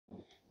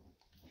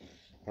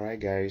All right,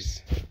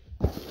 guys,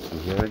 I'm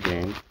here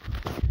again.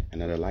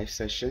 Another live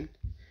session.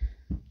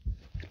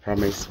 I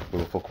promise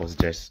we'll focus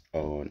just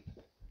on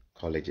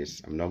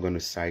colleges. I'm not going to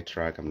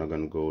sidetrack. I'm not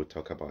going to go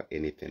talk about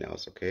anything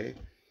else, okay?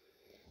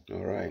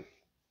 All right.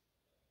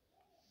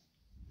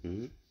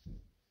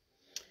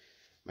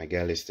 My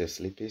girl is still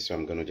sleepy, so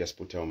I'm going to just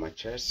put her on my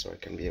chest so I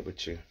can be able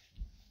to.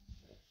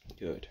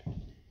 Good.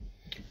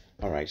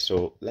 All right,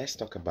 so let's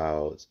talk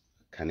about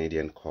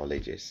Canadian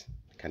colleges.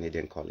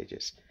 Canadian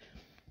colleges.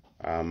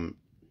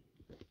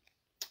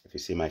 If you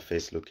see my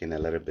face looking a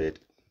little bit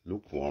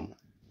lukewarm,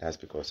 that's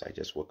because I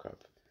just woke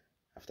up.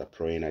 After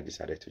praying, I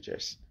decided to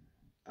just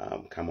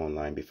come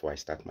online before I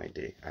start my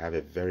day. I have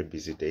a very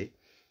busy day,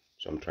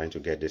 so I'm trying to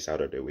get this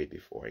out of the way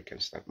before I can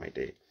start my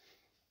day.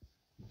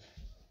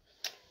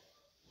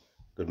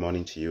 Good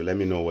morning to you. Let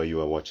me know where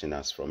you are watching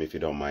us from. If you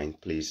don't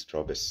mind, please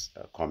drop a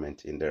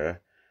comment in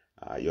there.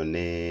 Your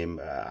name,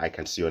 I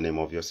can see your name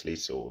obviously,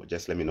 so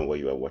just let me know where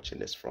you are watching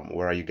this from.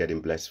 Where are you getting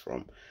blessed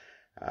from?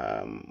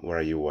 Where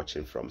are you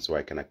watching from, so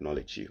I can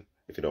acknowledge you,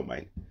 if you don't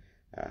mind.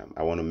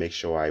 I want to make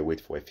sure I wait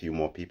for a few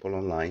more people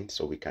online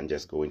so we can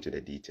just go into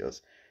the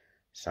details.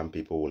 Some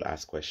people will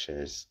ask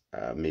questions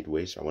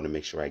midway, so I want to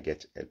make sure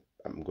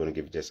I'm going to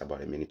give just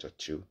about a minute or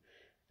two,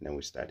 and then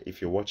we start.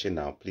 If you're watching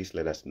now, please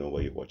let us know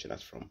where you're watching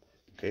us from,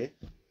 okay?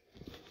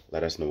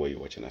 Let us know where you're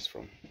watching us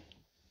from.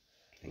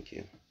 Thank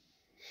you.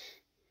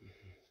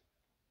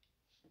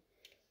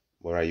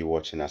 Where are you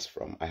watching us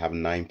from? I have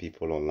 9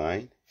 people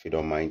online. If you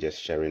don't mind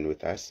just sharing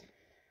with us.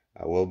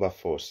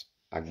 Wilberforce,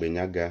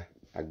 Agbenyaga.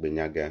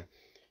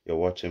 You're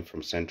watching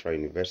from Central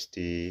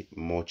University,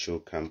 Mocho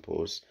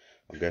Campus.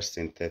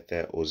 Augustine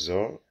Tete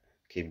Ozor.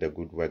 Keep the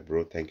good work,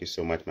 bro. Thank you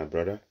so much, my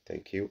brother.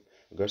 Thank you.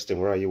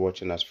 Augustine, where are you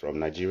watching us from?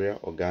 Nigeria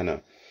or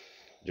Ghana?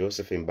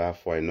 Josephine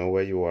Bafo, I know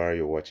where you are.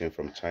 You're watching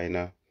from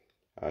China.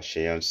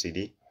 Cheyenne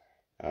City.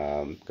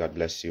 God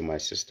bless you, my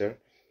sister.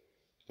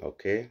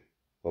 Okay.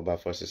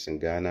 Wilberforce is in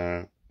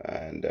Ghana.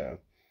 And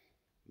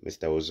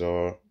Mr.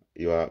 Ozor.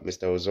 You are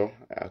Mr. Ozor?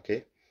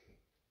 Okay.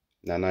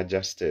 Nana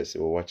Justice,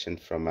 we're watching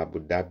from Abu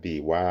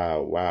Dhabi.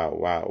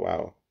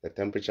 Wow. The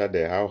temperature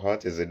there, how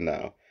hot is it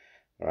now?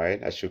 All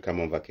right, I should come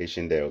on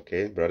vacation there,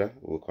 okay, brother?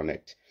 We'll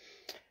connect.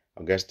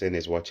 Augustine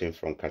is watching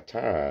from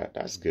Qatar.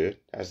 That's good.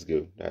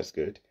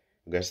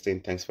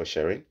 Augustine, thanks for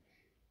sharing.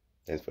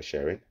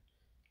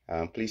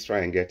 Please try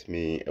and get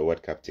me a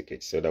World Cup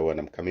ticket so that when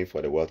I'm coming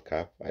for the World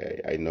Cup,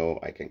 I know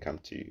I can come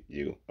to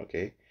you,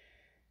 okay?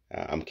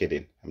 I'm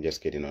kidding. I'm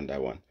just kidding on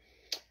that one.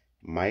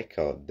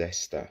 Michael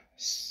Desta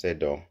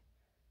Sedo.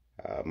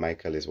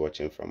 Michael is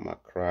watching from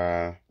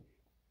Accra.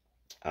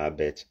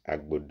 Albert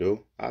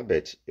Agbodo.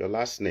 Albert, your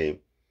last name.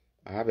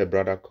 I have a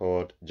brother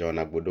called John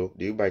Agbodo.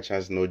 Do you by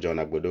chance know John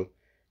Agbodo?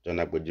 John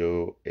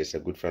Agbodo is a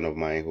good friend of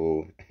mine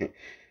who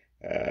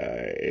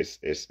is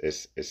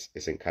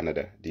in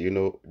Canada. Do you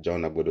know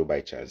John Agbodo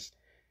by chance?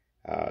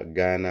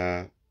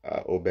 Ghana,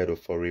 Obedo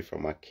Fori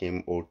from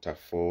Akim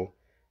Otafo.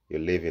 You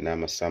live in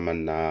Amasama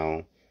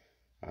now.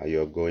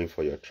 You're going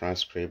for your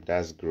transcript.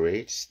 That's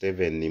great.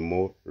 Steven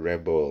Nimo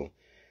Rebel,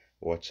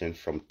 watching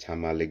from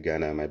Tamale,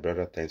 Ghana. My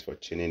brother, thanks for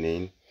tuning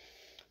in.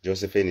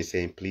 Josephine is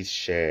saying, please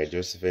share.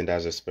 Josephine,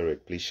 that's the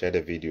spirit. Please share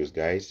the videos,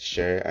 guys.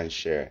 Share and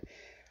share.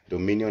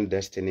 Dominion,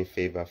 Destiny,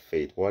 Favor,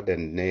 Faith. What a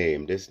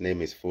name. This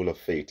name is full of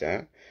faith,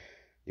 huh?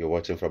 You're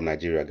watching from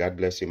Nigeria. God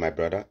bless you, my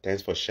brother.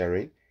 Thanks for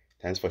sharing.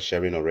 Thanks for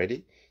sharing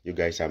already. You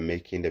guys are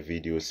making the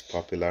videos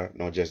popular.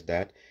 Not just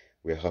that,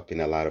 we're helping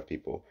a lot of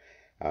people.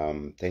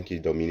 Thank you,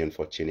 Dominion,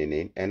 for tuning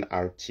in.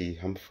 NRT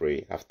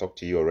Humphrey, I've talked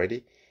to you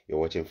already. You're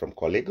watching from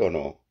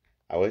Kolegono.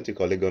 I went to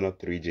Kolegono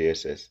 3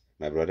 JSS,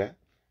 my brother.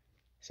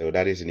 So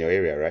that is in your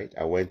area, right?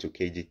 I went to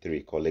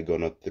KG3,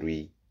 Kolegono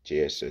 3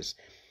 JSS.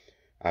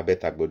 Abet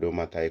Agbodo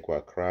Mataiko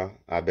Accra.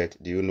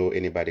 Abet, do you know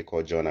anybody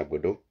called John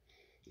Agbodo?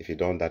 If you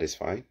don't, that is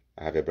fine.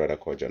 I have a brother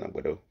called John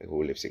Agbodo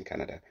who lives in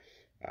Canada.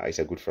 He's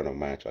a good friend of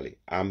mine, actually.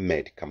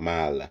 Ahmed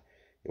Kamal.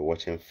 You're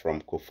watching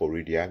from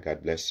Koforidia.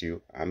 God bless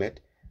you, Ahmed.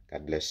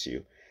 God bless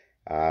you.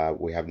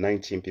 We have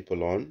 19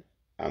 people on.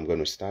 I'm going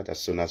to start as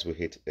soon as we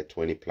hit the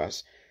 20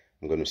 plus.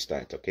 I'm going to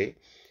start, okay?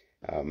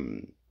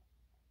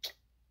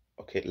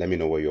 Okay, let me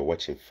know where you're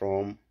watching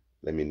from.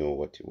 Let me know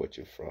what you're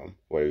watching from.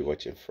 Where you're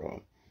watching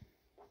from.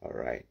 All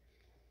right.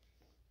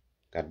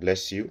 God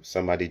bless you.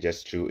 Somebody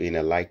just threw in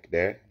a like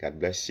there. God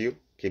bless you.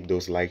 Keep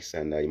those likes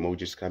and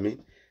emojis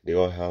coming. They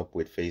all help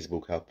with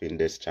Facebook helping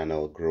this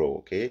channel grow,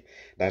 okay?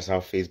 That's how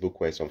Facebook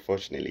works,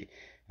 unfortunately.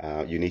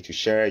 You need to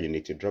share. You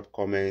need to drop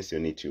comments. You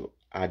need to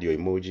add your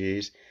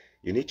emojis.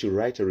 You need to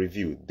write a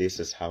review. This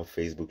is how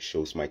Facebook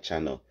shows my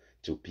channel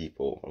to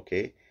people,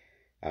 okay?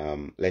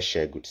 Let's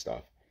share good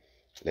stuff.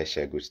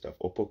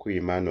 Opoku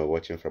Emmanuel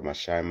watching from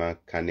Ashima,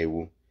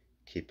 Kanewu.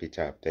 Keep it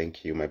up.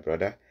 Thank you, my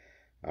brother.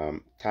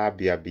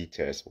 Tabia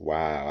Beaters.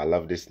 Wow, I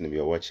love this name.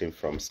 You're watching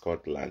from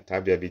Scotland.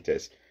 Tabia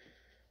Beaters.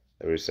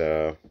 There is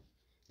a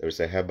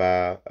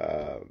herbal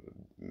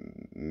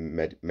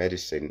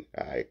medicine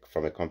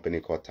from a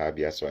company called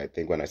Tabia. So I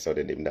think when I saw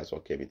the name, that's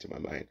what came into my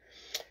mind.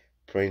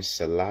 Prince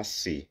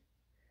Selassie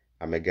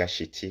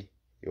Amegashiti.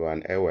 You are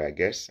an Ewe, I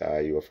guess.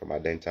 You are from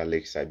Adenta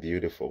Lakeside.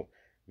 Beautiful,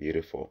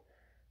 beautiful,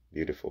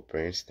 beautiful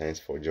Prince. Thanks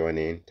for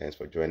joining. Thanks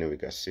for joining. We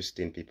got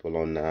 16 people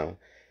on now.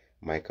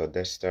 Michael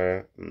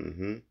Dester.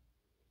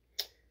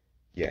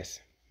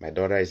 Yes, my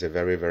daughter is a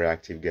very, very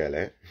active girl,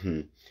 eh?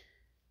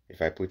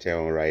 If I put her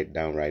on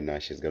down right now,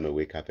 she's gonna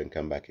wake up and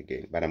come back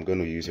again. But I'm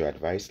gonna use your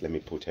advice. Let me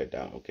put her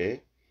down,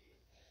 okay?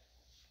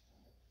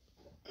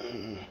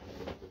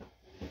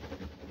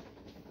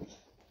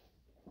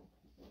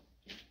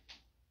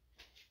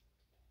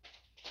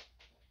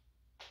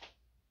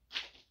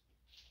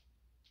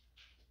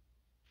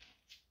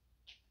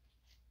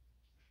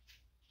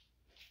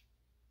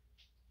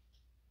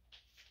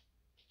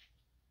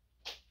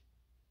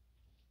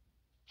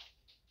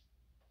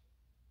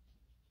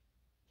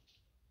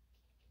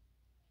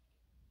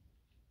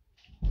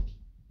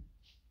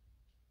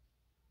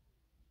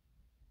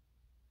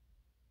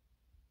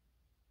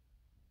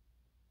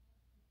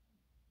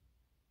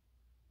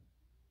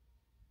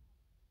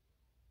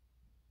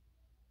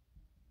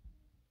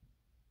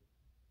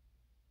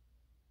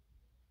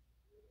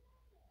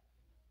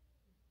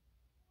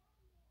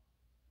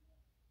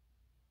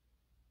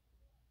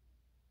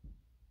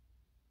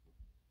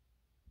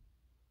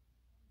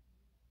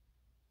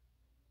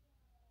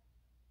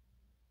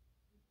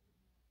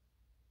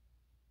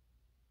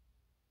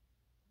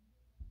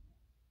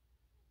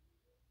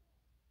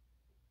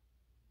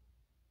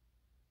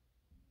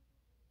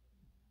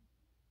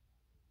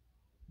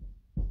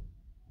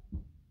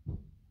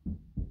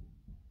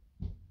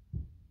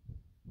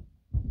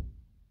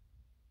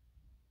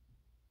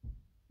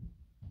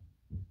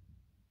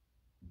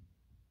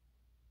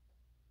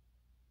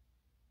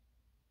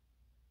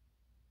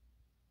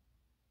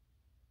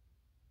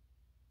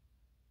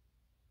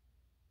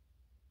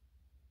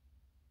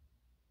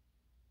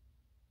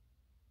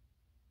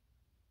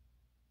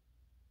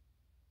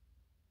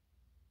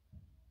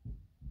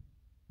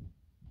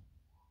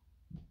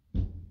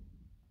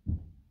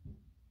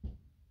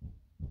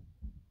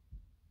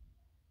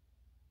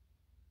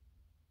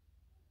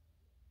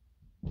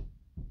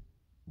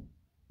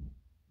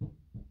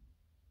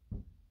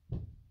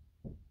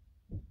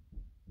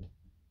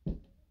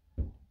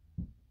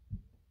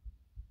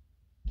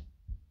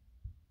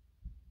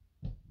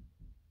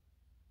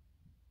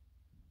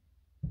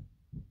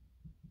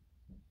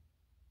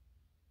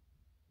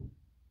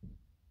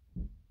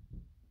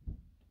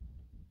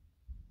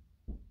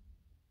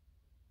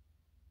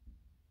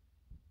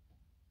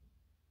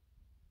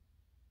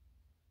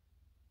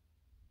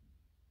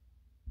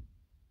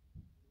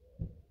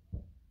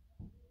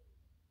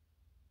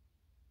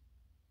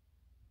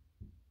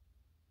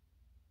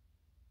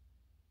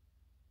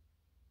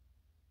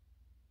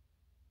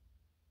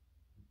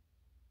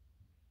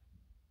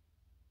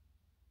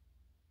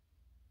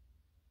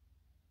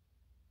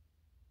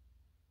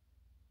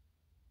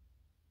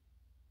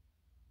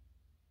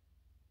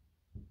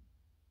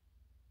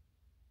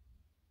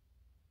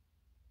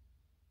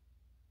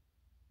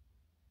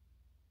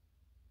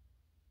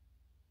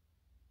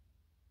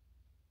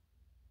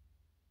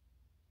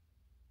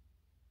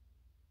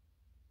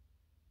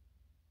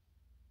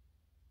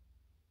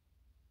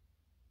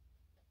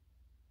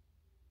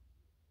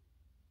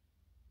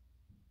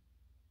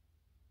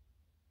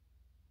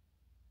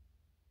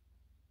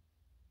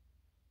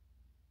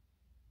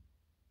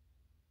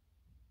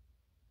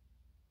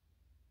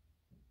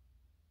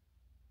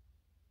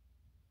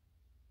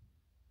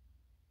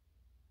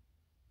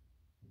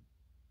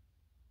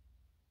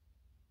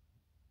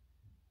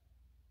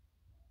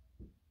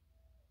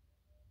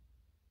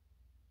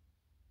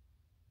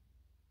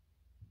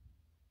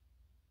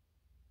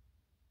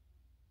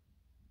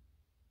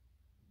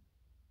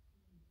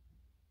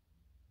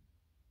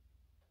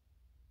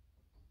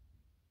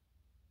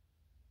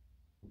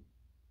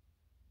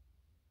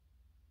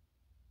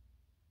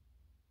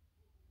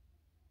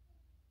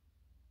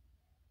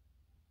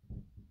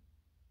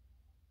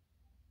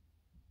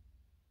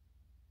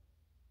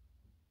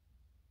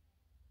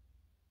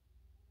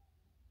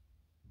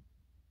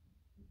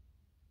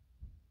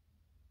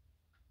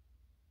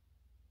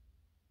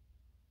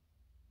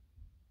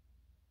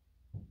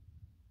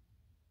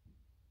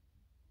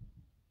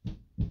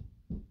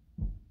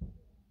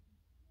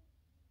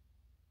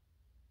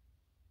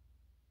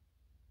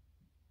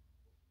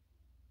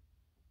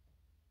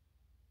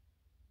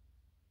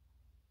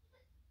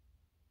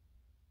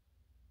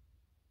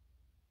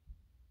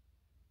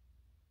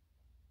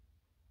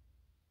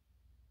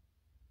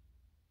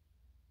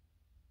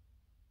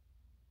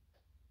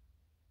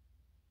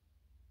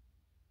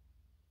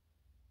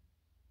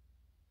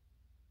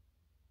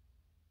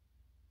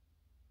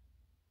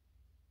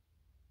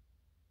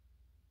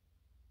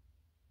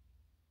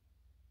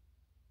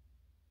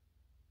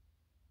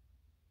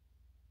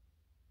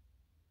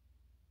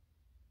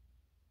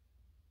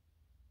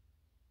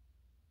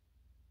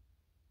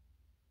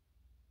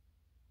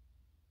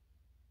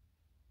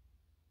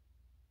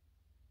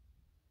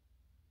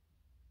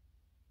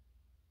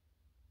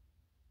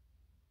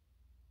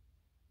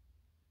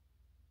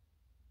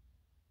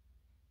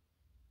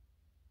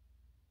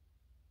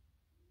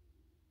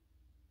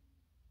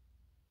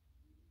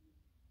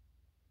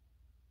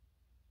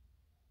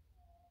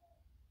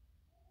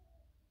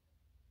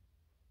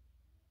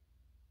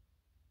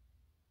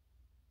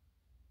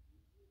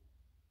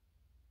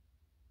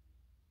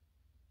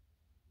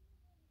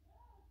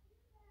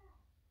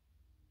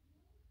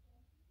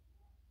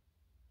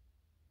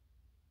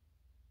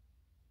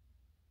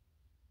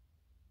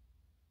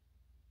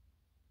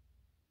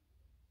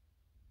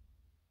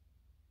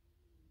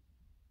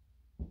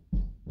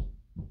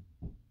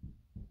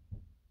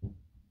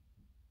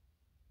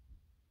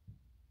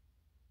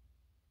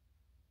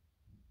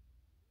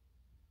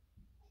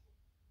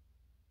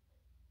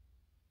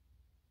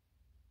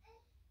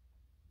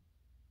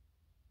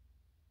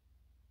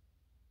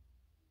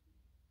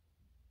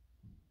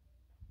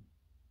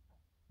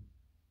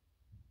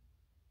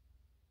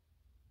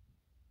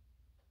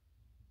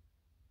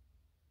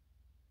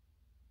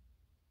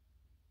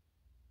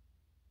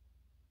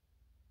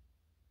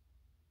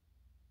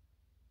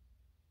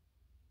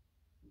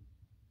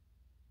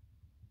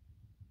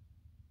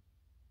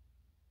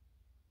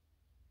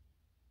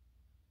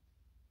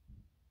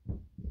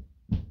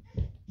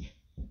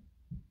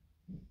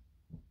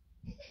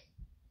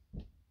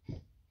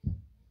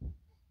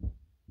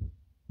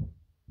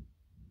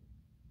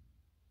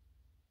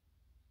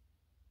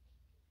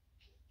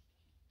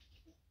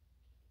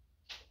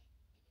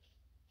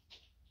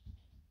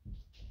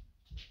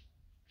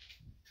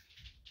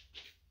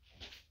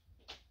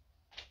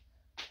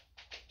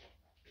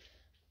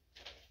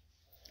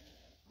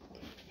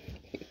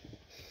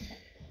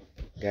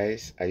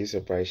 Guys, are you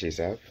surprised she's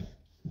up?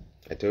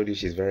 I told you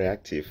she's very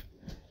active.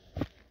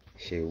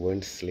 She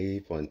won't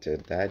sleep until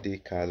daddy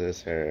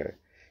calls her.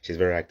 She's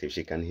very active.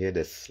 She can hear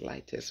the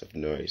slightest of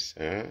noise.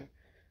 Huh?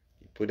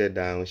 You put her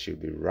down, she'll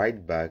be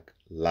right back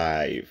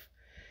live.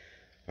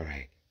 All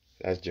right.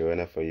 That's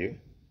Joanna for you.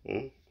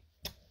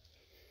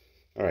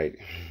 All right.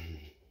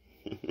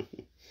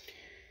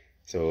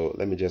 So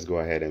let me just go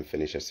ahead and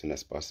finish as soon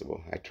as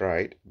possible. I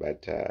tried,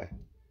 but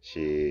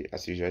she,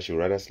 as usual, she'd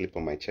rather sleep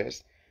on my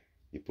chest.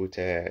 You put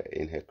her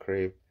in her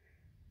crib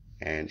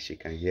and she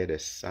can hear the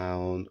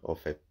sound of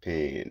a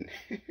pen.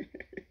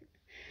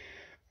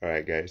 All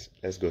right, guys,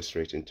 let's go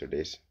straight into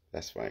this.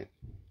 That's fine.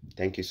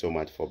 Thank you so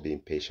much for being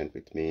patient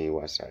with me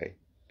whilst I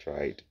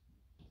tried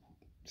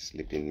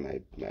sleeping my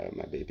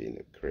baby in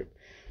the crib.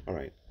 All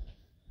right.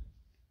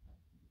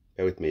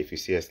 Bear with me. If you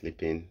see her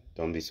sleeping,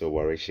 don't be so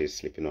worried. She's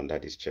sleeping on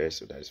daddy's chair,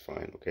 so that's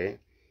fine, okay?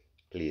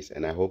 Please,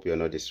 and I hope you're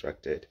not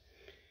distracted.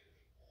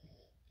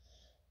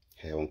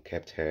 Her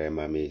unkept hair,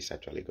 mommy is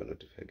actually going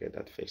to forget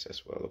that face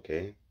as well,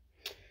 okay?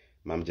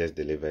 Mom just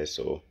delivered,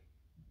 so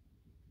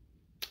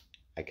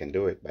I can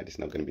do it, but it's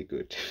not going to be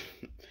good.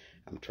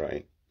 I'm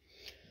trying.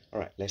 All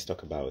right, let's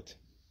talk about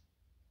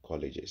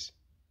colleges.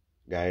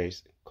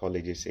 Guys,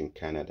 colleges in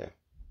Canada.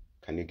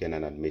 Can you get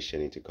an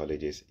admission into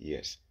colleges?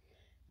 Yes.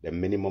 The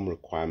minimum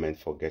requirement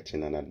for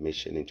getting an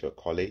admission into a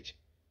college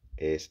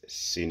is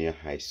senior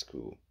high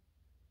school.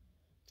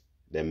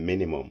 The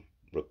minimum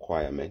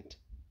requirement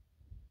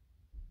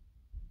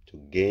to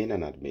gain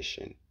an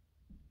admission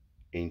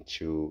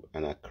into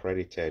an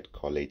accredited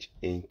college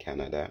in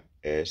Canada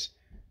is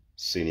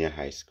senior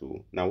high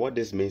school. Now, what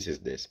this means is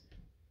this.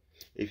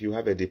 If you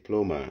have a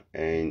diploma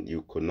and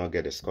you could not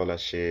get a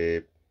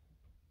scholarship,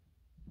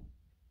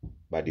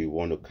 but you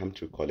want to come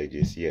to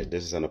colleges, yes,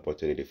 this is an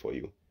opportunity for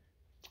you.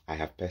 I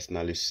have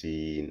personally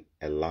seen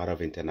a lot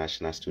of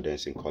international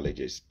students in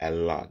colleges. A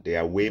lot. They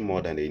are way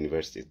more than the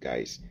universities,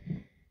 guys.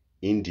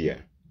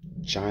 India,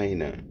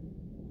 China,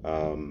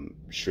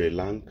 Sri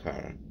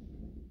Lanka,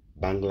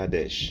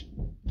 Bangladesh,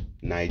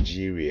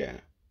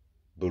 Nigeria,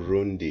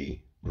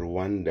 Burundi,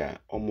 Rwanda,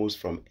 almost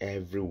from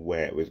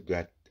everywhere. We've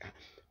got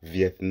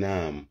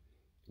Vietnam,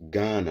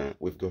 Ghana.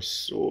 We've got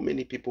so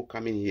many people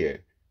coming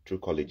here through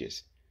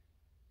colleges.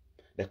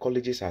 The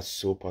colleges are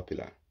so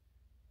popular.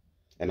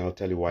 And I'll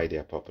tell you why they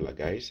are popular,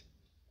 guys.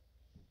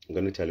 I'm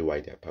going to tell you why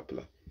they are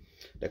popular.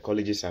 The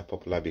colleges are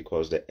popular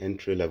because the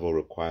entry-level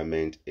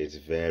requirement is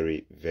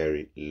very,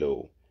 very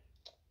low.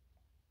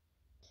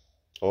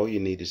 All you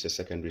need is a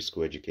secondary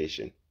school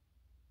education,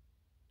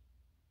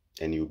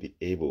 and you'll be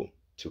able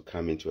to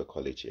come into a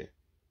college here.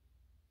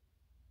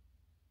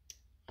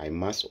 I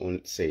must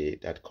say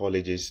that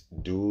colleges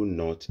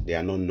they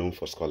are not known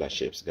for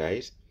scholarships,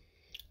 guys.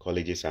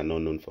 Colleges are not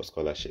known for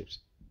scholarships,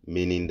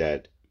 meaning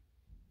that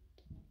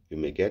you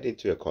may get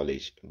into a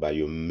college, but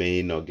you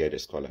may not get a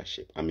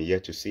scholarship. I'm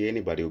yet to see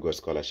anybody who got a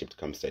scholarship to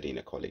come study in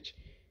a college.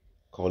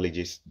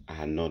 Colleges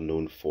are not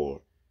known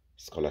for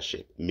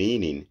scholarship,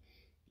 meaning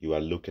you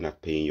are looking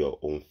at paying your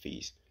own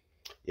fees.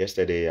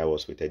 Yesterday, I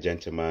was with a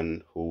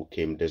gentleman who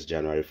came this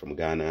January from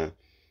Ghana,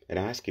 and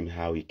I asked him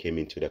how he came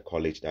into the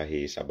college that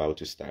he is about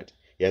to start.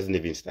 He hasn't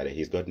even started.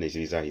 He's gotten his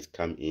visa. He's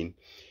come in,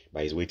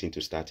 but he's waiting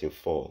to start in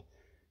fall.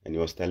 And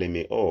he was telling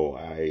me, oh,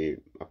 I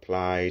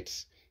applied.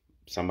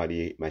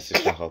 My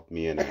sister helped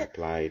me and I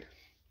applied.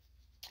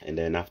 And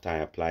then after I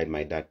applied,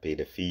 my dad paid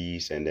the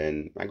fees and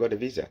then I got a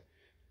visa.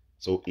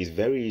 So it's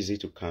very easy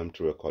to come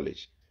through a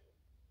college.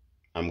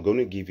 I'm going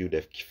to give you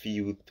the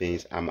few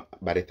things.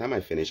 By the time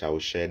I finish, I will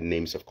share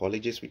names of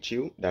colleges with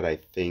you that I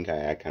think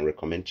I can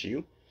recommend to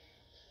you.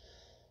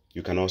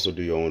 You can also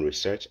do your own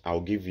research.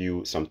 I'll give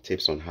you some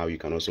tips on how you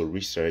can also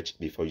research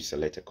before you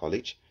select a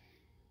college.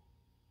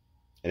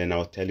 And then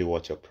I'll tell you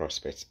what your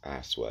prospects are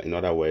as well. In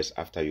other words,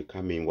 after you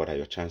come in, what are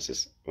your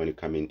chances when you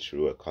come in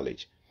through a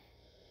college?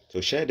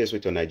 So share this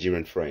with your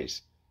Nigerian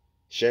friends.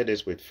 Share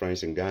this with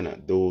friends in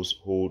Ghana, those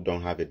who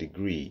don't have a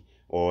degree,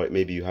 or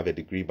maybe you have a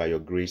degree but your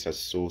grades are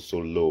so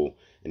low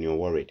and you're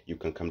worried. You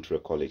can come through a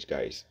college,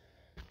 guys.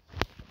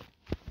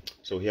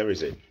 So here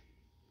is it.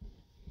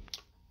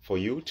 For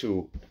you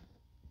to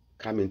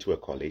come into a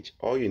college,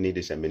 all you need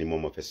is a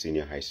minimum of a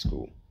senior high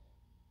school.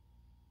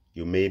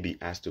 You may be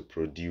asked to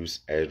produce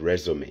a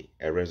resume,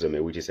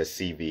 which is a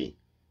CV.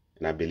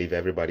 And I believe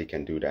everybody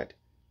can do that.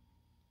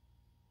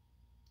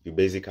 You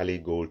basically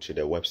go to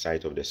the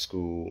website of the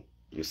school,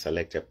 you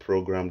select a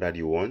program that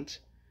you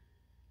want.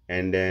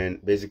 And then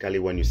basically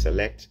when you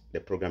select the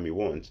program you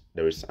want,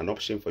 there is an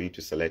option for you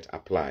to select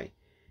apply.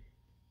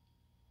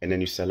 And then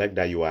you select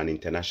that you are an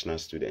international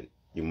student.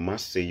 You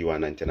must say you are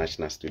an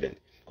international student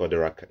because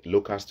there are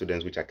local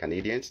students which are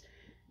Canadians.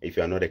 If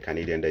you are not a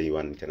Canadian, then you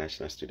are an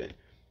international student.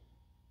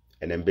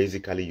 And then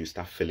basically you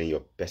start filling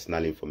your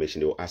personal information.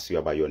 They will ask you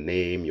about your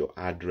name, your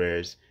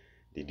address.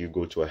 Did you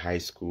go to a high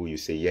school? You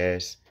say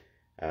yes.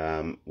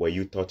 Were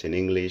you taught in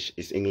English?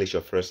 Is English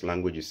your first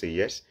language? You say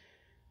yes.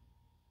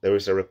 There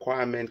is a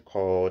requirement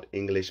called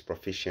English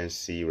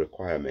proficiency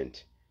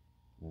requirement.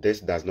 This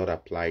does not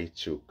apply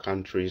to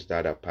countries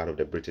that are part of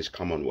the British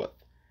Commonwealth.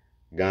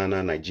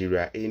 Ghana,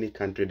 Nigeria, any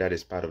country that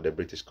is part of the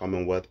British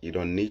Commonwealth, you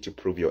don't need to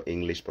prove your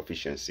English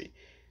proficiency.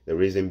 The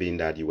reason being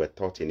that you were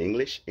taught in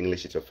English.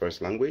 English is your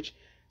first language,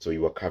 so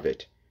you are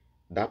covered.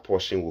 That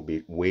portion will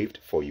be waived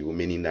for you,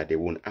 meaning that they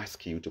won't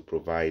ask you to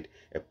provide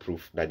a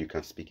proof that you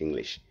can speak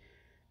English.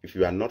 If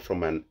you are not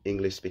from an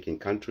English-speaking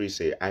country,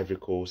 say Ivory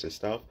Coast and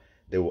stuff,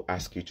 they will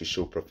ask you to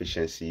show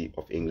proficiency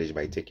of English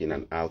by taking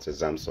an IELTS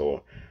exams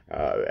or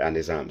an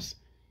exams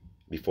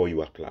before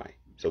you apply.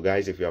 So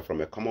guys, if you are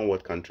from a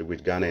Commonwealth country,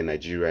 which Ghana and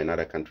Nigeria and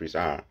other countries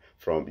are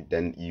from,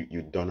 then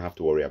you don't have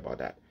to worry about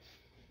that.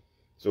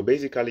 So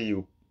basically,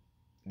 you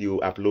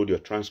upload your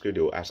transcript.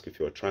 They will ask you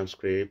for your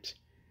transcript,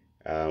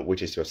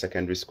 which is your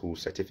secondary school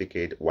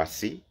certificate,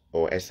 WASI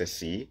or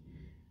SSC.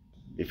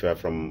 If you are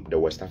from the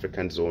West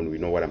African zone, we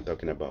know what I'm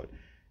talking about.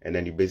 And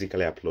then you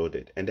basically upload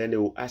it. And then they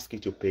will ask you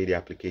to pay the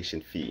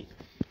application fee.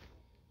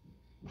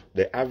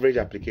 The average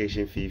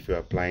application fee if you're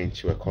applying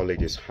to a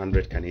college is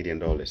 100 Canadian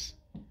dollars.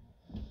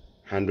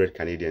 100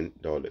 Canadian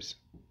dollars.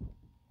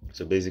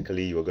 So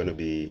basically, you're going to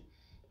be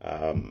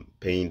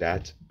paying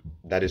that.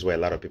 That is where a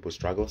lot of people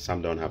struggle.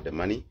 Some don't have the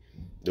money.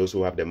 Those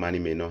who have the money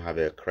may not have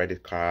a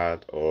credit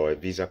card or a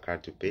Visa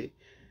card to pay.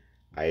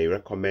 I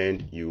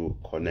recommend you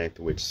connect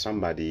with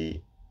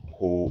somebody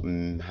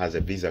who has a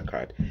Visa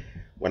card.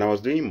 When I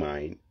was doing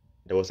mine,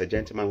 there was a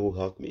gentleman who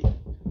helped me,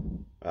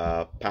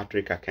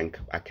 Patrick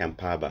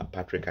Akampaba.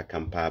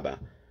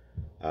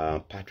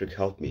 Patrick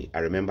helped me. I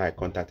remember I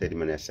contacted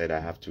him and I said I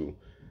have to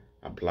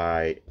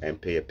apply and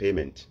pay a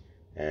payment,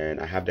 and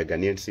I have the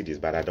Ghanaian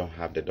cedis, but I don't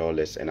have the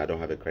dollars and I don't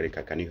have a credit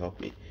card. Can you help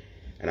me?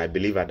 And I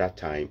believe at that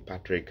time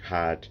Patrick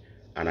had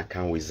an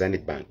account with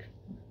Zenith Bank.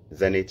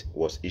 Zenith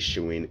was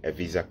issuing a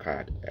Visa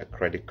card, a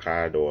credit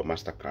card or a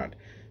MasterCard.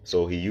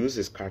 So he used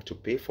his card to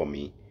pay for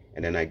me,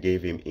 and then I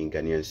gave him in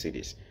Ghanaian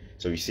cedis.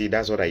 So you see,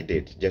 that's what I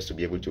did just to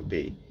be able to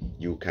pay.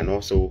 You can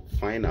also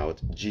find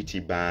out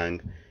GT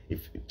Bank.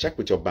 If check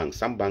with your bank,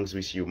 some banks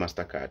issue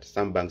MasterCard,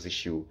 some banks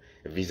issue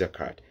a Visa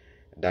card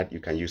that you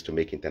can use to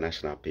make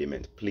international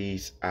payment.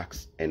 Please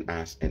ask and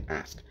ask and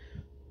ask.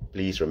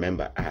 Please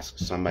remember, ask.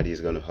 Somebody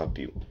is going to help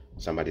you.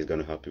 Somebody is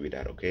going to help you with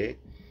that, okay?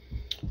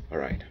 All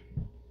right.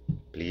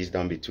 Please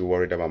don't be too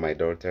worried about my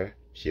daughter.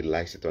 She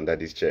likes it under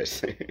this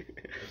chest.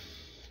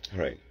 All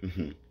right.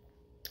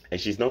 And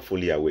she's not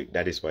fully awake.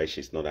 That is why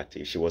she's not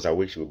active. If she was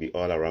awake, she would be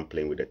all around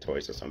playing with the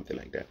toys or something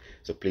like that.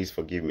 So please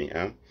forgive me.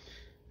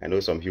 I know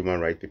some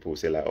human rights people will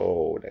say like,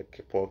 oh, the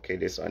poor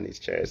kid is on his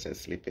chest and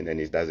sleeping and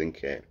he doesn't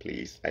care.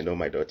 Please. I know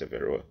my daughter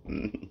very well.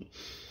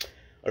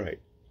 All right.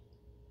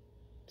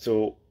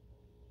 So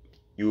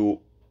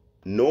you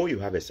know you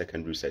have a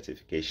secondary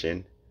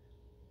certification.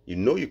 You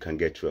know you can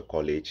get to a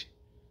college.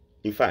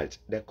 In fact,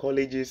 the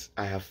colleges,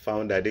 I have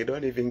found that they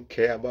don't even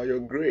care about your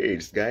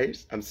grades,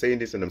 guys. I'm saying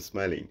this and I'm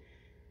smiling.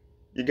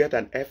 You get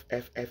an F,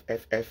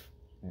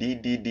 D,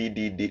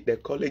 the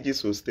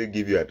colleges will still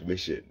give you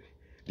admission.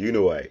 Do you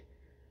know why?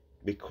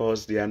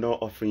 Because they are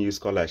not offering you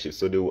scholarships.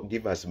 So they will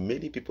give as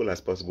many people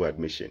as possible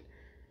admission,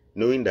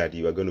 knowing that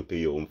you are going to pay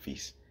your own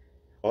fees.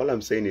 All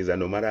I'm saying is that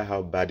no matter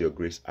how bad your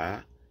grades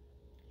are,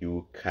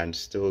 you can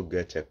still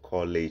get a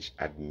college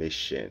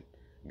admission.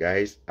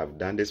 Guys, I've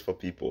done this for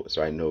people,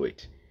 so I know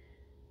it.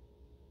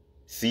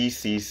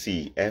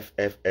 CCC,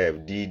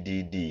 FFF,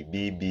 DDD,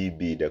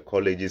 BBB, the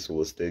colleges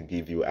will still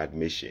give you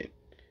admission.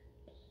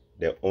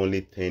 The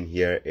only thing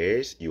here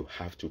is you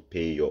have to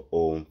pay your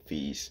own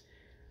fees.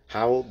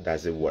 How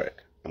does it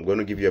work? I'm going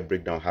to give you a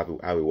breakdown how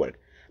it works.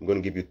 I'm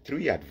going to give you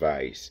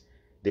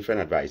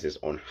different advices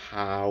on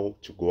how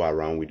to go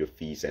around with the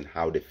fees and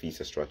how the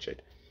fees are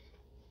structured.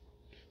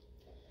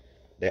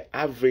 The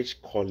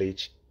average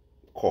college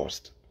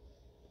cost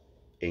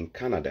in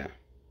Canada,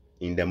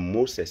 in the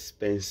most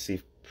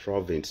expensive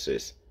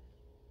provinces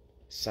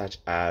such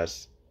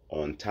as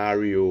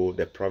Ontario,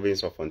 the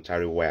province of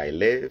Ontario where I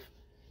live,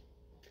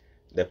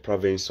 the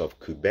province of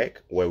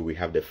Quebec where we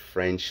have the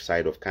French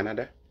side of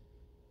Canada,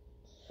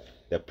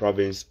 the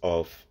province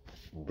of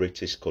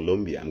British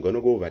Columbia. I'm going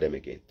to go over them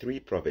again. 3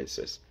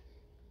 provinces.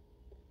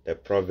 The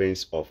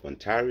province of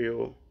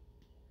Ontario,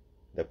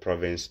 the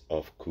province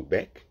of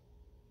Quebec,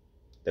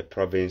 the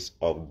province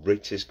of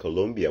British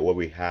Columbia where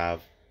we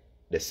have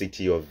the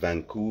city of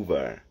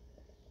Vancouver.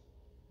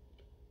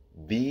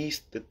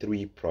 These the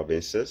 3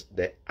 provinces,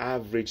 the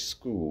average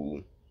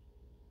school,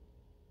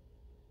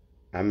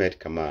 Ahmed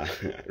Kamal,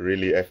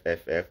 really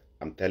FFF,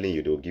 I'm telling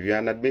you, they'll give you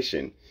an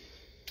admission.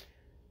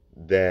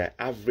 The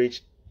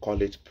average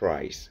college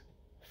price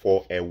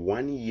for a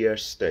 1-year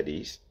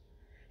studies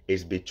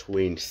is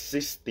between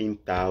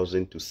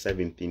 16,000 to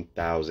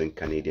 17,000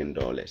 Canadian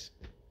dollars.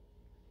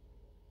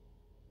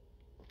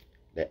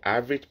 The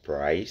average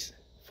price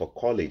for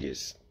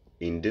colleges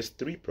in these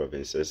 3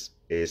 provinces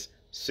is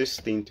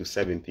 $16,000 to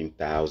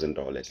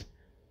 $17,000.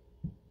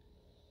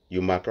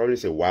 You might probably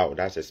say, wow,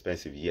 that's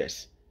expensive.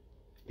 Yes,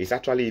 it's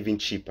actually even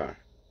cheaper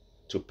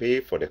to pay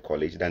for the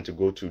college than to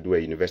go to do a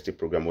university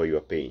program where you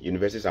are paying.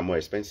 Universities are more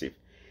expensive.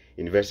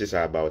 Universities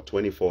are about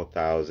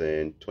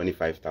 $24,000,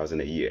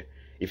 $25,000 a year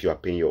if you are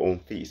paying your own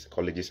fees.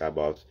 Colleges are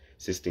about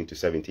 $16,000 to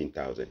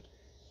 $17,000.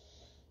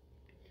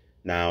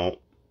 Now,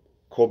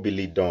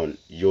 Kobili Don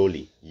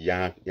Yoli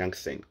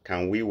Yangsen,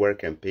 can we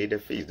work and pay the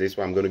fees? This is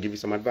why I'm going to give you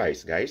some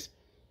advice, guys.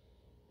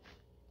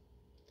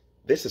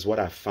 This is what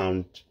I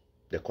found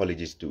the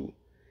colleges do.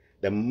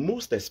 The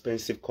most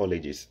expensive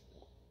colleges,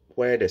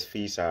 where the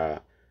fees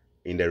are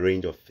in the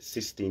range of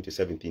 16 to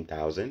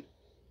 17,000,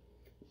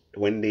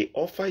 when they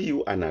offer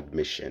you an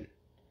admission,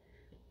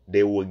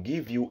 they will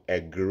give you a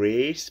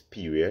grace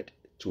period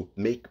to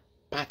make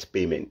partial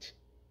payment.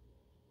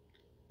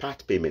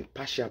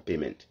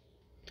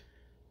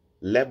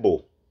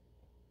 Lebo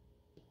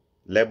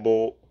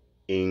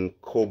in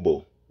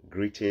Kobo,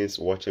 greetings,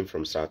 watching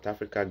from South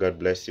Africa. God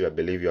bless you. I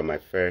believe you're my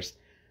first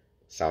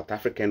South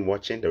African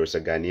watching. There is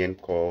a Ghanaian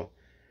called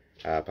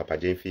Papa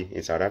Jemfi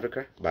in South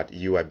Africa, but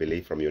you, I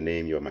believe from your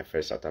name, you're my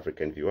first South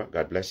African viewer.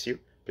 God bless you.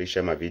 Please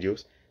share my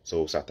videos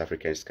so South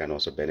Africans can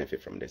also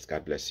benefit from this.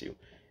 God bless you.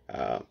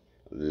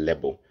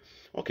 Lebo.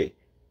 Okay,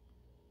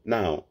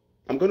 now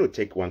I'm going to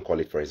take one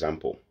college for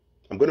example.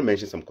 I'm going to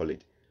mention some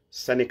college.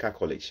 Seneca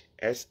College,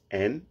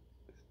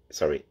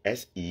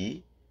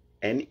 S-E-N-E-C-A,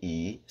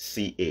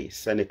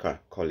 Seneca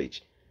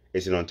College.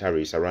 It's in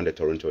Ontario. It's around the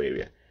Toronto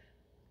area.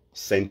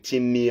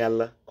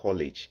 Centennial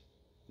College,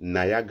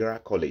 Niagara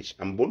College.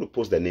 I'm going to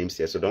post the names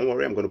here, so don't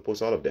worry. I'm going to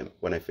post all of them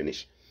when I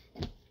finish.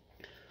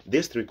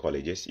 These three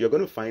colleges, you're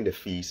going to find the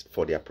fees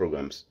for their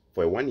programs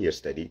for a one-year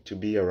study to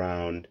be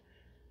around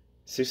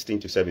 16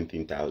 to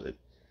 17,000.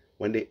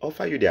 When they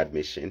offer you the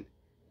admission,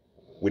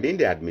 within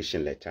the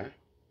admission letter,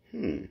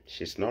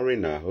 she's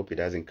snoring now. I hope it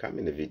doesn't come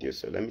in the video.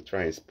 So let me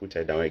try and put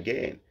her down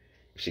again.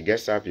 If she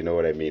gets up, you know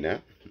what I mean, huh?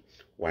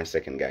 1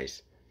 second,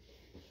 guys.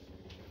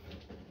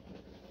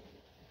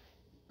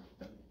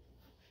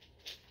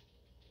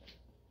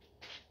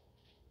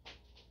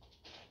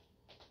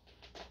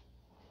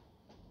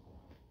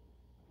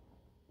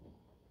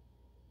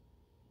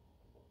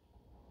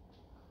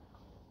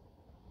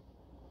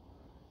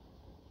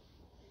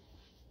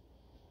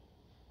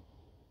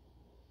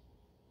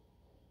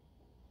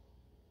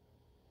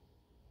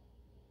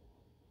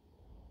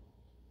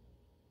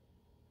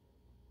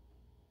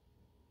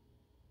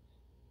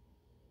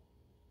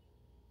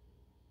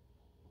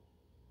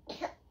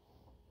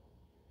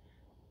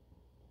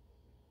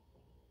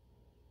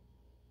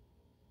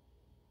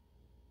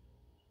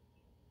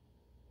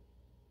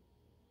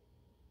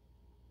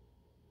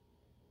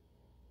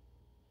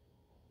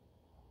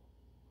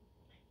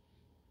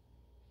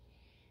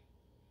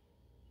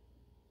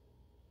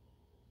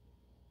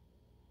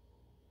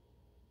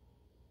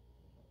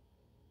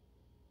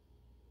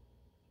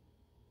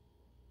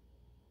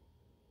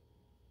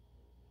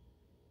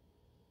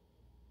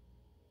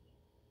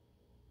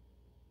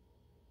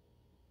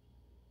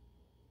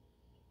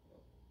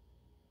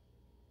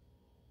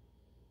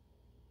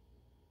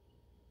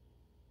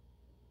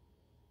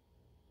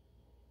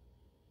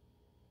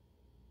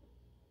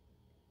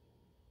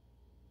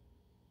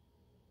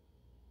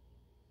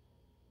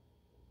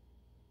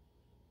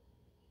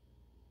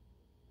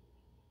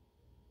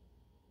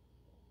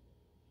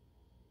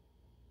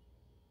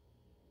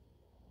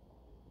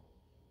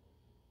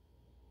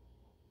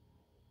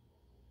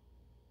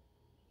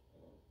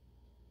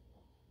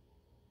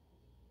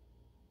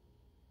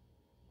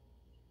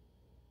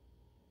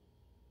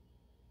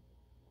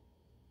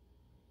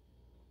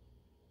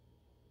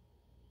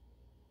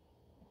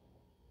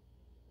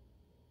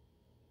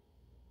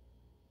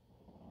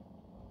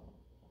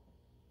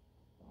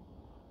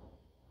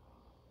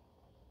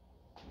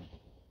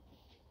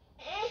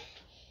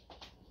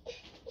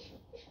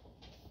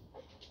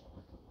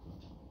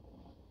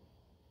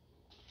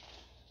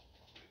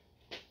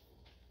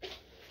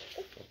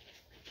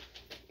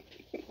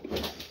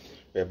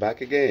 We're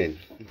back again.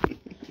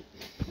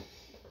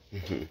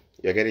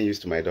 You're getting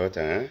used to my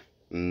daughter,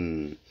 huh?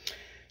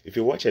 If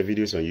you watch her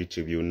videos on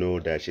YouTube, you know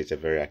that she's a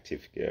very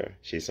active girl.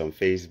 She's on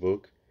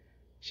Facebook.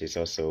 She's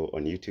also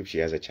on YouTube. She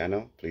has a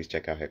channel. Please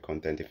check out her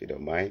content if you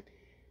don't mind.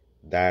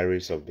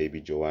 Diaries of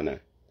Baby Joanna.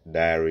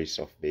 Diaries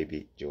of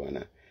Baby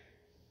Joanna.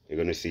 You're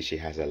going to see she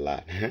has a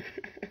lot.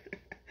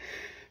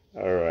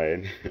 All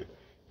right.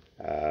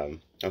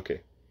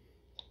 Okay.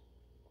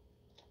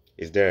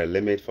 Is there a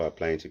limit for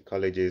applying to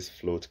colleges?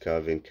 Float,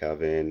 Kelvin.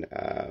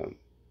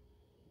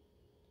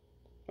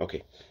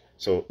 Okay,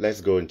 so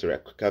let's go into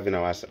it. Kelvin,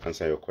 I'll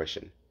answer your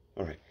question.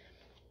 All right.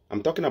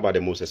 I'm talking about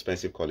the most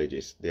expensive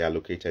colleges. They are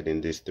located in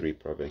these three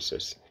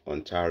provinces: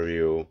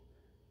 Ontario,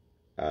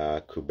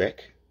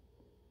 Quebec,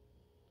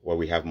 where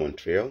we have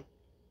Montreal,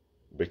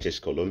 British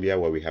Columbia,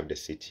 where we have the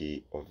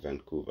city of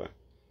Vancouver.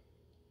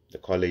 The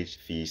college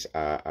fees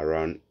are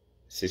around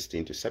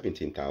 16 to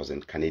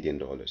 17,000 Canadian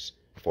dollars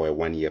for a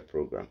one-year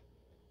program.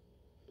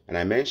 And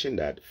I mentioned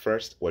that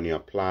first, when you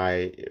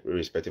apply,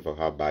 irrespective of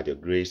how bad your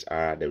grades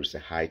are, there is a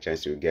high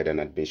chance you'll get an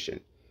admission.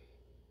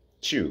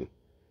 2,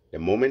 the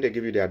moment they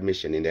give you the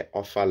admission, in the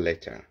offer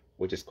letter,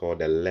 which is called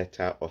the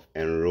letter of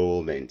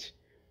enrollment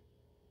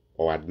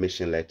or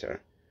admission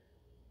letter,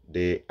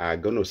 they are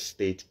going to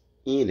state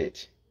in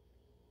it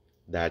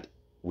that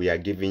we are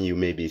giving you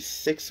maybe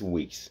 6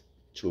 weeks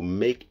to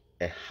make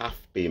a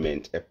half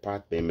payment, a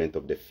part payment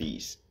of the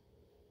fees.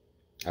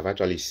 I've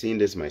actually seen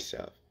this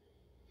myself.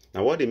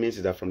 Now, what it means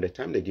is that from the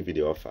time they give you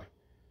the offer,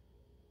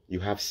 you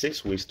have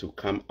 6 weeks to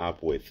come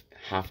up with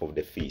half of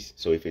the fees.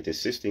 So if it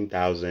is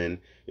 16,000,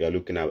 you're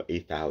looking at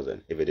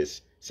 8,000. If it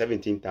is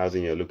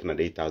 17,000, you're looking at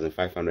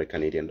 8,500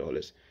 Canadian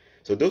dollars.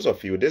 So those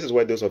of you, this is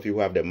where those of you who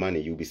have the money,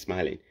 you'll be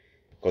smiling.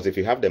 Because if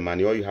you have the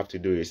money, all you have to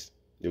do is,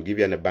 they'll give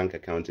you a bank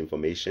account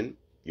information,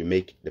 you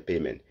make the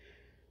payment.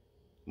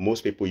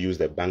 Most people use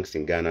the banks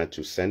in Ghana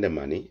to send the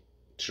money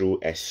through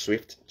a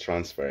SWIFT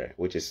transfer,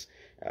 which is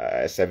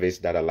a service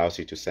that allows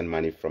you to send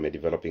money from a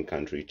developing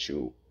country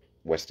to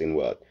Western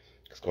world.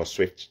 It's called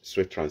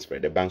Swift transfer.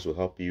 The banks will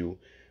help you.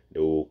 They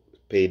will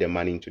pay the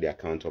money into the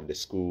account of the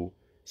school,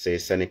 say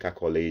Seneca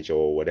College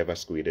or whatever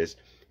school it is.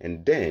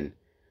 And then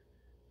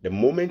the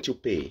moment you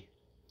pay,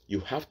 you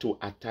have to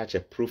attach a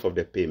proof of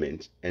the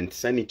payment and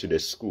send it to the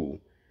school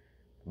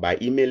by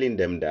emailing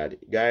them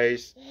that,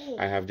 guys,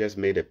 I have just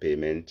made a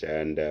payment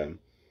and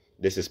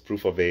this is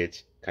proof of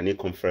it. Can you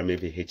confirm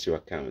if it hits your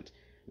account?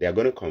 They are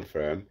going to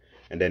confirm,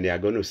 and then they are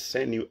going to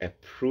send you a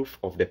proof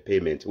of the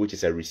payment, which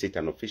is a receipt,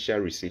 an official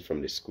receipt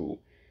from the school.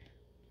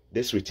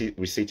 This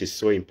receipt is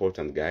so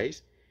important,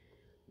 guys.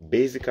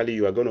 Basically,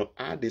 you are going to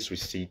add this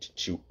receipt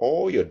to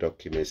all your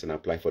documents and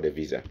apply for the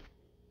visa.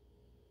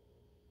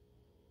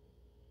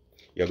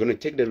 You're going to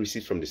take the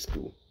receipt from the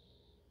school.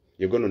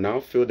 You're going to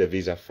now fill the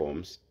visa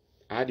forms,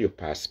 add your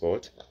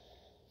passport,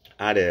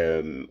 add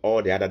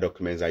all the other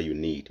documents that you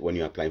need when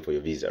you're applying for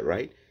your visa,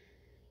 right?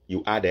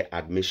 You add an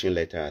admission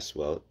letter as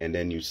well, and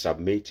then you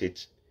submit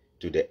it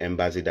to the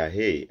embassy that,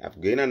 hey,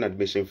 I've gained an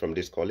admission from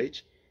this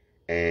college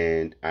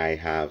and I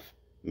have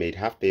made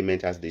half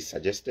payment as they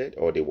suggested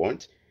or they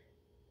want,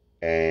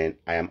 and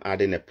I am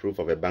adding a proof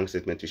of a bank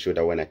statement to show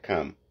that when I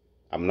come,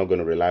 I'm not going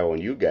to rely on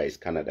you guys,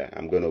 Canada.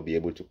 I'm going to be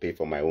able to pay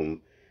for my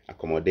own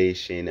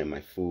accommodation and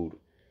my food.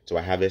 So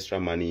I have extra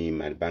money in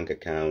my bank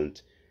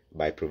account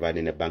by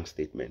providing a bank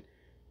statement.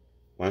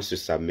 Once you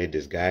submit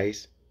this,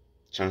 guys,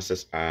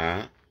 chances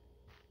are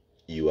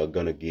you are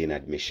going to gain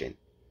admission.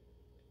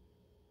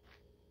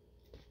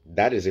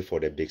 That is it for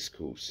the big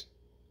schools.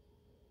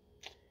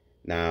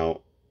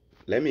 Now,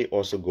 let me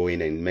also go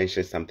in and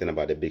mention something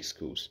about the big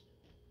schools.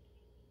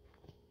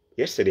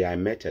 Yesterday, I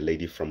met a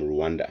lady from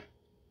Rwanda.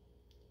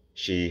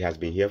 She has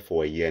been here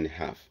for 1.5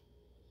 years.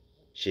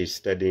 She's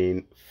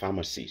studying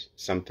pharmacy,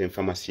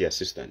 pharmacy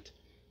assistant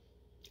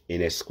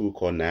in a school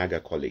called Niagara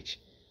College.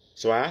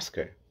 So I asked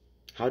her,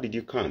 how did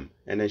you come?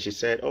 And then she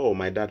said, oh,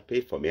 my dad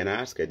paid for me. And I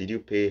asked her, did you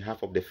pay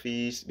half of the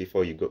fees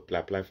before you go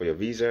apply for your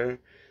visa?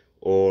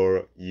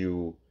 Or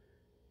you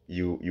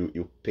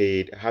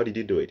paid, how did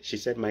you do it? She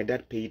said, my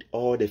dad paid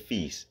all the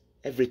fees,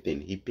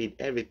 everything. He paid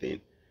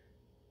everything.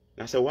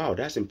 And I said, wow,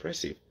 that's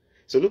impressive.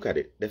 So look at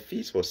it. The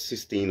fees was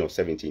 16 or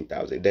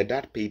 17,000. The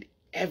dad paid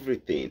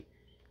everything.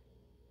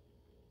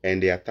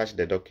 And they attached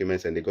the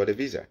documents and they got a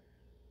visa.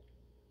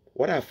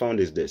 What I found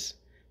is this.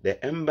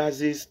 The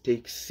embassies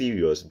take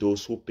serious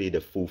those who pay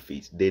the full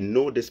fees. They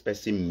know this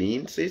person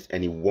means it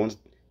and he wants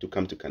to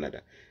come to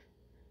Canada.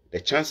 The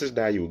chances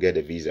that you will get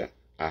a visa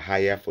are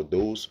higher for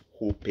those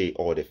who pay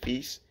all the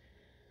fees.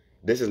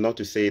 This is not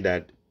to say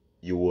that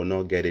you will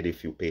not get it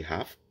if you pay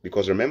half,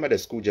 because remember the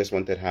school just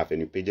wanted half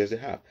and you pay just the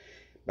half.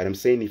 But I'm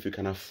saying if you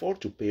can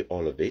afford to pay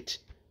all of it,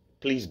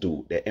 please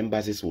do. The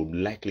embassies will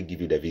likely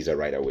give you the visa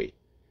right away.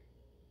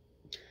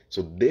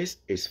 So this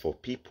is for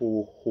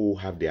people who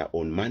have their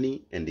own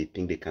money and they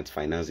think they can't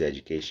finance their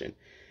education.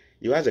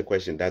 You ask the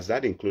question, does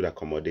that include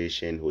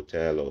accommodation,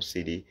 hotel, or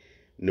city?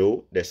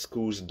 No, the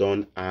schools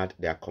don't add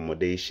the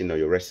accommodation or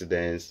your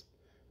residence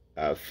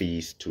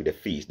fees to the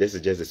fees. This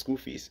is just the school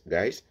fees,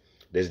 guys.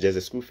 This is just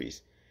the school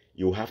fees.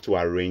 You have to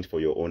arrange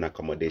for your own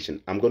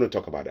accommodation. I'm going to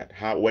talk about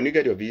that. When you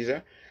get your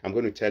visa, I'm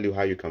going to tell you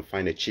how you can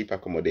find a cheap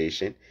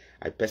accommodation.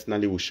 I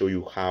personally will show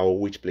you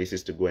which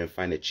places to go and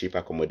find a cheap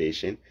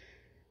accommodation,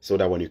 so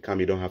that when you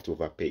come, you don't have to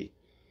overpay.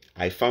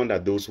 I found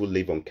that those who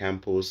live on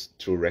campus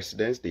through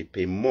residence, they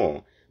pay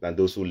more than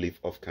those who live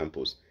off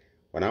campus.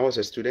 When I was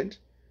a student,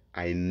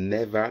 I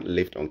never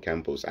lived on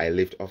campus. I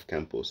lived off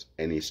campus,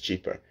 and it's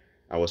cheaper.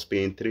 I was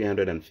paying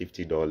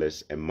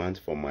 $350 a month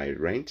for my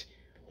rent,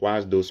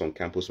 whilst those on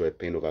campus were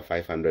paying over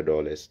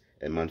 $500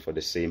 a month for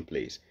the same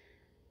place.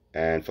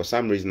 And for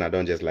some reason, I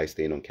don't just like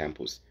staying on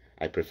campus.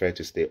 I prefer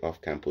to stay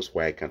off campus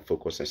where I can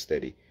focus and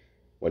study.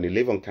 When you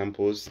live on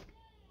campus,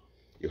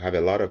 you have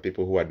a lot of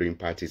people who are doing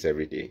parties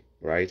every day,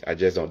 right? I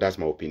just don't, that's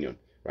my opinion,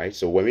 right?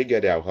 So when we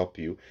get there, I'll help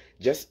you.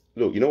 Just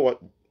look, you know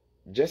what?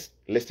 Just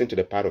listen to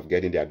the part of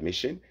getting the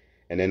admission,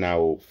 and then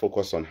I'll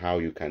focus on how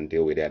you can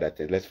deal with the other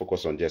things. Let's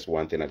focus on just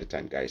one thing at a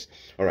time, guys.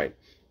 All right.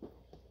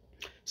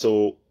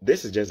 So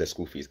this is just the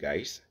school fees,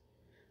 guys.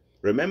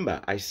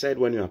 Remember, I said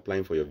when you're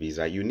applying for your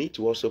visa, you need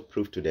to also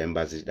prove to the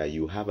embassy that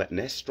you have an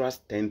extra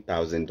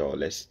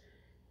 $10,000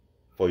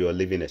 for your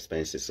living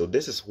expenses. So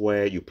this is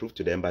where you prove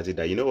to the embassy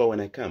that, you know what, when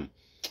I come,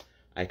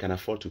 I can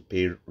afford to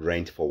pay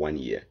rent for 1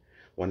 year.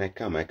 When I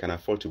come, I can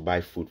afford to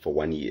buy food for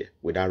 1 year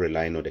without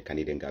relying on the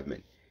Canadian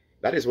government.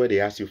 That is where they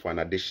ask you for an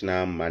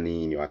additional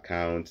money in your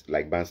account,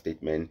 like bank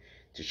statement,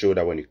 to show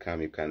that when you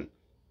come, you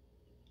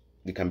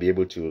can be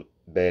able to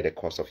bear the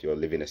cost of your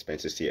living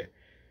expenses here.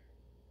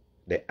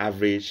 The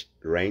average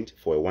rent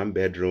for a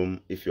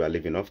 1-bedroom, if you are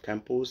living off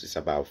campus, is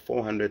about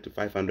 $400 to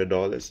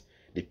 $500,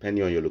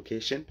 depending on your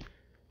location.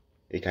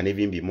 It can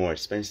even be more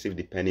expensive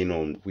depending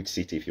on which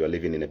city. If you are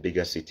living in a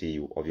bigger city,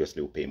 you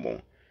obviously will pay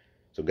more.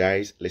 So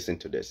guys, listen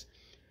to this.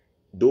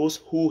 Those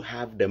who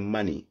have the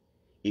money,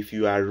 if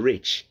you are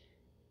rich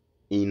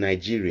in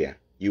Nigeria,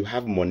 you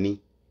have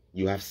money,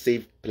 you have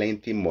saved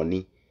plenty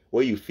money,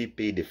 where you fee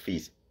pay the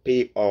fees,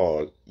 pay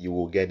all, you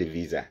will get the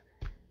visa.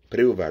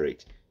 Pray over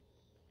it.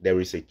 There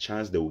is a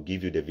chance they will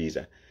give you the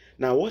visa.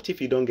 Now, what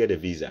if you don't get a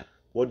visa?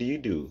 What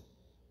do?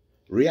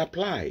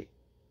 Reapply.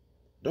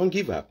 Don't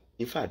give up.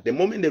 In fact, the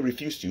moment they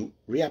refuse you,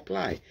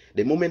 reapply.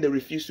 The moment they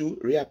refuse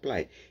you,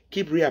 reapply.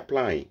 Keep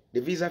reapplying.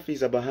 The visa fee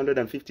is about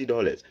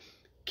 $150.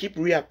 Keep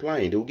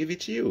reapplying. They will give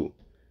it to you.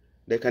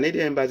 The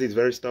Canadian embassy is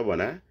very stubborn,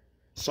 huh?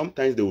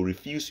 Sometimes they will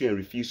refuse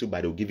you,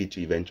 but they'll give it to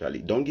you eventually.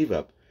 Don't give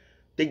up.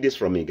 Take this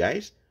from me,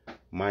 guys.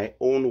 My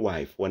own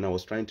wife, when I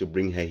was trying to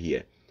bring her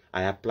here,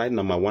 I applied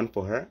 #1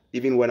 for her.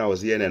 Even when I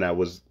was here and I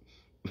was,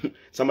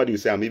 somebody would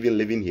say, I'm even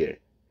living here,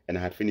 and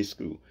I had finished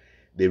school.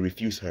 They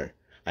refused her.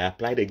 I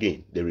applied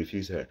again. They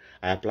refused her.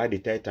 I applied the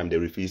 3rd time. They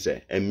refused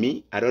her. And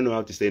me, I don't know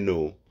how to say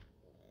no.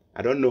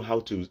 I don't know how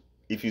to.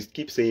 If you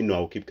keep saying no,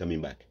 I'll keep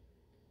coming back.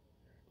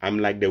 I'm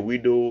like the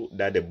widow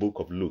that the book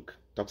of Luke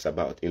talks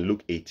about in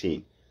Luke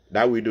 18.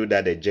 That widow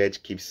that the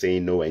judge keeps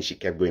saying no and she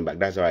kept going back.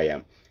 That's how I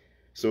am.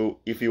 So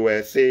if you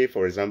were, say,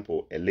 for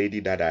example, a lady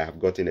that I have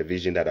gotten a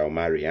vision that I'll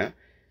marry, huh?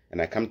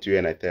 And I come to you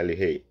and I tell you,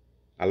 hey,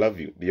 I love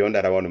you. Beyond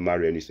that, I want to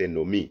marry. And you say,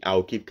 no, me.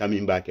 I'll keep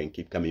coming back and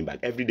keep coming back.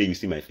 Every day you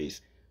see my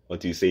face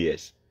until you say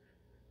yes.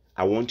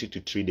 I want you to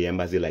treat the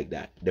embassy like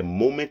that. The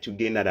moment you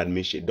gain that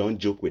admission, don't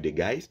joke with the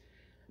guys.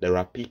 There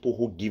are people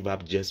who give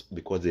up just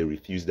because they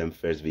refuse them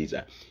first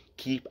visa.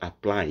 Keep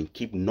applying,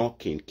 keep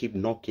knocking,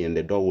 and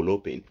the door will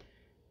open.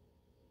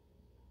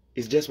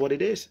 It's just what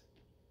it is.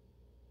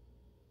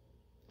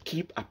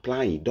 Keep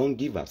applying. Don't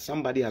give up.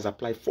 Somebody has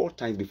applied 4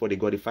 times before they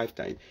got it 5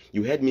 times.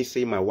 You heard me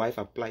say my wife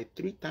applied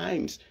 3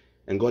 times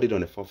and got it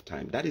on the 4th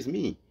time. That is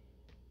me.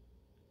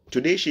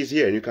 Today she's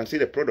here and you can see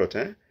the product.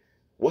 Huh?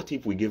 What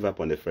if we give up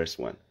on the first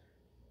one?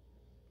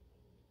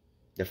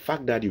 The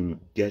fact that you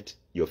get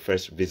your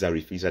first visa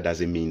refusal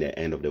doesn't mean the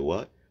end of the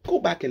world. Go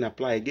back and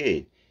apply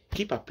again.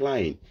 Keep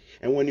applying.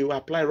 And when you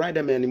apply, write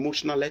them an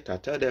emotional letter.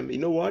 Tell them, you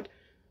know what?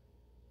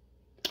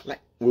 Like,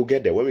 we'll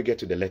get there. When we get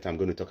to the letter, I'm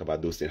going to talk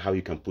about those things, how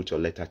you can put your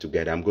letter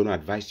together. I'm going to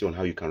advise you on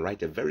how you can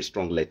write a very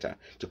strong letter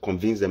to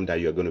convince them that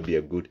you're going to be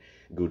a good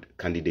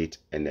candidate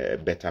and a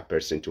better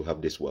person to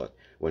help this world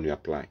when you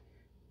apply.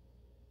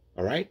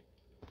 All right?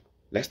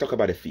 Let's talk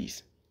about the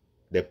fees.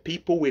 The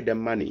people with the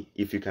money,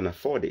 if you can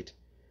afford it,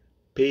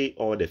 pay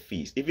all the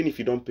fees. Even if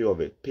you don't pay all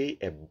of it, pay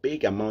a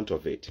big amount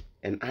of it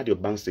and add your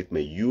bank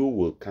statement. You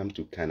will come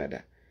to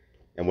Canada.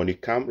 And when you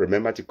come,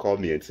 remember to call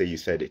me and say you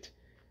said it.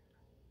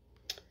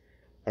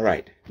 All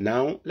right,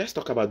 now let's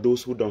talk about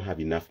those who don't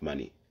have enough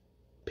money.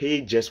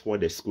 Pay just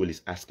what the school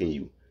is asking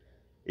you.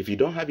 If you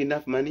don't have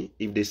enough money,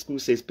 if the school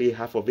says pay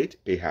half of it,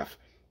 pay half.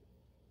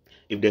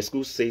 If the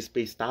school says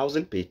pay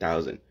 1,000, pay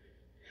 1,000.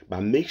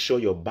 But make sure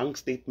your bank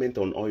statement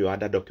and all your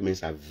other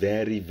documents are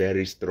very,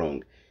 very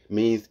strong.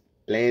 Means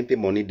plenty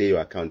money there your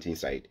account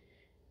inside.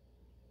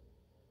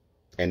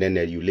 And then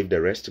you leave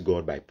the rest to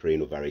God by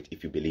praying over it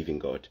if you believe in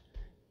God.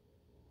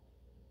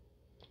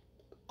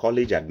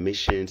 College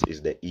admissions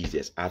is the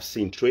easiest. I've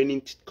seen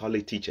training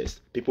college teachers,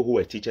 people who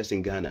were teachers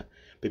in Ghana,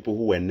 people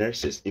who were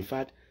nurses. In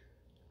fact,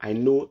 I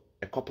know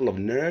a couple of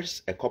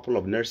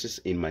nurses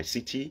in my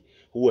city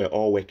who were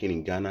all working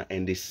in Ghana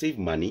and they saved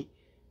money.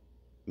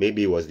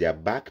 Maybe it was their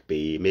back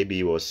pay, maybe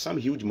it was some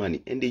huge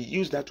money, and they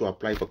used that to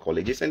apply for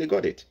colleges and they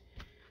got it.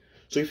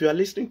 So if you are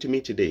listening to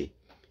me today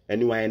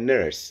and you are a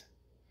nurse,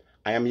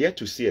 I am yet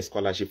to see a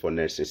scholarship for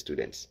nursing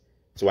students.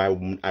 So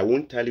I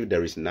won't tell you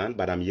there is none,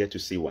 but I'm yet to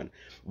see one.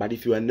 But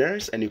if you're a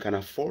nurse and you can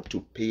afford to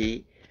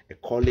pay a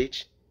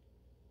college,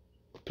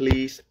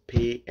 please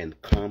pay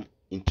and come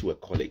into a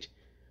college.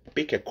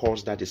 Pick a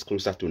course that is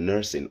closer to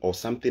nursing or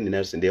something in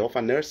nursing. They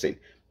offer nursing.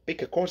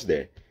 Pick a course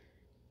there.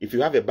 If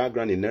you have a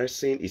background in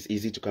nursing, it's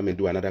easy to come and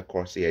do another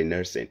course here in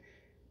nursing.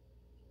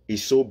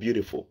 It's so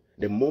beautiful.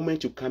 The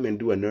moment you come and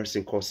do a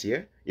nursing course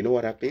here, you know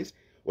what happens?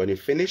 When you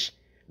finish,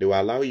 they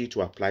will allow you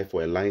to apply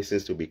for a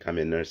license to become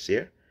a nurse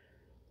here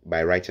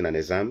by writing an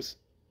exams,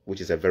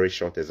 which is a very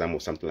short exam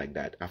or something like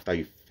that after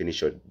you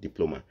finish your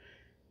diploma.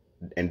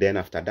 And then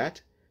after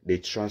that, they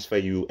transfer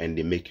you and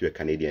they make you a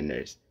Canadian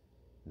nurse.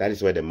 That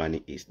is where the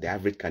money is. The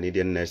average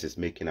Canadian nurse is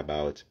making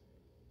about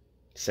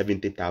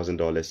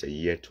 $70,000 a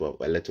year to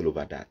a little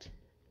over that.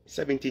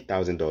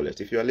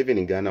 $70,000. If you are living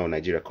in Ghana or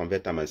Nigeria,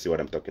 convert them and see what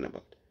I'm talking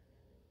about.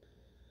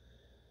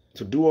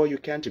 So do all you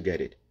can to get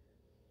it.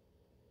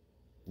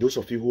 Those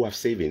of you who have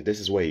savings, this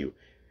is where you.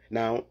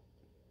 Now,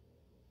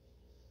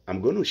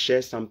 I'm going to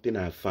share something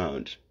I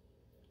found.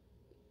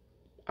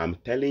 I'm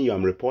telling you,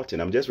 I'm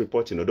reporting. I'm just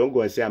reporting. No, don't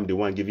go and say I'm the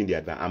one giving the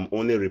advice. I'm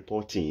only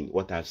reporting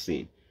what I've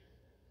seen.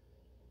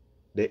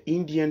 The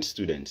Indian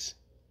students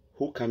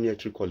who come here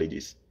through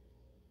colleges,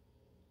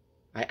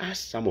 I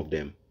asked some of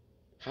them,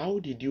 how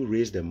did you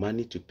raise the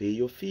money to pay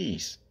your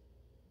fees?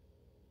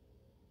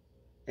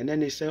 And then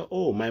they said,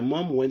 oh, my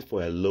mom went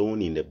for a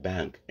loan in the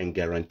bank and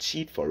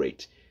guaranteed for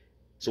it.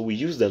 So we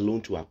used the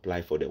loan to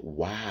apply for the,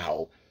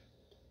 wow.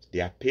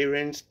 Their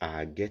parents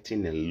are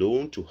getting a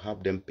loan to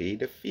help them pay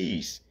the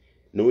fees,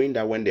 knowing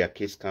that when their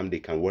kids come, they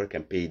can work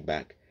and pay it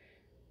back.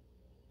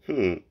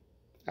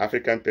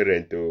 African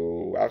parent,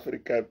 oh,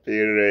 African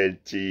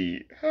parent,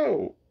 gee.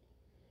 How?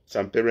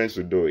 Some parents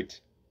will do it.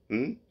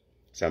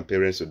 Some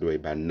parents will do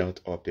it, but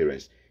not all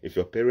parents. If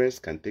your parents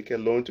can take a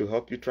loan to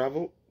help you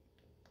travel,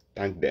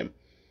 thank them.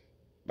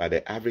 But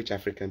the average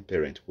African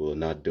parent will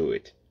not do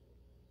it.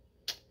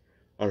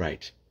 All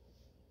right.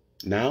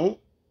 Now,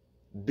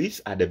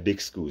 these are the big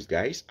schools,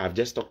 guys. I've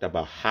just talked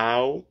about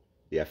how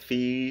their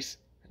fees,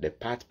 the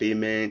part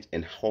payment,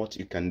 and what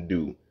you can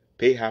do.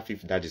 Pay half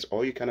if that is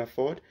all you can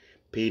afford.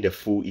 Pay the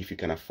full if you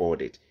can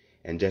afford it.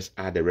 And just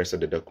add the rest of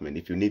the document.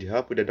 If you need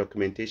help with the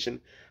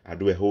documentation, I'll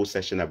do a whole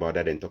session about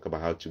that and talk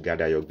about how to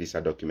gather your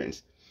visa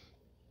documents.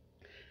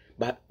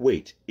 But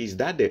wait, is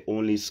that the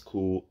only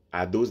school?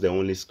 Are those the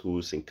only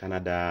schools in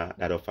Canada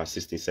that offer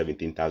 16,000,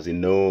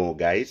 17,000? No,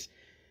 guys.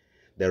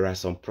 There are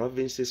some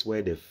provinces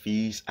where the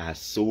fees are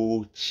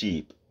so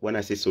cheap. When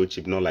I say so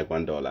cheap, not like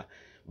 $1,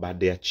 but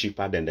they are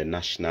cheaper than the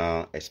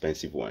national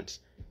expensive ones.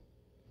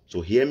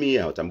 So hear me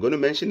out. I'm going to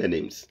mention the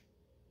names.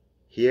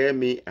 Hear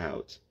me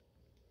out.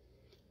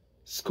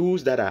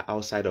 Schools that are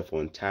outside of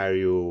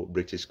Ontario,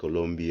 British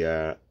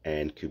Columbia,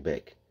 and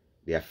Quebec,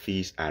 their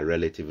fees are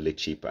relatively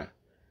cheaper.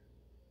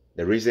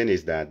 The reason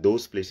is that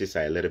those places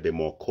are a little bit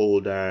more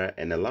colder,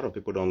 and a lot of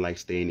people don't like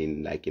staying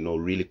in, like,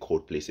 really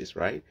cold places,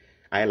 right?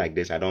 I like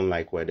this. I don't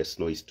like where the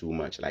snow is too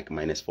much, like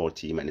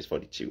 -40,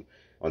 -42.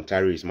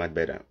 Ontario is much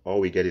better. All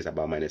we get is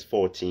about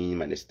 -14,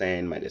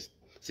 -10,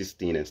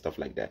 -16, and stuff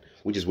like that,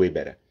 which is way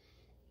better.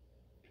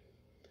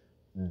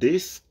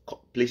 These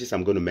places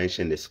I'm going to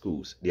mention, the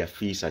schools, their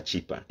fees are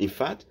cheaper. In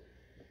fact,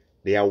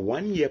 their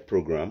one-year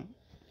program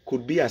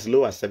could be as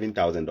low as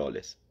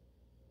 $7,000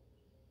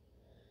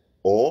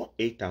 or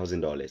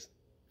 $8,000,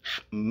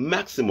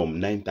 maximum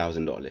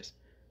 $9,000.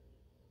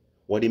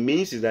 What it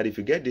means is that if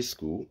you get this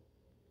school,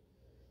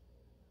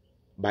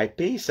 by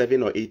paying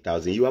 $7,000 or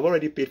 $8,000, you have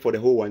already paid for the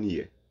whole 1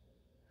 year.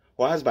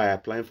 Whereas by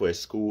applying for a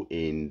school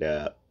in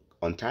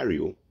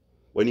Ontario,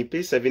 when you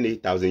pay $7,000,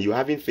 $8,000, you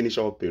haven't finished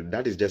all paid.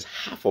 That is just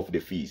half of the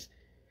fees.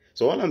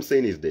 So all I'm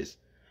saying is this.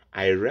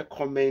 I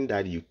recommend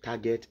that you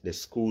target the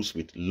schools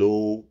with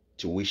low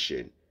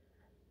tuition,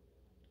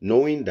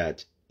 knowing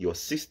that your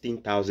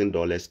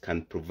 $16,000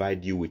 can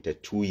provide you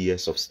with 2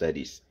 years of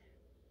studies,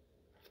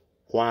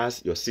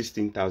 whilst your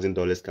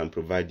 $16,000 can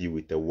provide you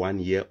with 1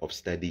 year of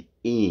study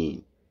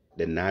in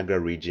the Niagara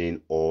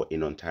region or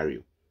in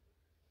Ontario.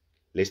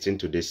 Listen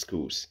to these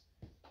schools.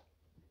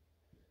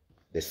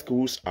 The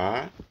schools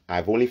are,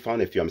 I've only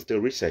found a few. I'm still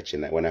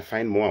researching. When I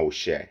find more, I will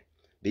share.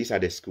 These are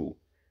the schools.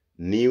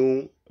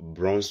 New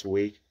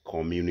Brunswick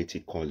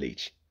Community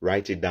College.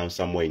 Write it down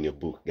somewhere in your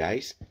book,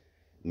 guys.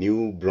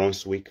 New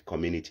Brunswick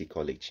Community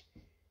College.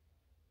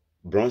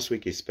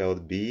 Brunswick is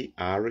spelled B-R-U-N-S-W-I-C-K.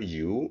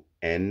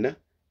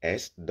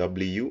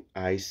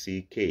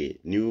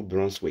 New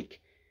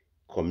Brunswick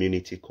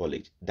Community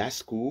College. That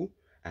school,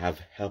 I have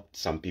helped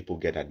some people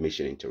get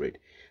admission into it.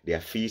 Their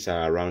fees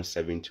are around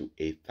 $7,000 to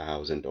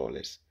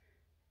 $8,000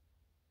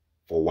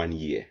 for 1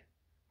 year.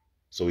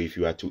 So if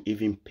you are to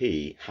even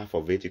pay half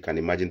of it, you can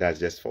imagine that's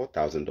just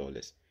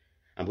 $4,000.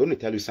 I'm going to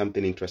tell you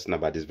something interesting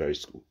about this very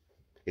school.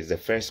 It's the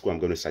first school I'm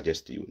going to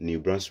suggest to you, New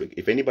Brunswick.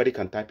 If anybody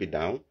can type it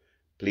down,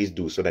 please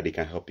do, so that they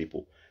can help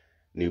people.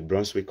 New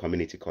Brunswick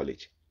Community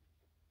College.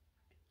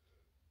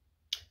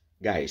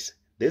 Guys,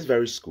 this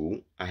very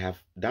school, I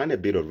have done a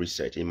bit of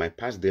research in my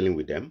past dealing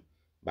with them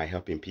by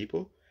helping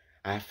people.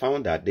 I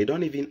found that they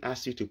don't even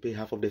ask you to pay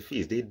half of the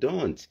fees. They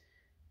don't.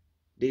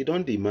 They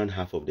don't demand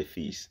half of the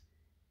fees.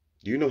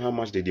 Do you know how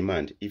much they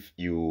demand if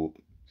you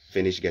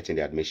finish getting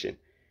the admission?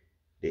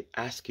 They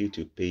ask you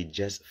to pay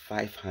just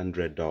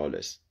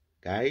 $500.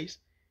 Guys,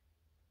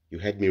 you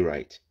heard me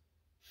right.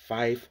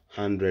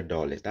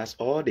 $500. That's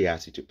all they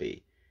ask you to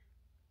pay.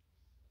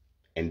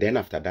 And then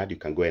after that, you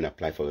can go and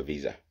apply for a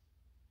visa.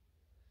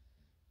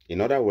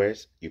 In other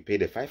words, you pay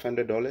the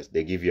 $500.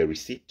 They give you a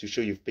receipt to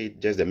show you've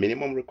paid just the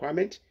minimum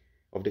requirement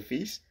of the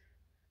fees.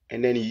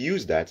 And then you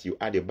use that, you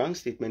add your bank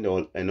statement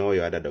and all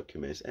your other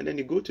documents. And then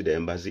you go to the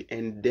embassy.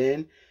 And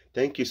then,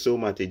 thank you so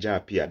much,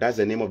 Ejapia. That's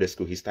the name of the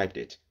school. He's typed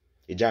it.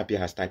 Ejapia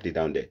has typed it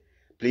down there.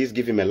 Please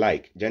give him a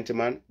like.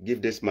 Gentlemen,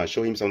 give this man,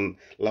 show him some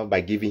love by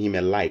giving him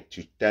a like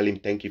to tell him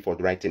thank you for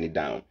writing it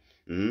down.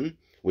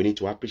 We need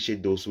to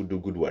appreciate those who do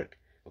good work.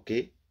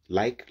 Okay?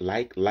 Like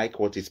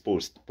what is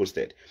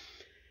posted.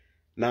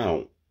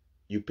 Now,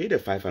 you pay the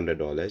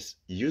 $500,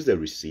 you use the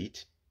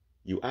receipt,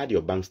 you add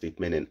your bank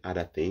statement and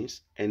other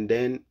things, and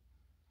then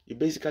you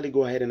basically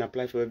go ahead and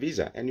apply for a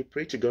visa, and you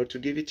pray to God to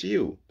give it to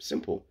you.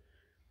 Simple.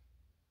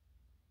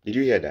 Did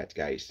you hear that,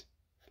 guys?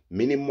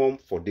 Minimum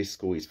for this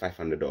school is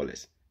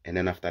 $500. And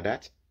then after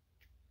that,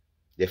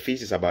 the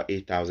fees is about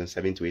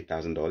 $7,000 to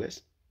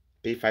 $8,000.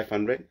 Pay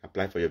 $500,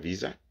 apply for your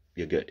visa,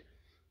 you're good.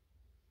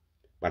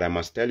 But I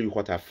must tell you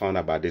what I found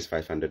about this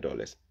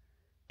 $500.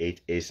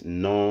 It is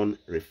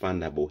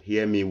non-refundable.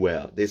 Hear me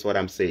well. This is what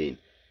I'm saying.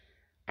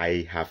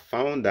 I have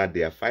found that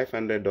their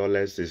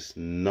 $500 is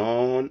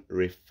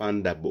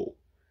non-refundable.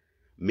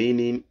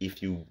 Meaning,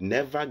 if you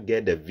never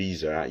get the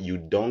visa, you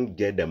don't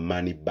get the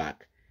money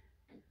back.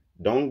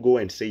 Don't go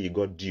and say you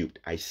got duped.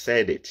 I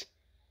said it.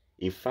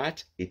 In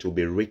fact, it will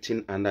be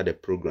written under the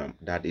program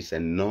that is a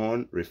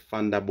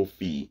non-refundable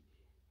fee.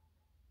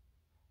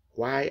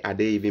 Why are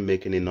they even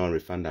making it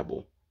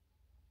non-refundable?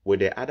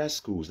 With the other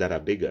schools that are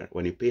bigger,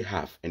 when you pay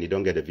half and you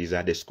don't get a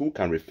visa, the school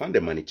can refund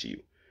the money to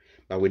you.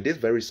 But with this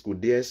very school,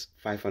 theirs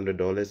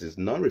 $500 is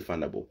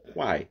non-refundable.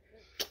 Why?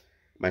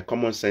 My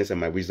common sense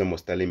and my wisdom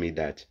was telling me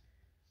that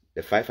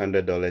the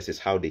 $500 is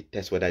how they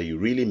test whether you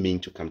really mean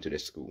to come to the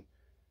school.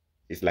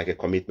 It's like a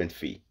commitment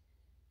fee.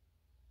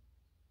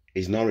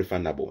 It's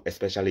non-refundable,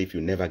 especially if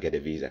you never get a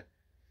visa.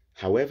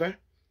 However,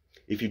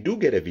 if you do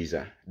get a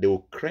visa, they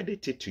will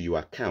credit it to your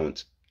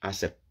account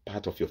as a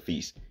part of your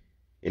fees.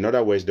 In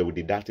other words, they will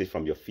deduct it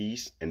from your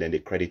fees and then they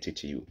credit it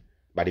to you.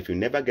 But if you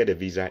never get a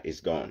visa, it's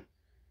gone.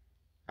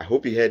 I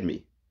hope you heard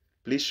me.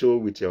 Please show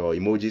with your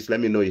emojis. Let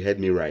me know you heard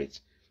me right.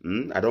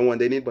 I don't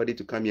want anybody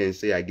to come here and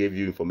say I gave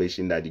you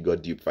information that you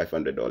got duped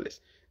 $500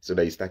 so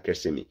that you start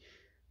cursing me.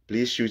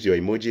 Please shoot your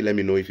emoji. Let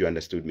me know if you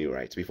understood me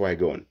right before I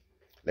go on.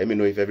 Let me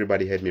know if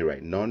everybody heard me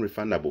right.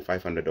 Non-refundable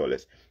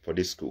 $500 for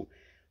this school.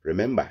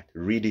 Remember,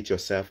 read it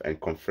yourself and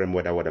confirm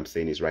whether what I'm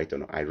saying is right or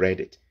not. I read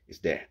it. It's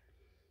there.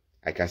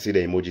 I can see the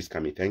emojis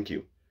coming. Thank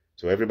you.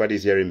 So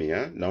everybody's hearing me,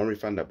 huh?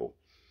 Non-refundable.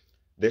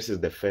 This is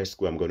the first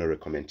school I'm going to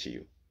recommend to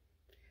you.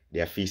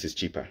 Their fees is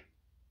cheaper.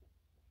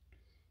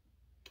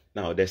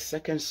 Now, the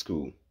second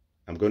school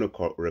I'm going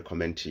to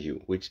recommend to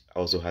you, which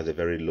also has a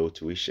very low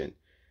tuition,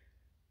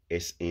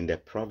 is in the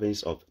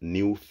province of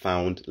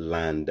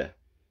Newfoundland.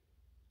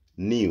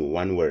 New,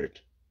 one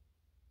word.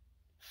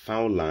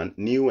 Foundland,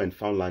 new and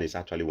Foundland is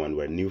actually one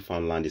word.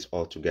 Newfoundland is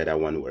altogether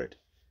one word.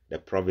 The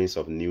province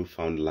of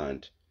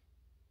Newfoundland.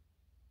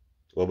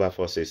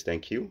 Oberfor says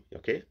thank you.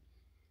 Okay.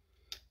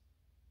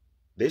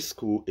 This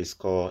school is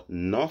called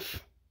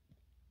North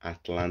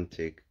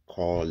Atlantic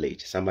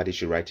College. Somebody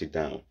should write it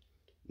down.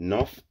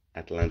 North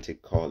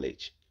Atlantic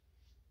College.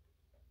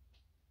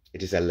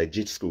 It is a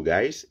legit school,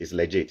 guys. It's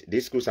legit.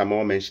 These schools I'm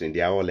all mentioning,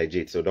 they are all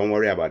legit. So don't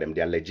worry about them.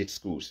 They are legit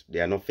schools. They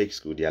are not fake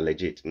schools. They are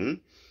legit.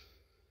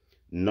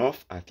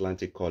 North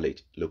Atlantic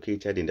College,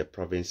 located in the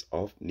province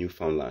of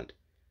Newfoundland.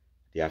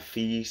 Their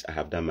fees, I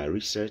have done my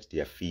research.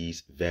 Their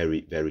fees,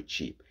 very, very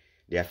cheap.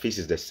 Their fees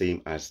is the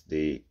same as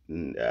the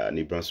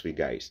New Brunswick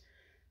guys.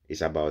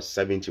 It's about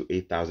 $7,000 to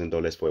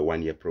 $8,000 for a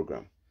one-year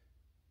program.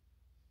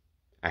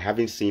 I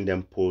haven't seen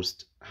them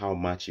post how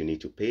much you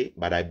need to pay,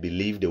 but I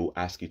believe they will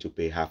ask you to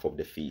pay half of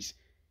the fees.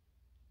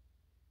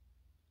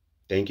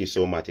 Thank you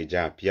so much,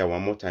 Eja Pia,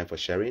 one more time for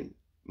sharing.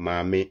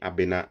 Mame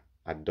Abena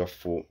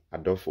Adolfo,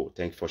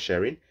 thanks for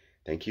sharing.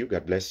 Thank you.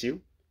 God bless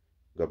you.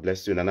 God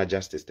bless you. Nana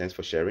Justice, thanks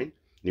for sharing.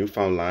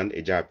 Newfoundland,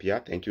 Eja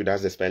Pia, thank you.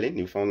 That's the spelling.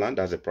 Newfoundland,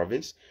 that's the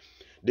province.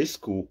 This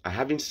school, I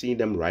haven't seen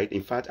them right.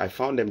 In fact, I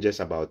found them just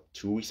about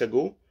 2 weeks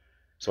ago.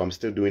 So I'm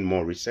still doing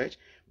more research.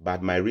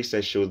 But my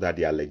research shows that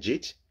they are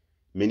legit,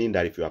 meaning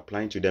that if you're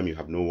applying to them, you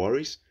have no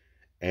worries.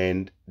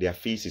 And their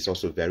fees is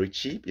also very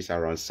cheap. It's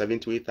around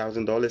 $7,000 to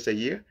 $8,000 a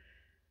year.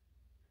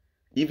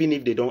 Even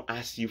if they don't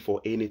ask you for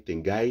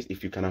anything, guys,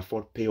 if you can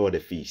afford, pay all the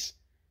fees.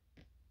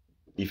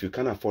 If you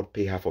can't afford,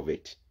 pay half of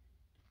it.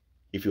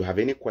 If you have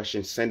any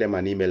questions, send them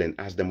an email and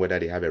ask them whether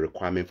they have a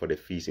requirement for the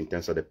fees in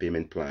terms of the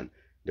payment plan.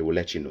 They will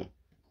let you know.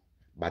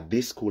 But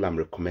this school, I'm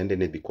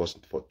recommending it because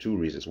for 2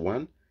 reasons.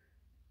 1,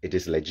 it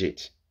is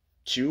legit.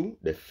 2,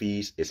 the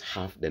fees is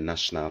half the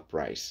national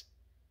price.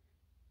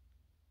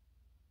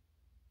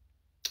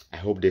 I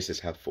hope this is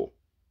helpful.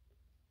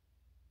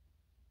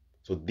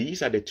 So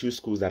these are the 2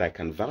 schools that I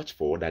can vouch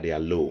for that they are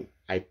low.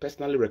 I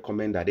personally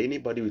recommend that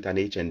anybody with an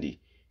HND,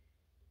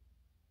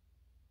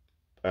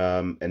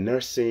 a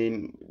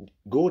nursing,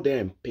 go there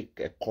and pick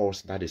a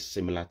course that is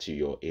similar to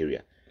your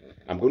area.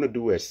 I'm going to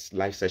do a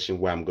live session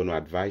where I'm going to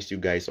advise you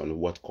guys on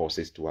what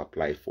courses to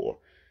apply for.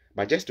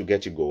 But just to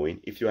get you going,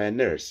 if you are a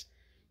nurse,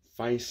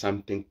 find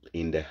something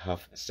in the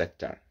health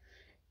sector.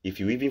 If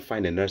you even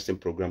find a nursing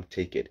program,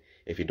 take it.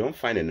 If you don't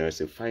find a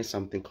nursing, find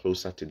something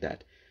closer to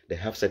that. The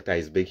health sector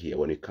is big here.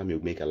 When you come, you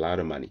make a lot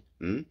of money.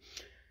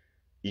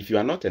 If you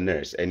are not a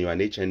nurse and you are an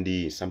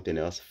HND in something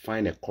else,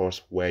 find a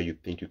course where you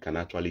think you can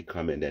actually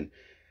come. And then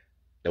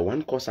the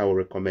one course I will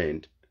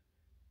recommend,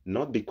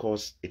 not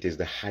because it is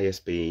the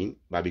highest paying,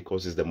 but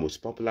because it's the most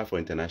popular for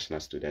international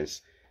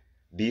students.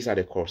 These are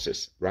the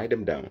courses. Write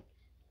them down.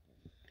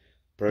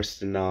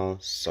 Personal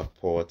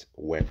support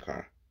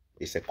worker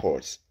is a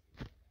course.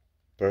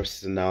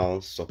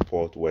 Personal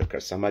support worker.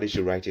 Somebody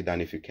should write it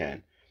down if you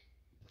can.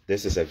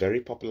 This is a very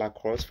popular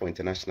course for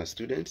international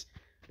students.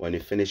 When you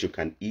finish, you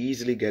can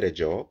easily get a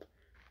job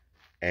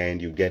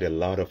and you get a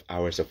lot of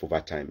hours of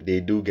overtime. They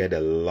do get a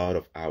lot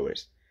of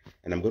hours.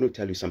 And I'm going to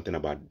tell you something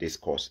about this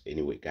course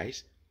anyway,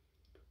 guys.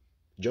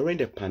 During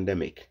the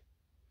pandemic,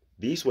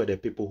 these were the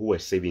people who were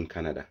saving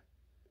Canada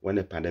when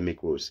the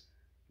pandemic rose.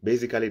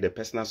 Basically, the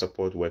personal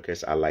support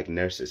workers are like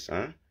nurses,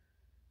 huh?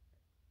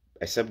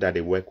 Except that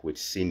they work with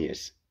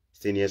seniors.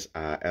 Seniors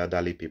are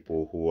elderly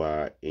people who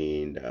are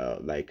in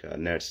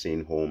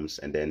nursing homes,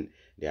 and then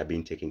they are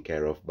being taken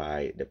care of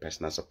by the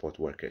personal support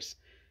workers.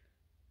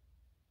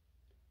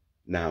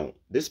 Now,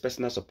 these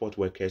personal support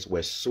workers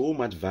were so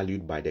much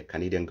valued by the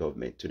Canadian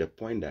government to the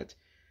point that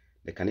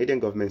the Canadian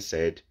government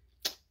said,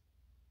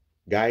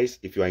 guys,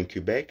 if you are in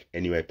Quebec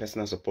and you are a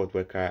personal support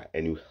worker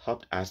and you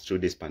helped us through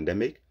this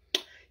pandemic,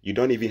 you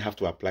don't even have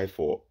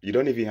to you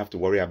don't even have to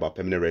worry about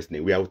permanent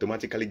residence. We are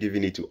automatically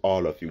giving it to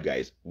all of you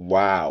guys.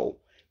 Wow,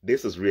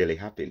 this has really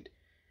happened.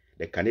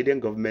 The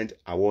Canadian government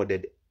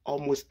awarded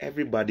almost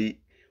everybody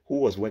who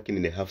was working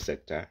in the health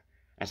sector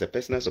as a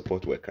personal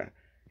support worker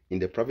in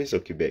the province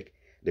of Quebec.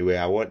 They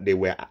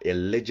were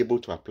eligible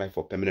to apply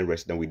for permanent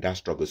residence without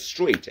struggle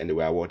straight, and they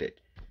were awarded.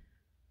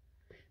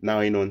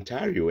 Now in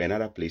Ontario and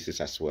other places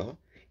as well,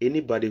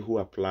 anybody who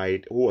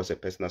applied, who was a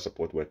personal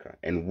support worker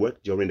and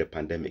worked during the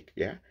pandemic,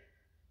 yeah,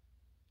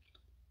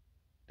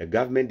 the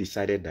government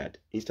decided that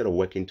instead of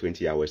working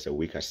 20 hours a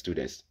week as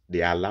students,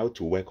 they are allowed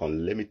to work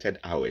on limited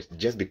hours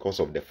just because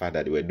of the fact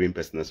that they were doing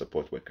personal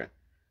support worker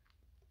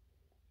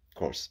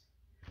course.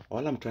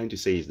 All I'm trying to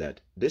say is that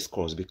this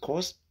course,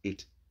 because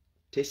it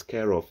takes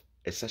care of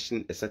a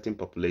certain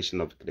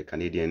population of the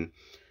Canadian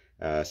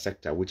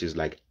sector, which is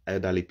like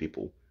elderly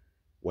people,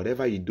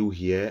 whatever you do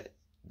here,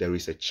 there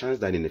is a chance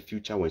that in the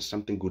future when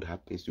something good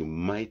happens, you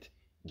might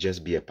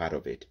just be a part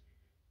of it.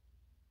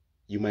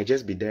 You might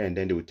just be there and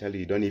then they will tell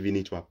you don't even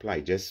need to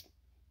apply. Just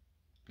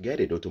get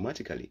it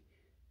automatically.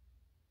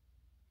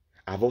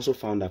 I've also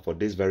found that for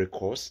this very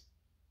course,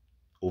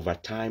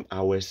 overtime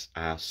hours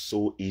are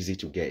so easy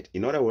to get.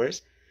 In other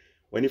words,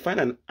 when you find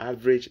an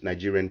average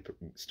Nigerian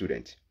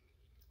student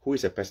who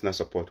is a personal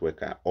support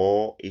worker,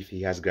 or if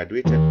he has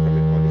graduated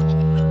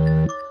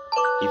from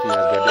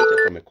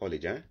a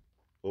college,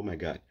 oh my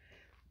God,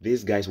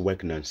 these guys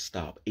work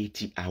non-stop,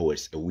 80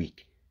 hours a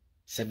week,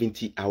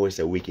 70 hours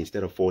a week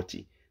instead of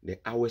 40. The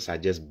hours are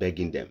just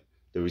begging them.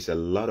 There is a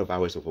lot of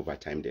hours of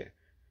overtime there.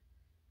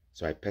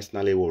 So I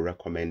personally will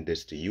recommend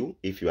this to you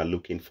if you are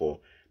looking for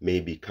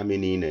maybe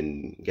coming in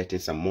and getting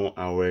some more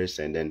hours,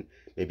 and then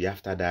maybe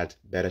after that,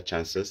 better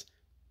chances.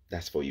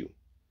 That's for you.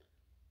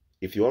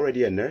 If you're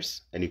already a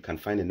nurse and you can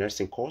find a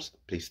nursing course,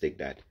 please take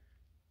that.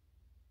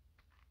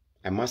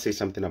 I must say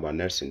something about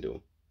nursing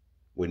though.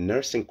 With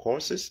nursing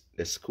courses,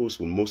 the schools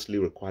will mostly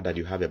require that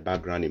you have a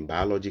background in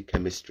biology,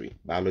 chemistry.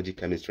 Biology,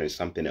 chemistry, and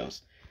something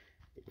else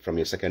from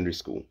your secondary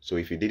school. So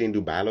if you didn't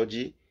do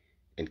biology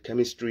and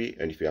chemistry,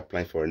 and if you're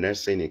applying for a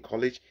nursing in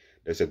college,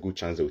 there's a good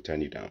chance they will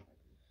turn you down.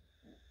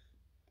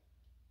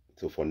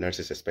 So for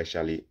nurses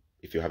especially,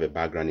 if you have a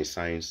background in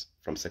science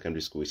from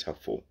secondary school, it's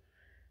helpful.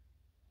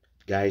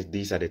 Guys,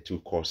 these are the two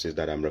courses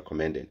that I'm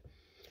recommending.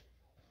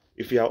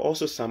 If you are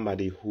also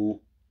somebody who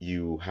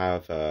you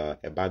have a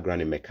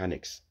background in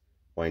mechanics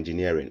or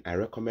engineering, I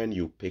recommend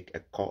you pick a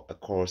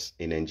course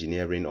in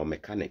engineering or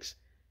mechanics.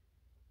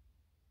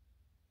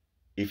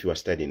 If you are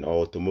studying,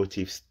 or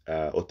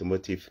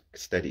automotive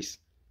studies,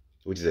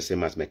 which is the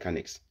same as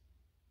mechanics.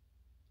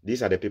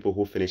 These are the people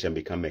who finish and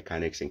become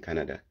mechanics in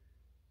Canada.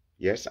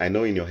 Yes, I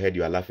know in your head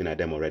you are laughing at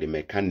them already.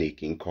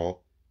 Mechanic in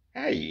call.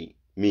 Hey,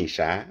 me,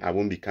 Sha, I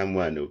won't become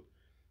one. No.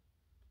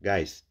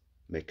 Guys,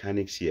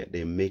 mechanics here,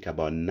 they make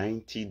about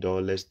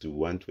 $90 to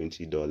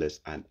 $120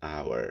 an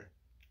hour.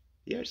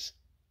 Yes.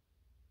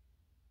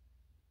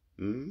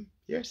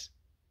 Yes.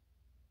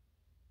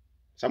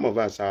 Some of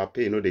us, our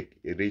pay, they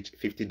reach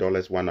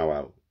 $50 1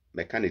 hour.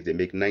 Mechanics, they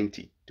make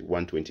 $90 to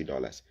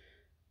 $120.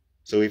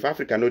 So if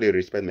Africa know they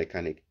respect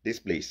mechanic, this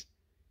place,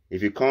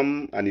 if you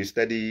come and you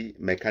study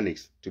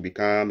mechanics to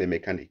become a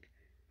mechanic,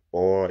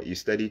 or you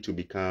study to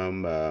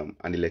become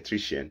an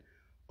electrician,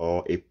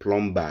 or a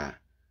plumber,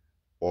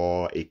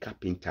 or a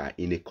carpenter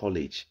in a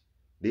college,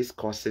 these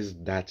courses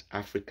that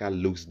Africa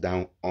looks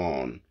down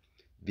on,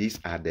 these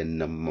are the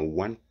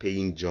 #1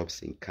 paying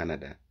jobs in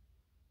Canada.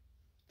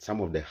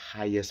 Some of the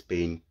highest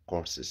paying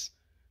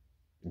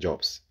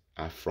jobs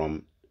are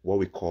from what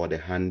we call the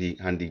handy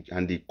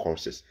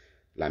courses,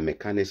 like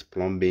mechanics,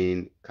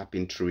 plumbing,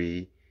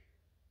 carpentry.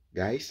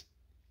 Guys,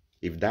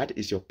 if that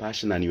is your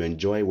passion and you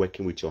enjoy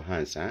working with your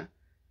hands,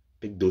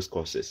 pick those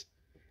courses.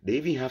 They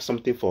even have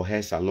something for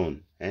hair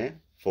salon,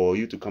 for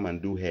you to come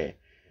and do hair.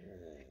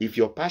 If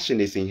your passion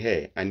is in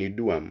hair and you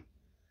do them,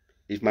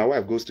 if my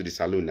wife goes to the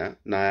salon,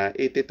 now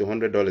 $80 to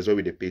 $100 what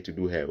will they pay to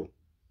do hair?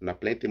 Now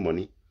plenty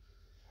money.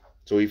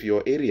 So if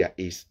your area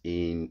is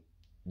in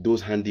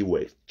those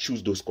handiworks,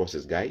 choose those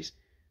courses, guys.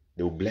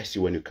 They will bless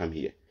you when you come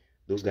here.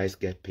 Those guys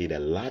get paid a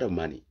lot of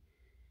money.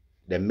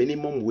 The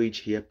minimum wage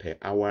here per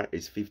hour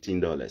is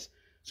 $15.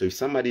 So if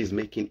somebody is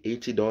making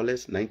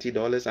 $80,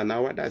 $90 an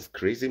hour, that's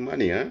crazy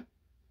money, huh?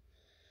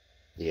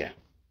 Yeah.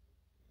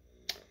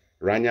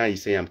 Rania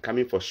is saying, I'm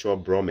coming for sure,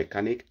 bro,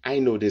 mechanic. I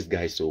know this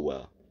guy so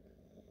well.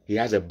 He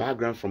has a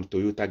background from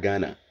Toyota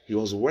Ghana. He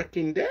was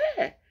working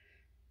there.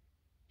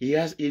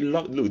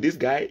 Look, this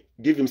guy,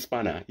 give him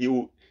spanner. He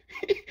will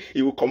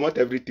come out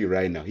everything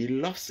right now. He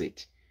loves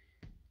it.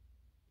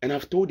 And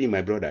I've told him,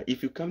 my brother,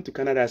 if you come to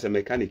Canada as a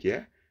mechanic,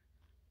 yeah,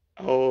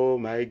 oh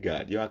my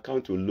God, your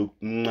account will look,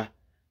 mwah.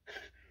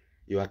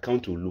 Your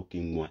account will look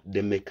in mwah.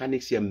 The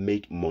mechanics here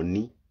make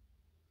money.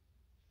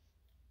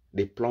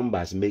 The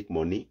plumbers make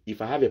money.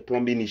 If I have a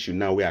plumbing issue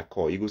now where I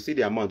call, you will see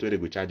the amount where they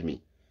will charge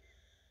me.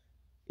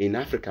 In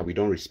Africa, we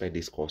don't respect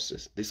these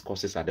courses. These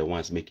courses are the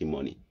ones making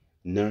money.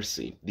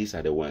 Nursing, these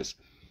are the ones.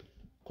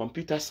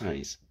 Computer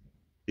science.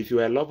 If you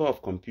are a lover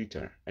of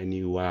computer and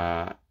you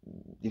are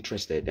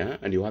interested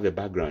and you have a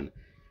background,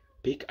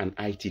 pick an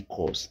IT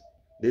course.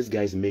 These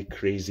guys make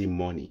crazy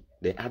money.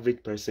 The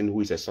average person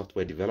who is a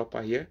software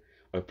developer here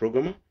or a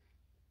programmer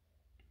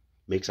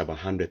makes about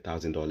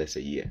 $100,000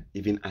 a year,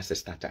 even as a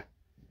starter.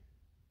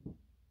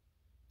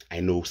 I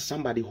know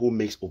somebody who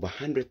makes over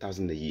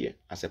 $100,000 a year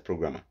as a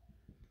programmer.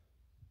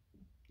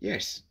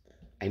 Yes,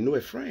 I know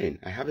a friend.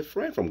 I have a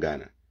friend from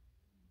Ghana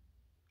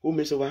who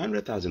makes over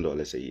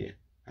 $100,000 a year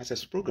as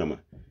a programmer.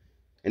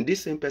 And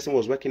this same person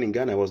was working in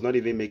Ghana, was not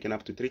even making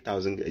up to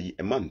 $3,000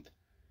 a month.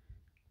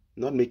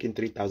 Not making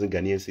 3,000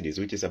 Ghanaian cedis,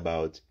 which is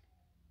about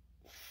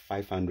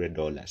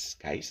 $500,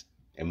 guys,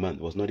 a month.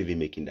 Was not even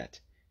making that.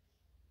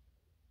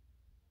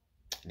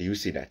 Do you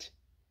see that?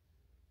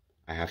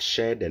 I have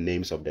shared the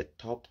names of the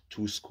top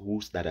 2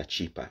 schools that are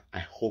cheaper. I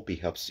hope it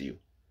helps you.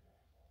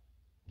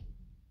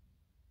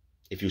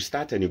 If you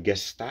start and you get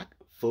stuck,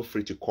 feel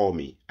free to call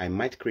me. I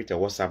might create a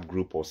WhatsApp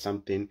group or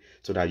something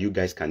so that you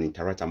guys can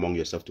interact among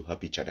yourself to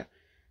help each other.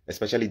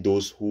 Especially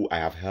those who I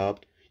have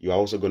helped. You are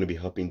also going to be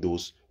helping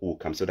those who will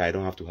come so that I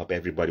don't have to help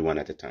everybody one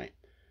at a time.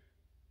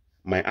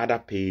 My other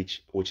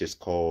page, which is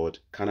called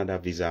Canada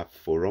Visa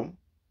Forum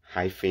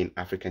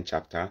African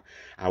chapter,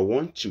 I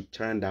want to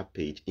turn that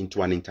page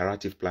into an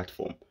interactive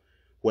platform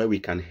where we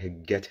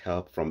can get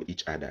help from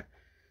each other.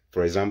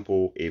 For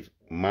example, if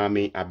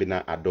Mami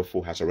Abina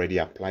Adofo has already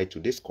applied to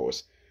this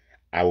course,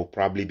 I will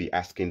probably be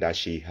asking that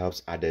she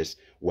helps others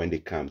when they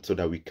come so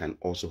that we can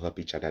also help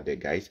each other there,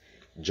 guys.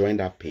 Join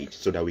that page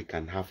so that we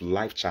can have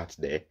live chats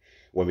there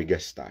when we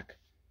get stuck.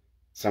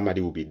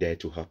 Somebody will be there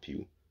to help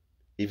you.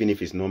 Even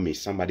if it's not me,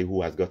 somebody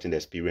who has gotten the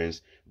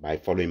experience by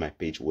following my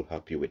page will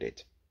help you with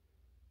it.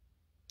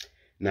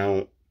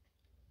 Now,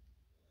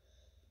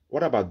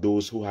 what about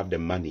those who have the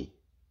money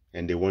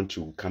and they want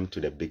to come to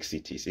the big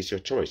cities? It's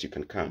your choice. You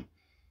can come.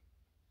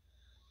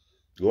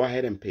 Go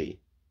ahead and pay.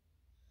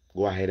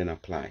 Go ahead and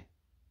apply.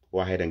 Go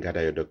ahead and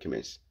gather your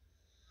documents.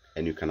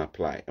 And you can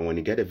apply. And when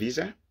you get a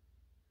visa,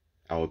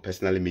 I will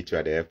personally meet you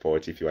at the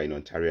airport if you are in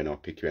Ontario, and I'll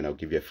pick you and I'll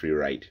give you a free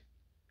ride.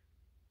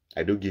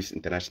 I do give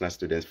international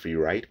students free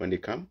ride when they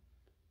come.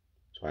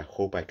 So I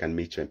hope I can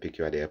meet you and pick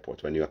you at the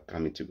airport when you are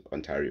coming to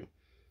Ontario.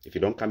 If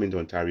you don't come into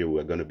Ontario,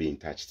 we're going to be in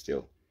touch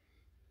still.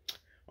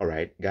 All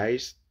right,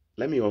 guys,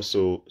 let me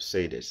also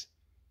say this.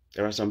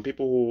 There are some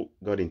people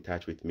who got in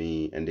touch with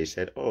me and they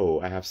said, oh,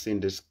 I have seen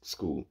this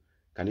school.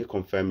 Can you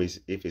confirm if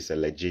it's a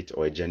legit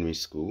or a genuine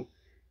school?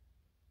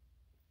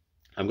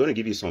 I'm going to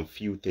give you some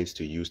few things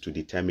to use to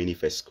determine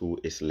if a school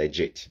is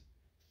legit.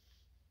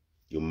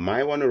 You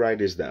might want to write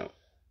this down.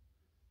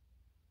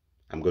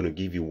 I'm going to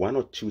give you 1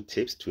 or 2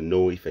 tips to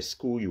know if a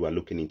school you are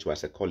looking into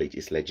as a college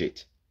is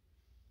legit.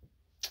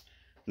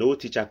 No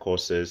teacher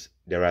courses.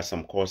 There are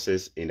some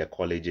courses in the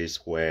colleges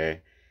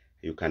where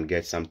you can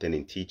get something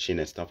in teaching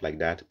and stuff like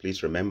that.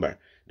 Please remember,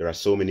 there are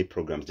so many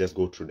programs. Just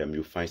go through them.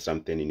 You'll find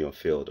something in your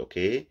field,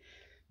 okay?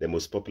 The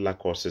most popular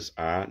courses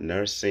are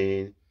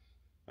nursing,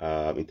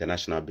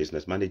 international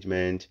business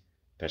management,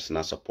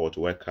 personal support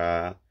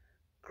worker,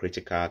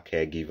 critical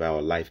caregiver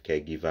or life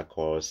caregiver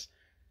course.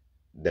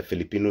 The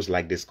Filipinos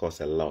like this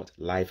course a lot.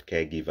 Life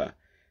caregiver.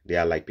 They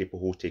are like people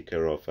who take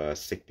care of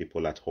sick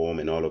people at home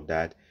and all of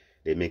that.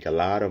 They make a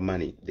lot of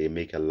money. They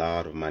make a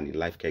lot of money.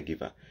 Life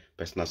caregiver,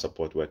 personal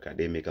support worker,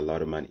 they make a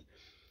lot of money.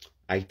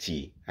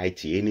 IT,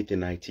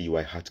 anything IT, you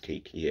are hot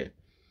cake here.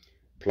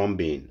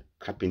 Plumbing,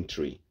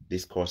 carpentry,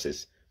 these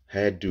courses,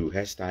 hairdo,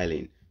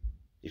 hairstyling.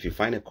 If you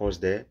find a course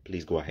there,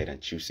 please go ahead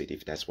and choose it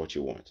if that's what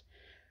you want.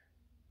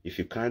 If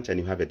you can't and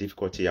you have a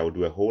difficulty, I will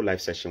do a whole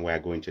live session where I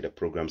go into the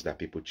programs that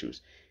people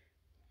choose.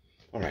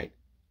 All right.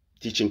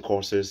 Teaching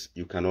courses,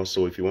 you can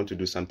also, if you want to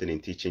do something in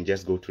teaching,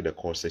 just go through the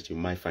courses. You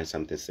might find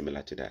something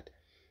similar to that.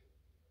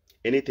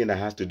 Anything that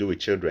has to do with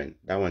children,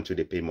 that one too,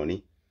 they pay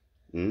money.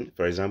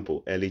 For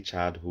example, early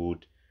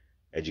childhood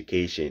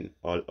education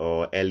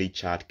or early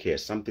child care,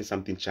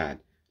 something child,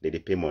 they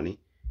pay money.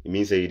 It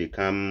means that they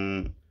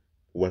come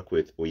work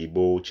with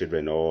Oyibo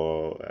children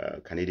or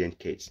Canadian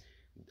kids,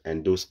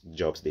 and those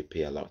jobs, they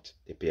pay a lot.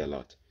 They pay a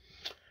lot.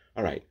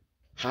 All right.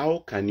 How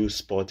can you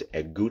spot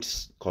a good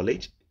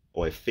college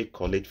or a fake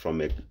college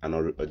from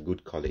a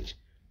good college?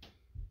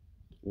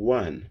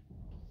 1,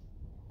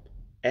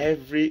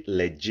 every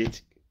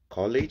legit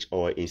college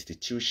or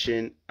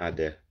institution at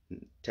the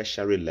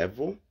tertiary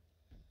level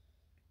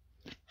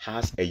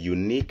has a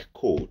unique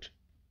code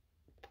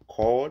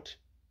called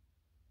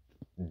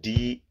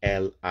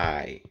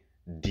DLI.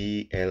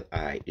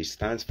 DLI. It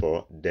stands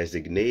for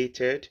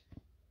Designated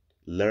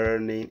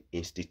Learning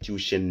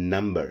Institution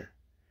Number.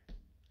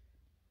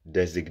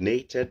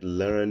 designated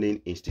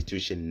learning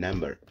institution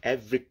number.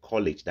 Every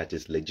college that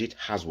is legit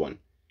has one.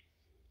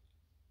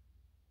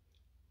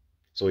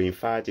 So in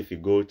fact, if you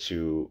go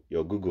to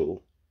your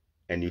Google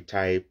and you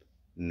type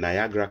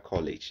Niagara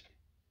College,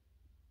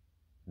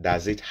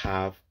 does it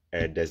have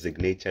a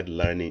designated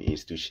learning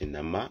institution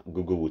number?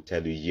 Google will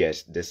tell you,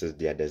 yes, this is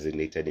their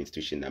designated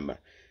institution number.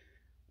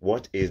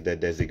 What is the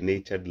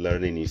designated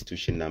learning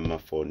institution number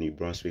for New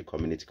Brunswick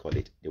Community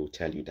College? They will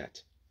tell you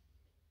that.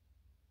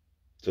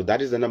 So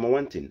that is the number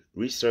one thing.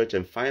 Research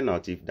and find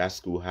out if that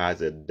school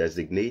has a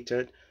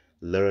designated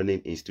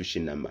learning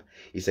institution number.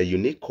 It's a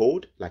unique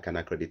code, like an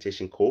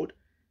accreditation code,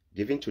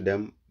 given to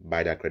them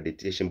by the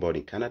accreditation board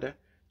in Canada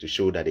to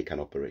show that they can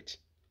operate.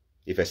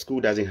 If a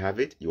school doesn't have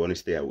it, you want to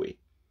stay away.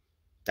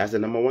 That's the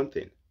number one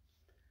thing.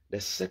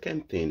 The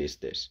second thing is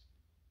this.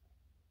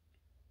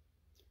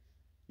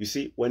 You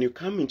see, when you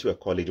come into a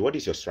college, what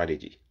is your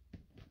strategy?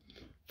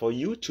 For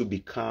you to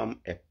become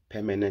a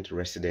permanent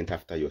resident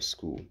after your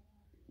school,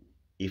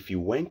 if you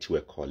went to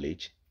a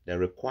college, the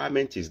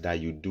requirement is that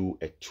you do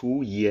a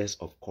 2 years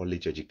of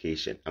college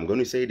education. I'm going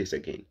to say this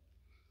again.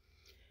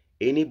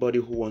 Anybody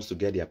who wants to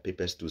get their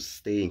papers to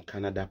stay in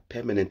Canada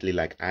permanently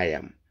like I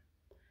am,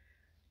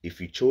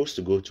 if you chose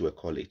to go to a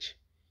college,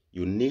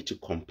 you need to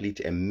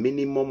complete a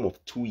minimum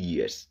of 2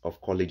 years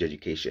of college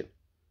education.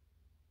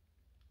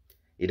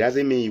 It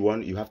doesn't mean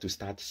you have to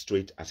start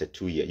straight as a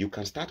 2-year. You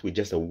can start with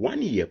just a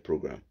 1-year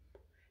program.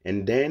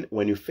 And then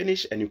when you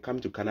finish and you come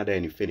to Canada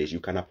and you finish, you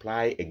can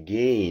apply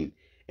again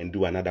and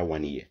do another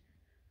 1 year.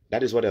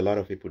 That is what a lot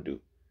of people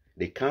do.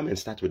 They come and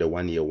start with a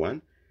 1-year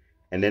one.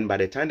 And then by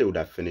the time they would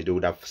have finished, they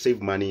would have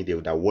saved money, they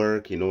would have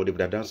worked, they would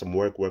have done some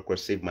work,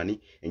 save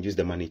money, and use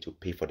the money to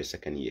pay for the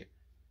second year.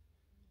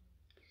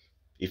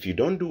 If you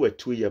don't do a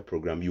 2-year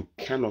program, you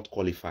cannot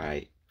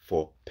qualify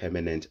for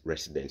permanent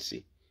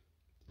residency.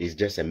 It's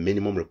just a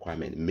minimum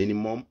requirement,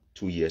 minimum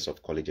 2 years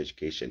of college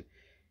education.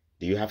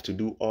 Do you have to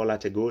do all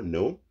at a go?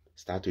 No.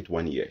 Start with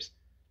 1 year.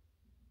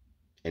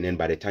 And then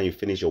by the time you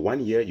finish your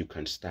 1 year, you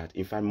can start.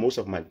 In fact, most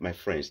of my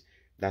friends,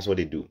 that's what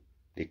they do.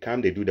 They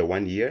come, they do the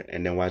 1 year,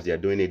 and then whilst they are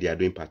doing it, they are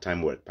doing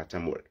part-time work.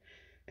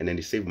 And then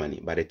they save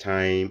money. By the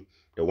time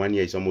the 1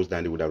 year is almost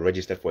done, they would have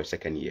registered for a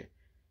second year.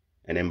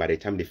 And then by the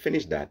time they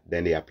finish that,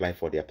 then they apply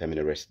for their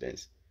permanent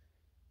residence.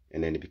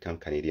 And then they become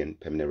Canadian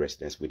permanent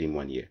residents within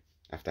 1 year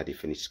after they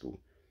finish school.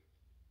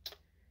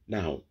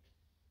 Now,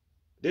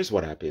 this is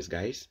what happens,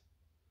 guys.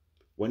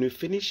 When you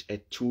finish a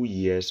 2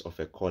 years of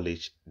a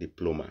college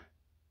diploma,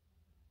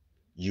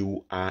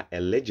 you are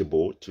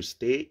eligible to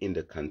stay in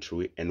the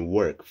country and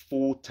work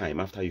full-time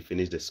after you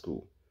finish the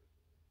school.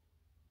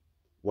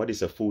 What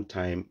is a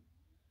full-time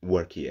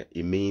work here?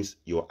 It means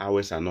your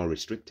hours are not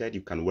restricted.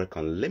 You can work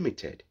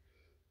unlimited.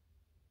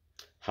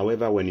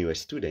 However, when you're a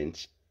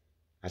student,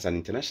 as an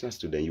international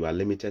student, you are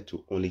limited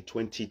to only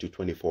 20 to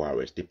 24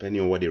 hours,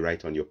 depending on what they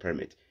write on your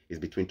permit. It's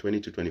between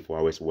 20 to 24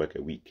 hours work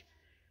a week,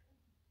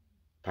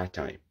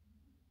 part-time.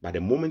 By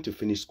the moment you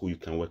finish school, you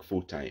can work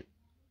full-time.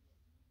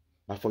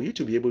 But for you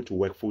to be able to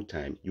work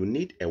full-time, you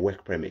need a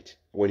work permit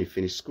when you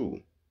finish school.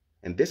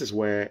 And this is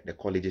where the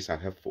colleges are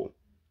helpful.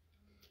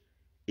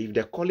 If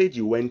the college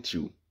you went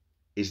to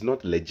is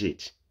not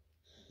legit,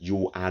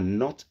 you are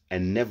not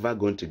and never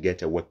going to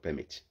get a work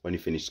permit when you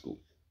finish school.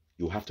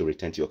 You have to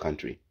return to your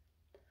country.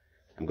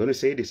 I'm going to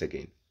say this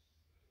again.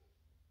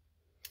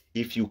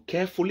 If you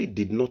carefully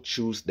did not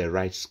choose the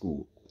right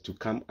school to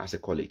come as a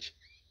college,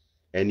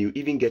 and you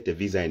even get a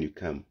visa and you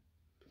come,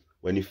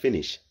 when you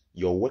finish,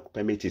 your work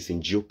permit is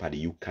in jeopardy.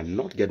 You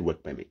cannot get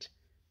work permit.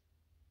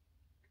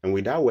 And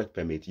without work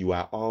permit, you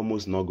are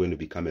almost not going to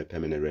become a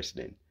permanent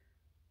resident.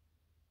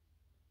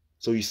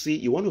 So you see,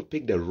 you want to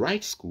pick the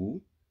right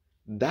school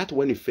that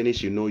when you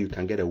finish, you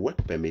can get a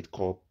work permit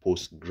called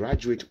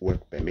postgraduate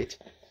work permit.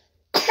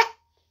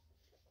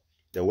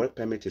 The work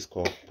permit is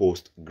called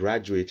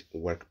postgraduate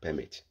work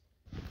permit.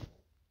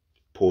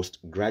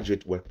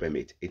 Postgraduate work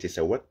permit. It is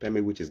a work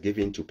permit which is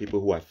given to people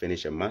who have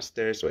finished a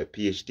master's or a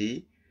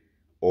PhD,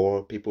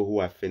 or people who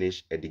have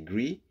finished a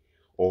degree,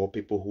 or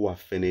people who have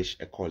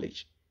finished a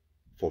college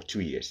for 2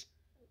 years.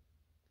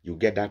 You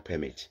get that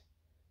permit.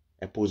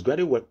 A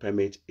postgraduate work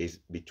permit is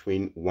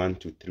between 1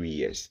 to 3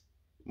 years.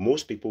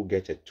 Most people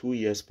get a 2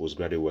 years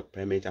postgraduate work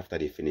permit after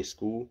they finish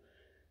school,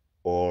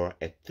 or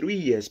a 3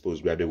 years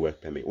postgraduate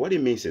work permit. What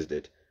it means is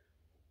that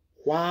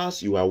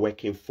whilst you are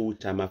working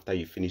full-time after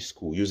you finish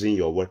school using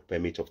your work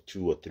permit of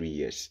 2 or 3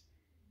 years,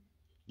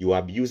 you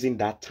are using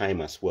that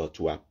time as well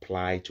to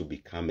apply to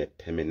become a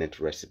permanent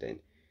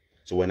resident.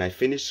 So when I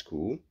finished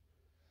school,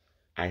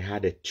 I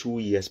had a 2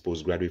 years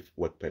postgraduate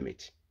work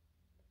permit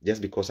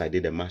just because I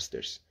did a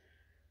master's.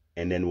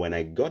 And then when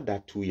I got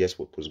that 2 years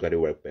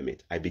postgraduate work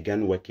permit, I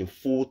began working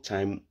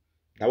full-time.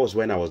 That was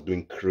when I was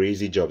doing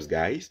crazy jobs,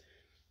 guys.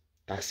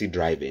 Taxi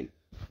driving,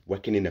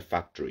 working in a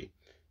factory.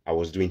 I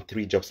was doing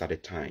 3 jobs at a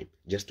time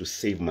just to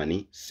save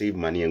money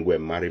and go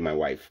and marry my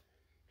wife.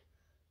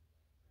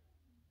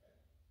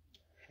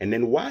 And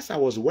then whilst I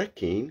was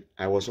working,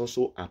 I was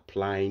also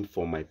applying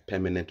for my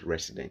permanent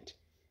resident.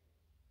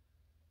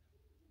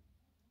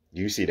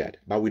 Do you see that?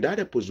 But without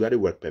a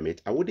postgraduate work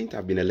permit, I wouldn't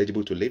have been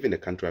eligible to live in the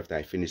country after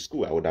I finished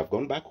school. I would have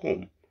gone back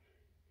home.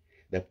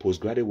 The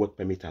postgraduate work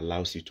permit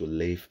allows you to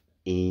live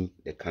in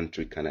the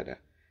country, Canada.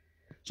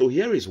 So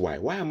here is why.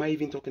 Why am I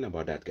even talking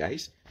about that,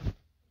 guys?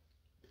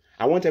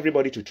 I want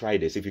everybody to try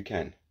this if you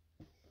can.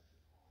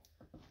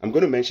 I'm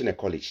going to mention a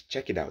college.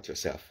 Check it out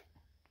yourself.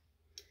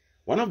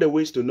 One of the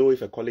ways to know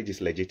if a college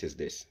is legit is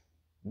this.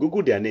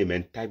 Google their name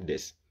and type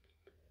this.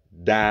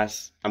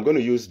 I'm going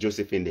to use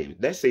Josephine's name.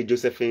 Let's say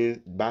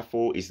Josephine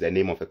Bafo is the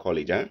name of a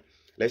college. Huh?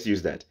 Let's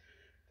use that.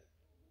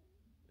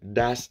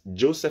 Does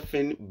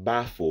Josephine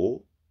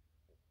Bafo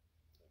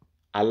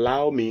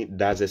allow me,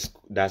 does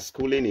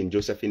schooling in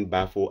Josephine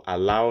Bafo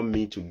allow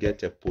me to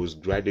get a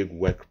postgraduate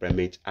work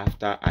permit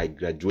after I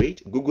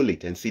graduate? Google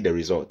it and see the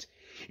result.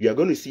 You are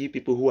going to see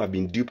people who have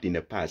been duped in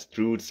the past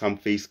through some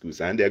fake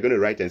schools, and they're going to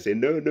write and say,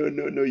 no,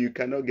 you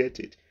cannot get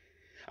it.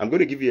 I'm going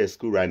to give you a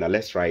school right now.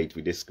 Let's try it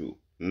with this school.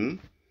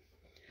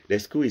 The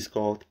school is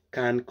called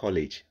Can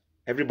College.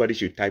 Everybody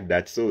should type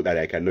that so that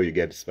I can know you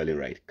get the spelling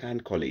right.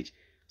 Can College.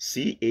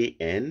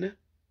 C-A-N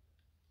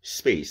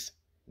space.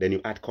 Then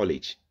you add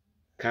college.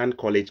 Can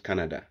College,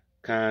 Canada.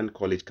 Can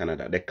College,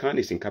 Canada. The Can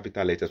is in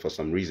capital letters for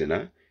some reason.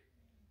 Huh?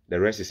 The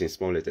rest is in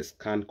small letters.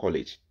 Can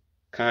College.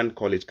 Can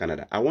College,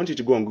 Canada. I want you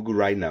to go on Google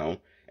right now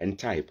and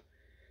type,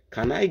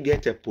 can I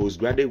get a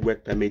postgraduate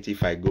work permit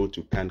if I go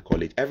to Can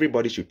College?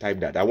 Everybody should type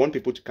that. I want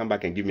people to come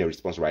back and give me a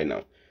response right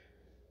now.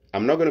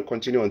 I'm not going to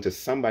continue until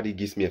somebody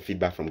gives me a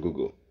feedback from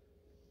Google.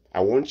 I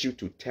want you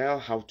to tell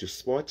how to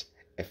spot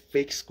a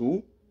fake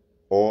school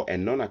or a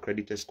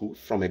non-accredited school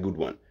from a good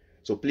one.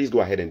 So please go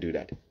ahead and do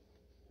that.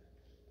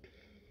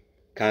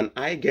 Can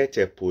I get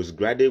a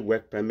postgraduate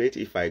work permit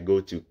if I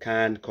go to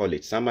Can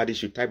College? Somebody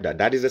should type that.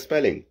 That is the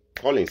spelling.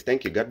 Collins,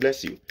 thank you. God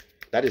bless you.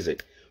 That is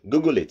it.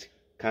 Google it.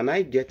 Can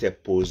I get a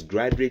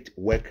postgraduate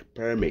work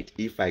permit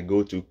if I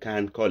go to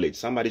Can College?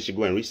 Somebody should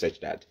go and research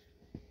that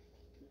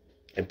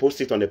and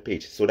post it on the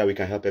page so that we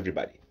can help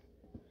everybody.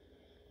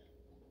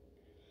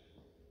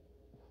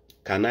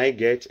 Can I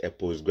get a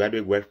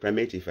postgraduate work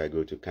permit if I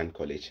go to Can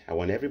College? I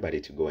want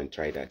everybody to go and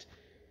try that.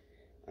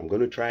 I'm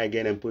going to try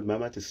again and put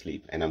Mama to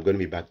sleep, and I'm going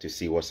to be back to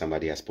see what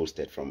somebody has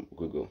posted from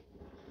Google.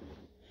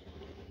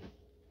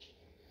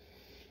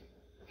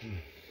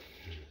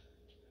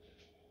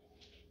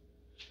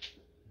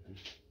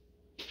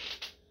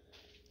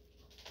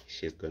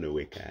 She's going to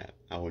wake up.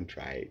 I won't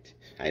try it.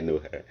 I know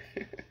her.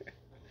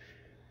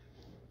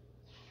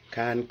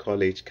 Can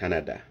College,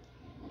 Canada.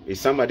 Is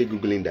somebody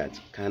Googling that?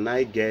 Can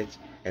I get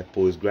a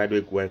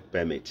postgraduate work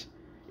permit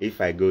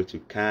if I go to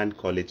Can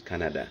College,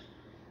 Canada?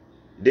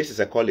 This is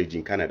a college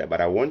in Canada, but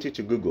I want you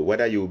to Google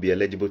whether you will be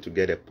eligible to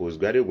get a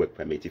postgraduate work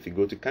permit if you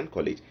go to Can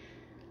College.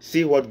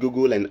 See what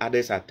Google and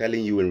others are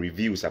telling you in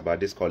reviews about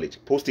this college.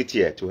 Post it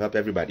here to help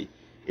everybody.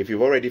 If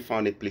you've already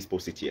found it, please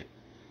post it here.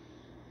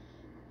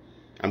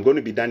 I'm going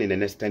to be done in the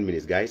next 10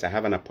 minutes, guys. I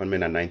have an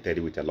appointment at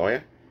 9:30 with a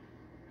lawyer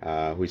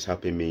who is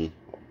helping me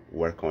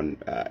work on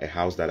a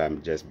house that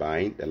I'm just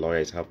buying. The lawyer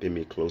is helping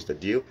me close the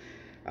deal.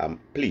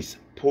 Please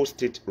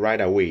post it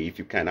right away if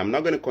you can. I'm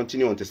not going to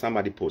continue until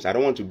somebody posts. I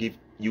don't want to give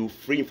you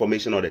free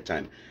information all the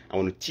time. I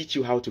want to teach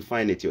you how to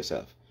find it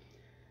yourself.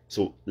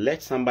 So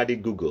let somebody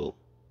Google,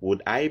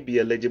 would I be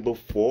eligible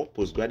for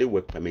postgraduate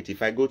work permit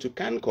if I go to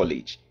Can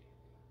College?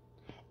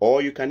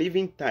 Or you can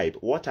even type,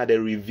 what are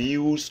the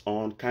reviews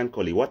on Can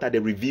College? What are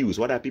the reviews?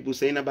 What are people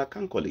saying about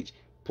Can College?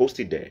 Post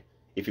it there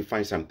if you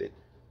find something.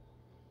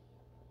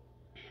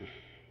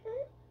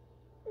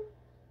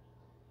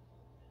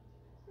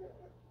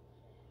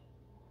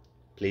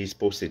 Please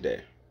post it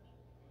there.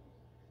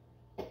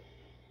 I'm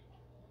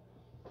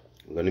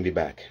going to be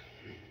back.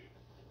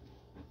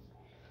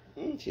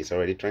 She's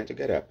already trying to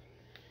get up.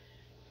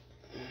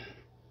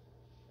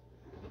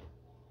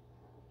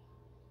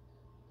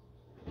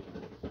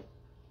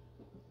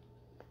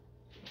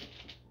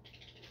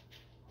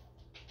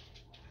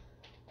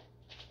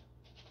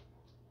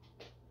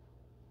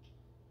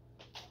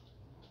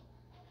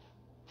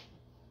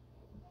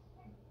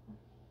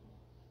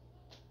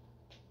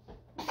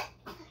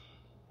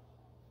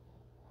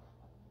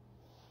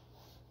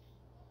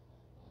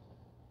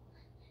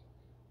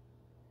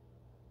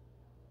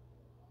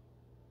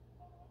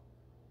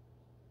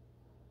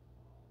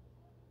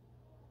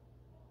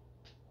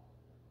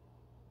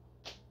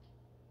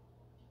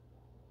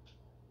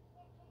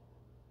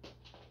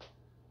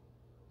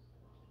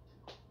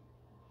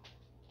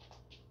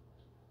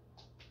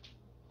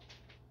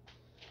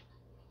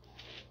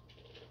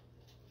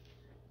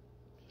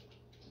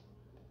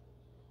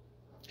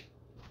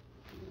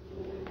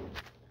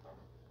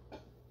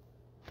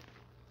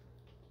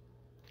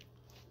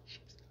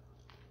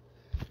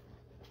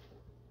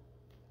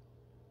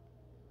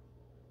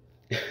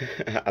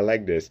 I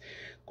like this.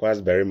 Quas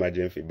very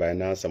margin. By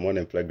now, some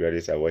unemployed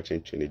graduates are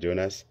watching Trini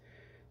Jonas.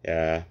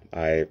 Yeah,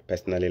 I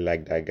personally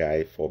like that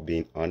guy for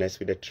being honest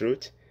with the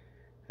truth,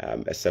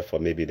 except for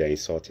maybe the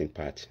insulting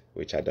part,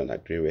 which I don't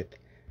agree with.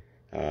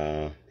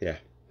 Yeah.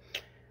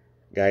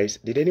 Guys,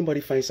 did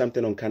anybody find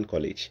something on Can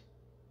College?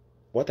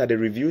 What are the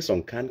reviews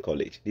on Khan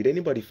College? Did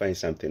anybody find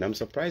something? I'm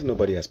surprised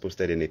nobody has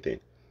posted anything.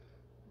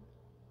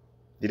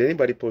 Did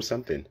anybody post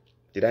something?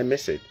 Did I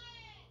miss it?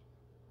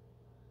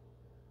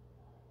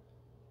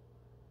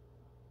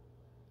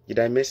 Did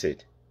I miss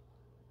it?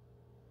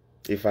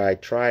 If I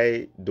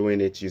try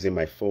doing it using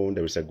my phone,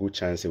 there is a good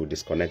chance it will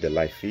disconnect the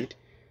live feed.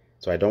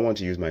 So I don't want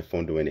to use my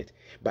phone doing it.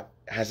 But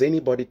has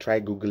anybody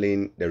tried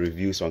Googling the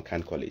reviews on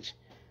Khan College?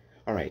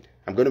 All right,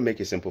 I'm going to make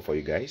it simple for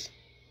you guys.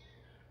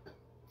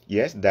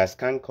 Yes, does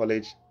Khan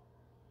College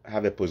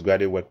have a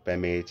postgraduate work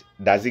permit?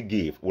 Does it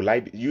give? Will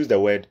I use the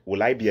word,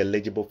 will I be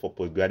eligible for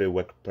postgraduate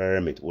work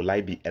permit? Will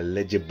I be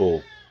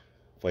eligible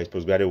for a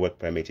postgraduate work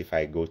permit if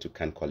I go to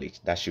Khan College?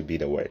 That should be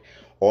the word.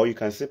 Or you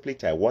can simply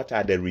type, what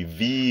are the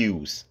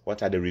reviews?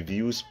 What are the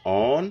reviews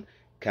on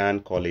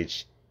Khan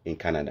College in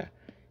Canada?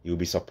 You'll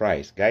be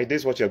surprised. Guys,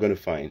 this is what you're going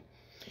to find.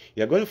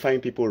 You're going to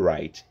find people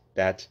write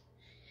that,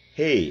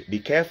 hey, be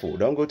careful,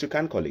 don't go to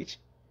Khan College.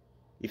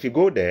 If you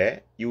go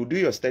there, you will do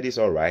your studies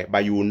all right,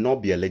 but you will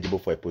not be eligible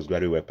for a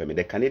postgraduate work permit.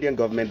 The Canadian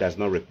government does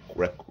not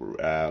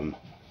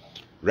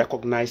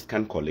recognize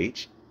Khan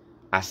College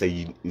as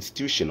an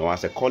institution or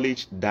as a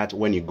college that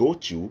when you go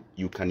to,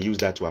 you can use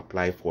that to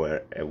apply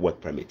for a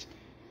work permit.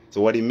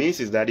 So what it means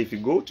is that if you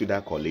go to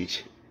that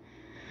college,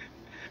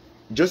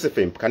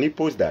 Josephine, can you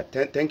post that?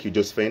 Thank you,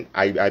 Josephine.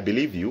 I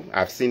believe you.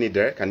 I've seen it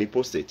there. Can you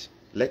post it?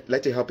 Let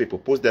it help people.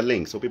 Post the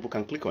link so people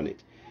can click on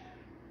it.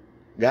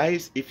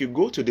 Guys, if you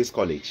go to this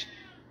college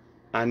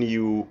and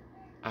you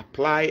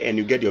apply and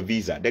you get your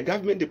visa, the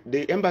government,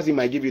 the embassy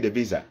might give you the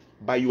visa,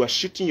 but you are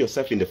shooting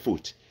yourself in the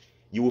foot.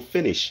 You will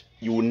finish.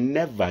 You will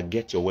never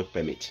get your work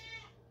permit.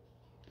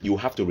 You will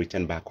have to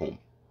return back home.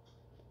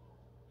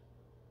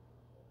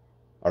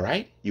 All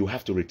right? You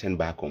have to return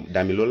back home.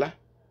 Damilola?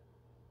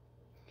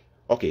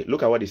 Okay,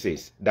 look at what it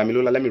says.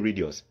 Damilola, let me read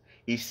yours.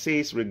 It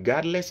says,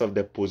 regardless of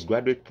the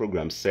postgraduate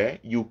program, sir,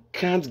 you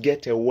can't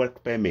get a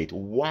work permit.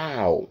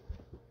 Wow.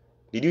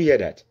 Did you hear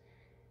that?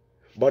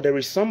 But there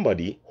is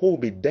somebody who will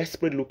be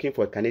desperate looking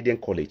for a Canadian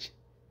college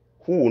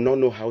who will not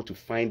know how to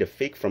find the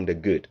fake from the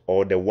good,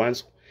 or the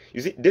ones.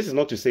 You see, this is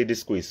not to say this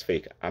school is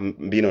fake. I'm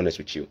being honest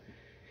with you.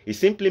 It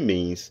simply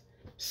means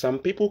some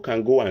people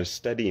can go and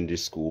study in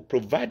this school,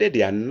 provided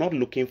they are not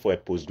looking for a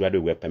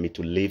postgraduate work permit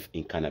to live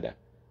in Canada.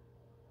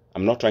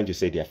 I'm not trying to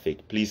say they are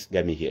fake. Please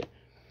get me here.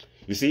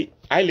 You see,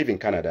 I live in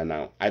Canada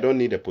now. I don't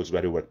need a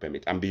postgraduate work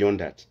permit. I'm beyond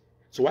that.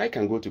 So I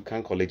can go to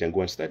Khan College and go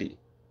and study.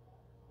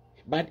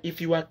 But if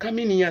you are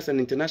coming here as an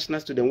international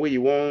student where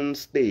you won't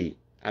stay,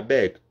 I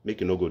beg, make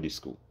you no go to this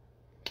school.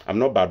 I'm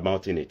not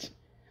bad-mouthing it.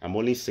 I'm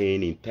only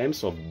saying in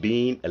terms of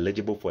being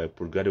eligible for a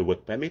postgraduate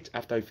work permit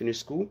after you finish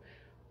school,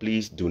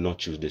 please do not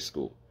choose this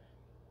school.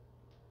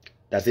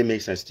 Does it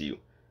make sense to you?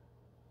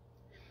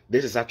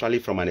 This is actually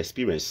from an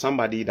experience.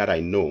 Somebody that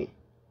I know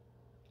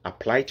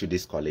applied to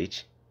this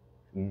college,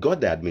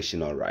 got the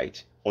admission all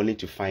right, only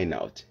to find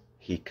out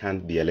he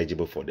can't be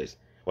eligible for this.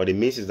 What it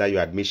means is that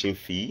your admission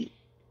fee,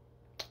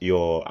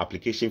 your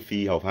application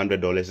fee of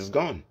 $100 is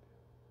gone.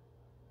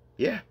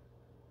 Yeah.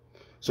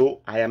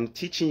 So I am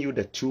teaching you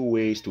the two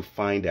ways to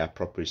find the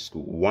appropriate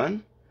school.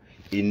 One,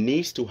 it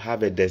needs to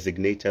have a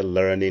designated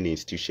learning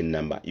institution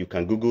number. You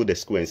can Google the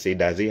school and say,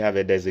 does it have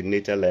a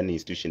designated learning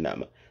institution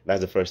number?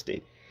 That's the first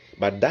thing.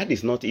 But that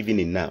is not even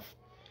enough.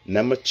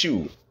 Number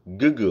two,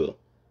 Google,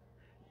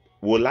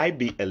 will I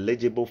be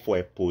eligible for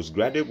a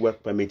postgraduate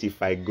work permit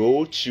if I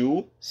go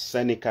to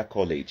Seneca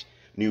College,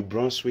 New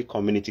Brunswick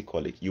Community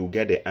College? You will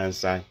get the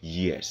answer,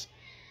 yes.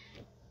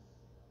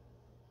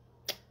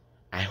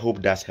 I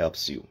hope that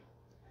helps you.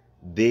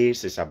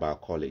 This is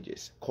about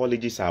colleges.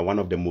 Colleges are one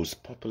of the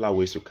most popular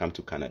ways to come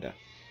to Canada.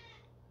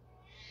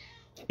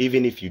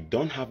 Even if you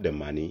don't have the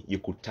money, you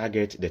could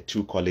target the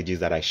two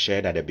colleges that I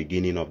shared at the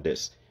beginning of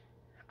this.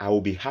 I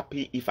will be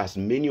happy if as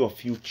many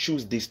of you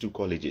choose these two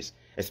colleges,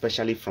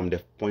 especially from the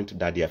point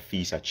that their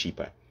fees are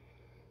cheaper.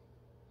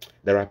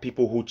 There are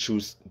people who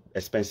choose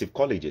expensive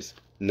colleges.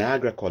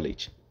 Niagara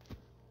College,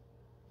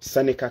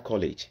 Seneca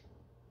College,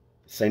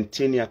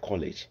 Centennial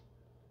College,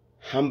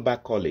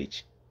 Hamburg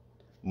College,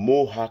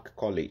 Mohawk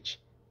College.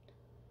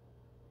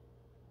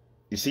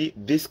 You see,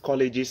 these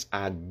colleges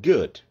are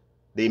good.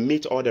 They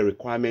meet all the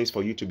requirements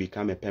for you to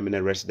become a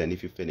permanent resident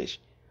if you finish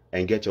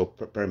and get your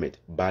permit,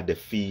 but the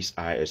fees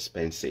are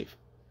expensive,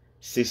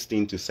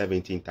 $16,000 to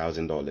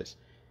 $17,000.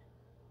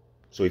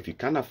 So if you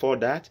can't afford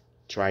that,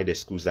 try the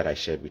schools that I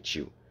shared with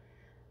you.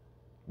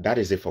 That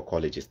is it for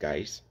colleges,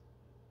 guys.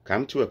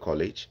 Come to a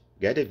college,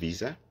 get a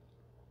visa.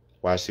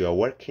 Whilst you are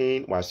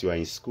working, whilst you are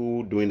in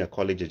school doing a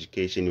college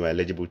education, you are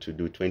eligible to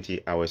do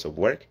 20 hours of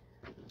work.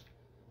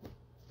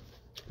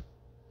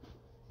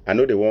 I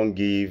know they won't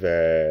give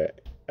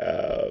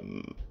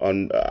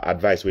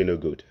advice, we're no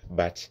good,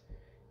 but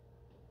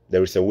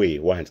there is a way.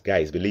 Once,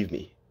 guys, believe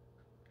me,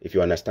 if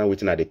you understand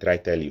what I try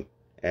to tell you,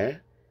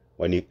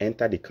 when you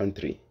enter the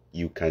country,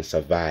 you can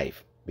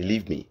survive.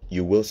 Believe me,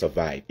 you will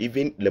survive.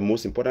 Even the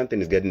most important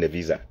thing is getting the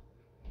visa.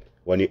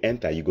 When you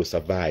enter, you go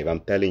survive.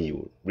 I'm telling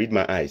you, read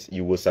my eyes,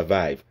 you will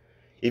survive.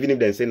 Even if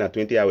they're saying that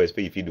 20 hours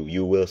pay if you do,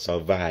 you will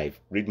survive.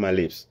 Read my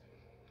lips,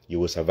 you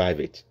will survive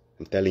it.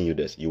 I'm telling you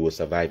this, you will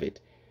survive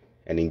it.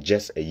 And in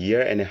just a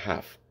year and a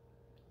half,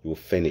 you will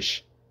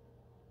finish.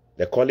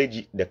 The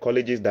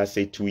colleges that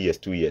say 2 years,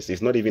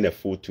 it's not even a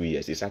full 2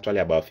 years. It's actually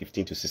about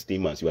 15 to 16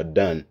 months. You are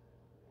done.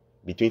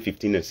 Between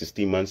 15 and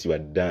 16 months, you are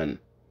done.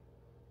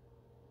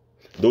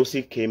 Those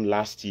who came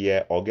last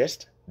year,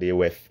 August, they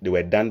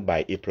were done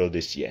by April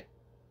this year.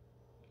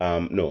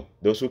 No,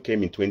 those who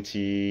came in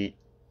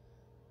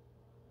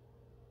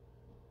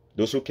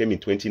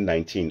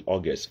 2019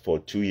 August for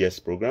 2 years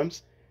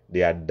programs,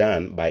 they are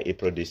done by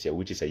April this year,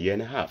 which is a year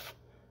and a half.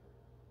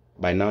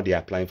 By now, they are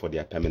applying for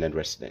their permanent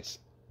residence,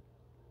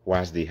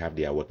 whilst they have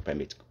their work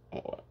permit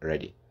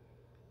ready.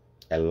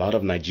 A lot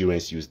of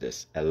Nigerians use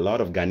this. A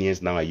lot of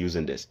Ghanaians now are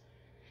using this.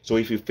 So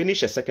if you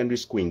finish a secondary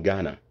school in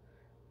Ghana,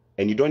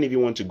 and you don't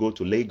even want to go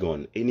to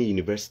Legon, any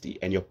university,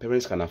 and your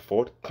parents can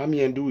afford, come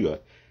here and do your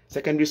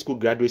secondary school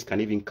graduates can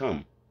even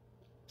come.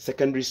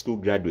 Secondary school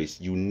graduates,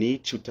 you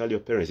need to tell your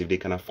parents if they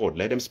can afford.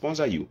 Let them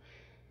sponsor you.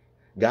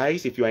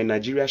 Guys, if you are in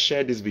Nigeria,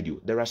 share this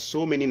video. There are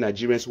so many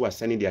Nigerians who are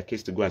sending their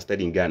kids to go and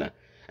study in Ghana,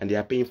 and they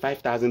are paying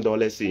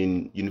 $5,000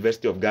 in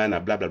University of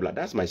Ghana, blah, blah, blah.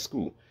 That's my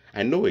school.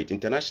 I know it.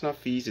 International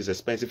fees is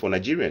expensive for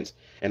Nigerians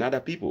and other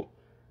people.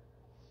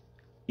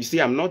 You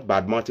see, I'm not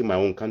bad-mouthing my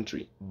own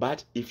country,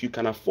 but if you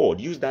can afford,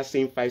 use that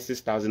same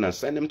 5,000-6,000 and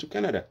send them to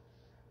Canada.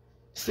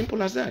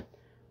 Simple as that.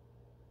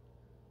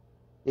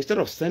 Instead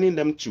of sending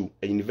them to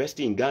a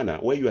university in Ghana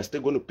where you are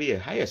still going to pay a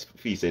higher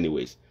fees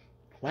anyways,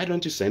 why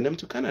don't you send them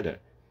to Canada?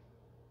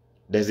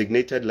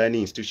 Designated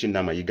Learning Institution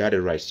number, you got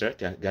it right, sir.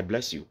 God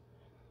bless you.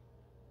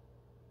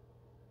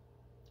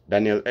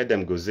 Daniel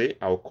Edem Goze,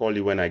 I'll call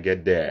you when I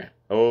get there.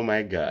 Oh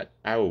my God,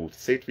 I will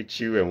sit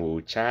with you and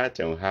we'll chat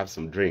and we'll have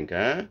some drink,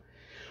 huh?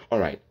 All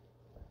right.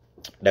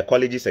 The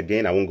colleges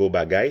again, I won't go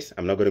back, guys.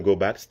 I'm not going to go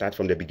back. Start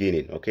from the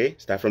beginning, okay?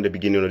 Start from the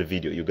beginning of the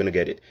video. You're going to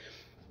get it,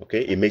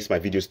 okay? It makes my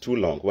videos too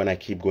long when I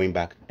keep going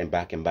back and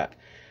back and back.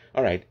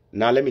 All right.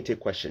 Now let me take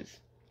questions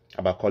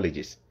about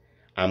colleges.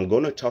 I'm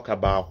going to talk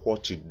about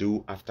what to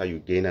do after you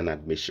gain an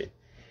admission.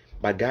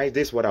 But guys,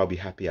 this is what I'll be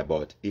happy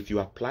about. If you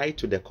apply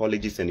to the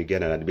colleges and you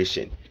get an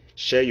admission,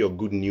 share your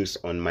good news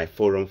on my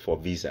forum for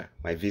visa,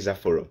 my visa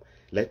forum.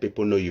 Let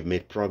people know you've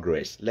made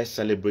progress. Let's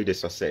celebrate the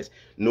success.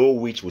 No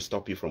witch will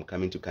stop you from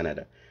coming to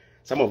Canada.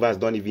 Some of us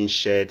don't even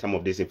share some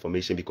of this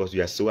information because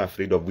we are so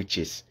afraid of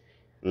witches.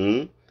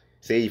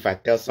 Say if I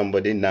tell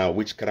somebody now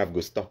witchcraft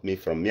will stop me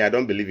from me. I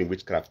don't believe in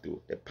witchcraft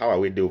too. The power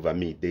way they over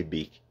me, they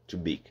big, too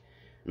big.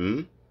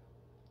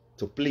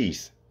 So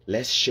please,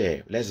 let's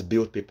share. Let's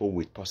build people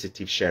with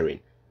positive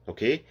sharing.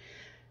 Okay?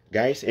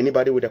 Guys,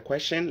 anybody with a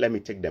question? Let me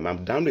take them.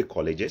 I'm done with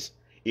colleges.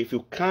 If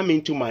you come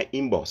into my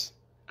inbox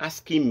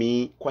asking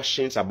me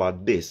questions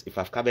about this, if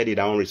I've covered it,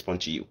 I won't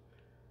respond to you.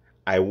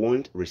 I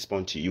won't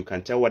respond to you. You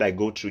can tell what I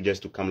go through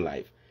just to come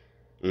live.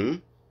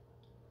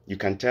 You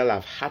can tell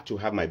I've had to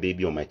have my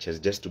baby on my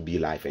chest just to be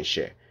live and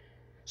share.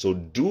 So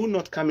do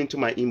not come into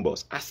my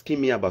inbox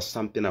asking me about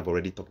something I've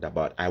already talked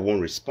about. I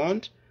won't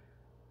respond.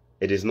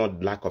 It is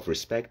not lack of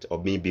respect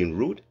or me being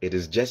rude. It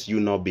is just you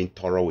not being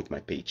thorough with my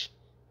page.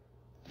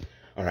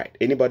 All right.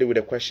 Anybody with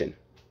a question?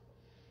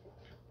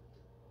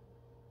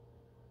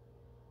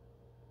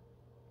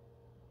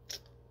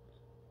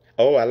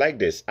 Oh, I like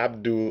this.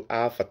 Abdul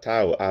Al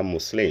Fatah Al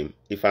Muslim.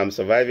 If I'm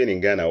surviving in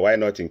Ghana, why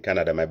not in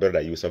Canada, my brother?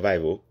 You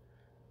survive, oh?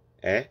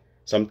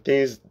 Some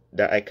things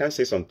that I can't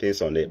say some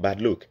things on it. But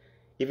look,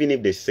 even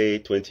if they say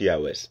 20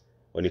 hours,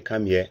 when you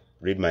come here,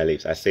 read my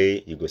lips. I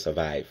say you go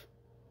survive.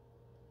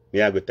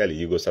 Me, I go tell you,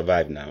 you go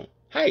survive now.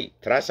 Hi,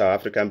 trust our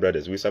African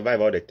brothers. We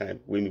survive all the time.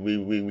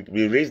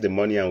 We raise the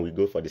money and we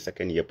go for the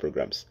second year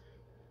programs.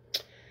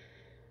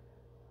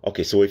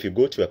 Okay, so if you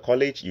go to a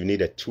college, you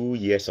need 2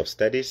 years of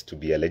studies to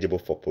be eligible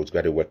for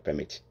postgraduate work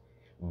permit.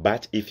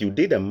 But if you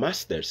did a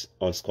master's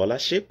on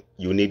scholarship,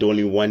 you need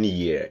only 1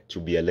 year to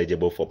be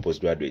eligible for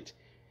postgraduate.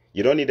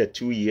 You don't need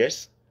 2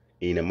 years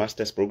in a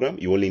master's program.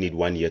 You only need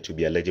 1 year to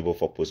be eligible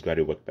for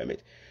postgraduate work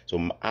permit.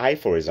 So I,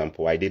 for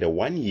example, I did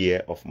 1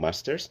 year of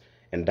master's,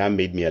 and that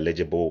made me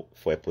eligible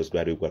for a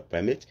postgraduate work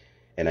permit.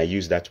 And I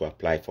used that to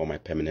apply for my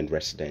permanent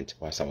resident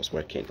whilst I was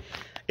working.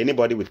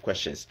 Anybody with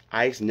questions?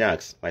 Ice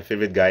Nyaks, my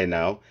favorite guy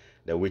now.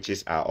 The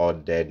witches are all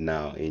dead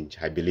now.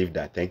 I believe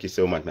that. Thank you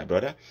so much, my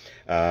brother.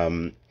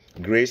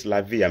 Grace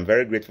Lavie, I'm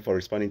very grateful for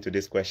responding to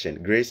this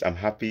question. Grace, I'm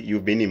happy.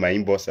 You've been in my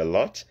inbox a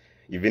lot.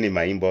 You've been in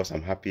my inbox.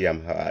 I'm happy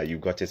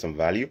you've gotten some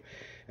value.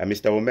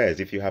 Mr.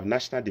 Omez, if you have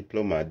national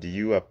diploma, do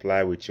you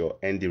apply with your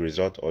ND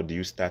result or do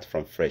you start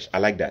from fresh? I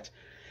like that.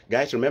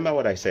 Guys, remember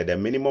what I said. The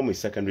minimum is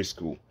secondary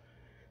school.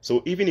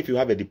 So even if you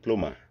have a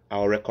diploma,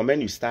 I'll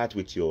recommend you start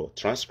with your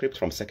transcript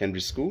from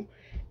secondary school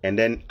and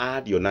then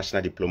add your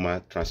national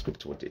diploma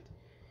transcript with it.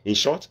 In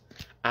short,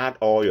 add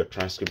all your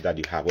transcript that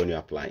you have when you're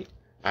applying,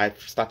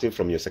 starting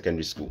from your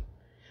secondary school.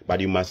 But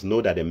you must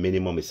know that the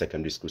minimum is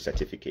secondary school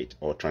certificate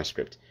or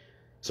transcript.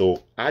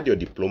 So add your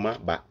diploma,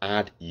 but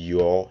add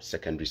your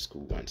secondary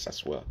school ones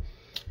as well.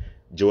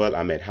 Joel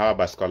Ahmed, how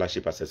about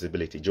scholarship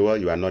accessibility? Joel,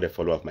 you are not a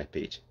follower of my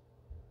page.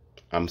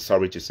 I'm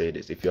sorry to say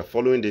this. If you're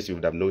following this, you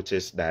would have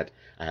noticed that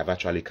I have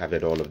actually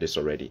covered all of this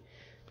already.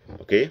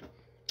 Okay?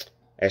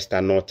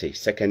 Esther Norte,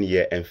 second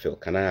year MPhil.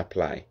 Can I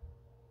apply?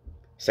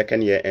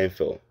 Second year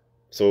MPhil.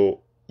 So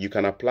you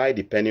can apply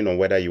depending on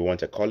whether you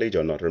want a college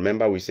or not.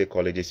 Remember, we say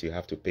colleges, you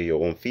have to pay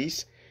your own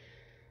fees.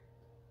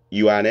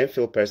 You are an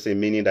MPhil person,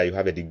 meaning that you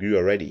have a degree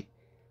already.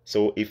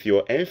 So if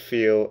your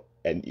MPhil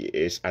and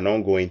is an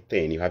ongoing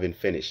thing, you haven't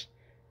finished,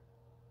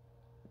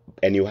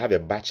 and you have a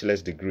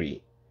bachelor's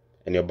degree,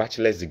 and your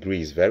bachelor's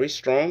degree is very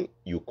strong,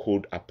 you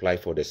could apply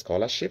for the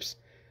scholarships.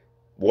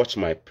 Watch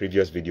my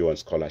previous video on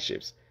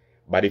scholarships.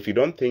 But if you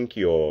don't think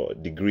your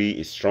degree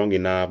is strong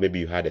enough, maybe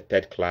you had a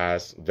third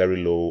class, very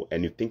low,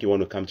 and you think you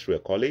want to come through a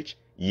college,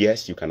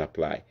 yes, you can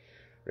apply.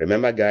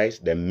 Remember, guys,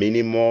 the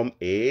minimum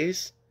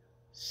is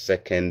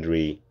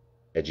secondary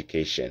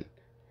education.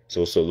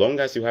 So long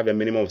as you have a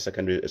minimum of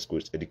secondary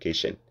school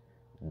education,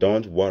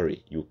 don't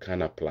worry, you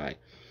can apply.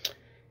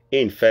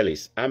 In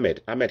Felix,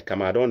 Ahmed,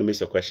 come on, I don't want to miss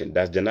your question.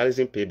 Does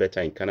journalism pay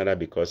better in Canada?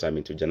 Because I'm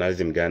into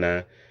journalism in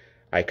Ghana.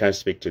 I can't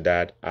speak to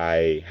that.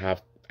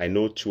 I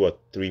know 2 or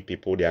 3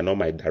 people. They are not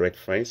my direct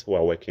friends who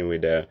are working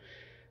with the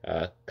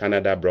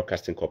Canada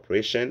Broadcasting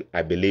Corporation.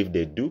 I believe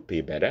they do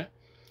pay better.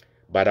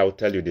 But I'll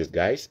tell you this,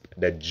 guys.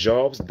 The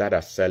jobs that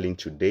are selling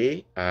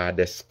today are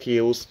the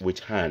skills with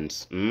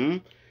hands.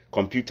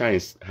 Computer in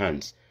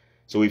hands.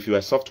 So if you're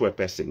a software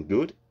person,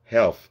 good.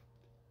 Health,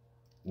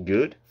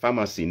 good.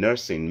 Pharmacy,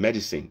 nursing,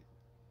 medicine.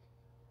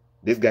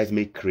 These guys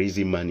make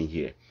crazy money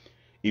here.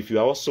 If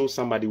you're also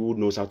somebody who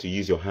knows how to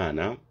use your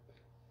hand,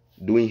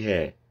 doing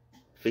hair,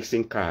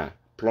 fixing car,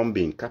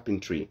 plumbing,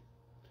 carpentry.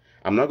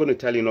 I'm not going to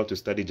tell you not to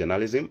study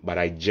journalism, but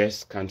I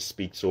just can't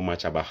speak so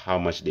much about how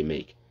much they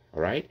make.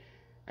 All right?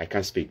 I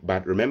can't speak.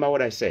 But remember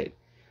what I said.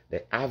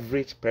 The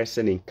average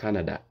person in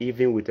Canada,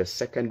 even with a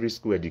secondary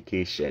school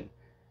education,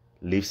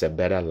 lives a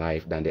better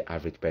life than the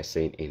average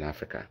person in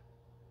Africa.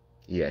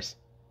 Yes.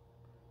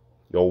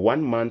 Your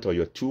 1 month or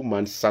your 2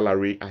 months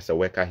salary as a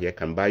worker here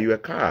can buy you a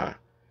car.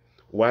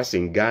 Whilst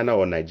in Ghana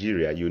or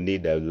Nigeria, you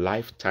need a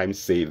lifetime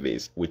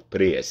savings with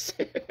prayers.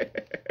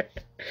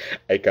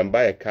 I can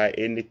buy a car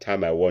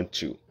anytime I want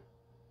to.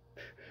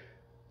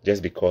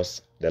 Just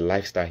because the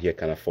lifestyle here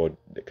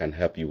can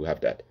help you have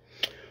that.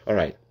 All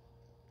right.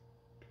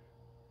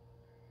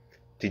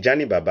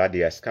 Tijani Baba,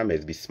 they are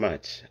scammers, be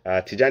smart.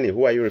 Tijani,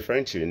 who are you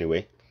referring to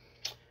anyway?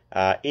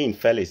 In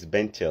Felix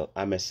Bentil,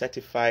 I'm a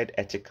certified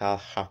ethical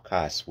hacker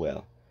as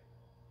well.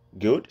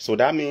 Good. So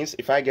that means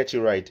if I get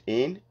you right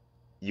in,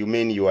 you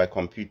mean you are a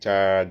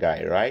computer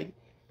guy, right?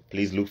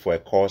 Please look for a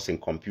course in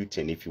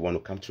computing if you want to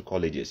come to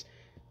colleges.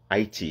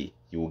 IT,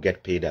 you will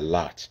get paid a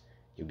lot.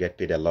 You get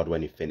paid a lot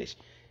when you finish.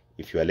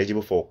 If you're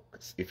eligible for,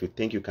 if you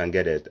think you can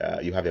get it,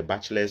 you have a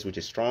bachelor's which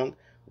is strong,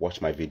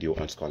 watch my video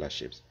on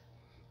scholarships.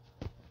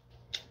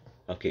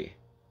 Okay.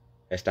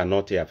 Esther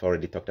Norte, I've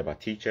already talked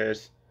about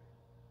teachers.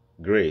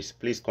 Grace,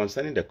 please,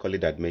 concerning the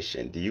college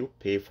admission, do you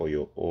pay for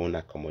your own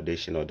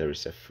accommodation or there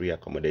is a free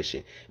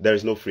accommodation? There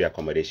is no free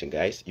accommodation,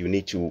 guys. You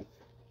need to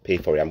pay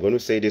for it. I'm going to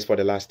say this for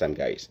the last time,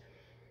 guys.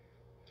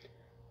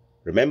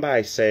 Remember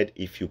I said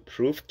if you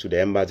prove to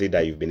the embassy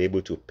that you've been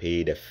able to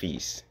pay the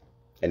fees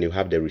and you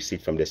have the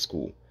receipt from the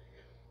school,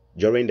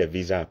 during the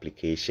visa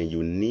application,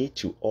 you need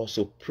to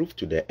also prove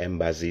to the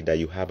embassy that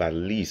you have at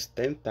least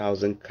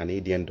 10,000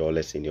 Canadian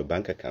dollars in your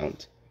bank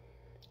account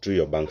through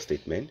your bank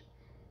statement,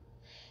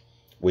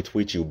 with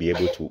which you'll be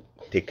able to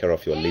take care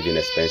of your living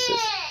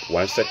expenses.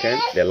 1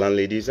 second, the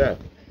landlady is up.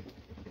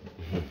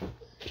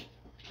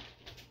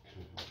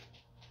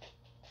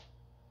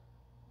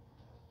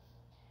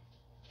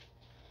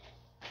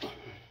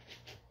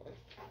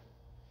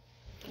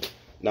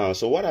 Now,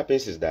 so what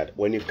happens is that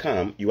when you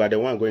come, you are the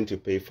one going to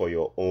pay for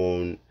your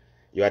own.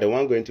 You are the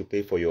one going to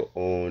pay for your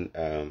own.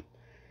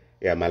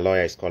 Yeah, my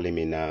lawyer is calling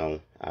me now.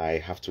 I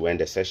have to end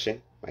the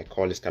session. My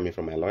call is coming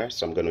from my lawyer,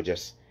 so I'm going to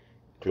just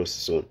close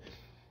soon.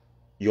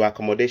 Your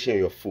accommodation,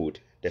 your food,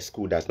 the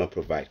school does not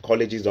provide.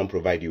 Colleges don't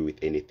provide you with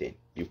anything.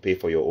 You pay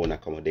for your own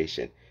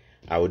accommodation.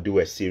 I will do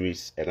a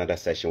series, another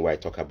session where I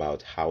talk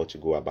about how to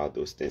go about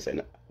those things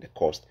and the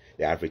cost,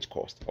 the average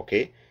cost.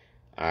 Okay.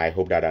 I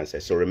hope that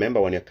answers. So remember,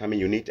 when you're coming,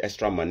 you need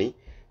extra money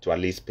to at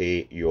least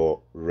pay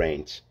your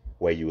rent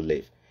where you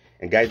live.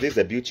 And guys, this is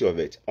the beauty of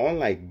it.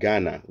 Unlike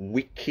Ghana,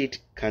 wicked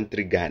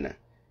country Ghana,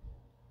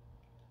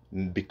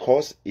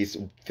 because it's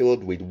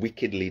filled with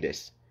wicked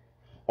leaders.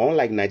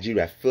 Unlike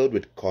Nigeria, filled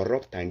with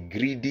corrupt and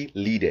greedy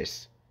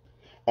leaders.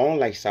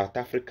 Unlike South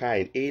Africa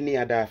and any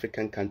other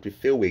African country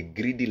filled with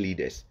greedy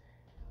leaders.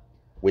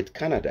 With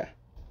Canada,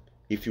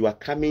 if you are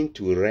coming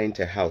to rent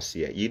a house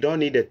here, you don't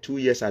need a 2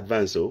 years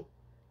advance, oh.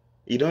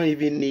 You don't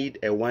even need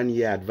a 1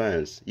 year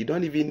advance. You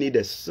don't even need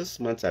a 6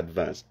 months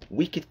advance.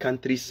 Wicked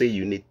countries say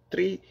you need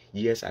 3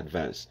 years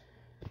advance.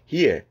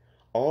 Here,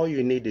 all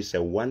you need is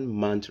a 1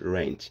 month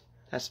rent.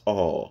 That's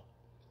all.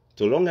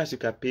 So long as you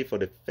can pay for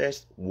the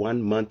first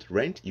 1 month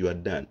rent, you are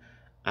done.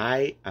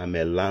 I am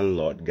a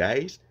landlord,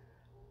 guys.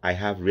 I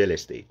have real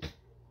estate.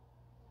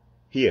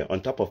 Here,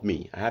 on top of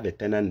me, I have a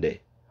tenant there.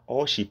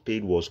 All she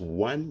paid was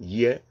 1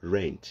 year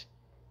rent.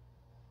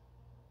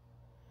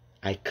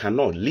 I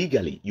cannot,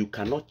 legally, you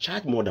cannot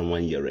charge more than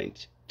 1 year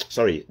rent.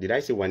 Sorry, did I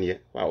say 1 year?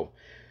 Wow.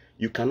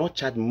 you cannot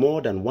charge more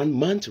than 1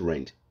 month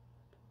rent.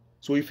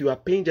 So if you are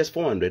paying just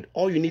 $400,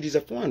 all you need is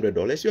a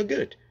 $400, you're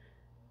good.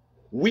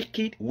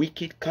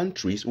 Wicked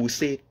countries will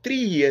say 3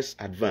 years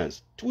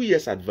advance, 2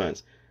 years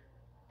advance.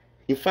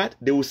 In fact,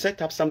 they will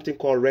set up something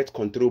called rent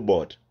control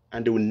board,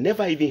 and they will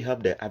never even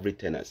help the average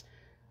tenants.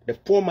 The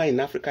poor man in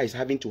Africa is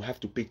having to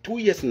pay 2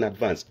 years in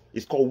advance.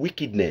 It's called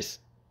wickedness.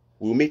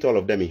 We'll meet all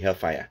of them in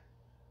hellfire.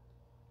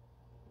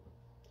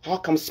 How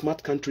come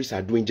smart countries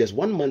are doing just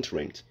 1 month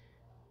rent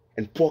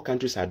and poor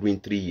countries are doing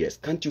 3 years?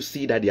 Can't you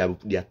see that they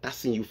are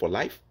taxing you for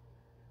life?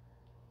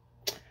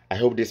 I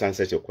hope this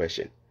answers your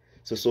question.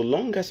 So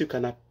long as you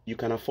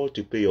can afford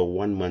to pay your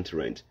 1 month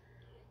rent,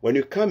 when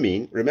you come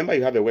in, remember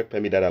you have a work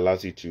permit that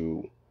allows you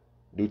to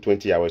do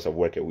 20 hours of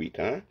work a week.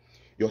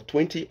 Your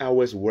 20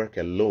 hours work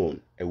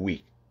alone a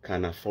week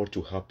can afford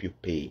to help you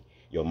pay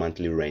your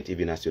monthly rent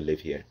even as you live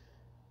here.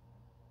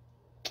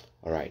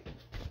 All right.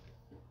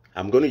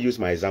 I'm going to use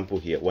my example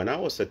here. When I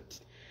was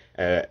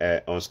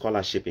on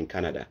scholarship in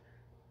Canada,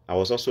 I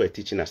was also a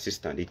teaching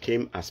assistant. It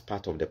came as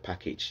part of the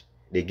package.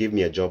 They gave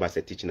me a job as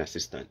a teaching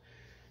assistant.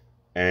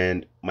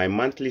 And my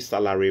monthly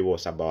salary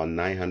was about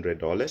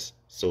 $900.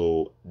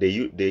 So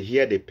they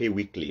pay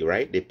weekly,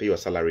 right? They pay your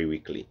salary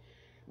weekly.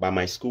 But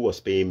my school was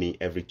paying me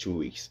every 2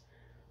 weeks.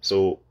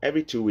 So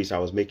every 2 weeks I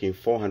was making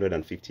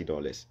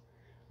 $450.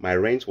 My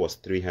rent was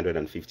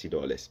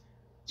 $350.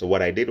 So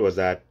what I did was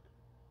that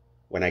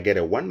when I get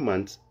a 1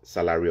 month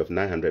salary of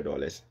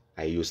 $900,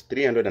 I use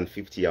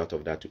 $350 out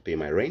of that to pay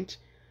my rent,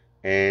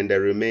 and the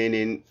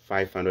remaining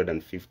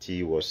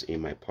 $550 was in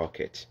my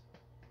pocket.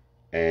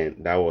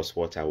 And that was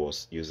what I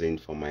was using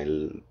for my,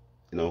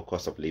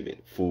 cost of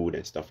living, food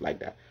and stuff like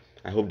that.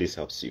 I hope this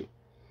helps you.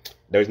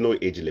 There is no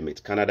age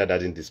limit. Canada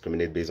doesn't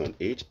discriminate based on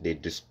age. They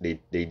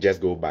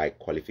just go by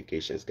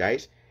qualifications.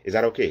 Guys, is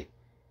that okay?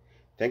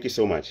 Thank you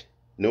so much.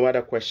 No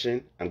other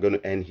question. I'm going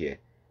to end here.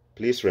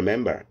 Please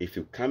remember, if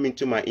you come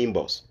into my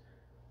inbox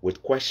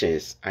with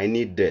questions, I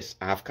need this.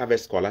 I have covered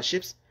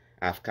scholarships.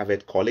 I have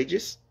covered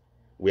colleges.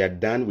 We are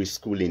done with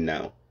schooling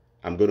now.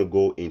 I'm going to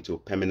go into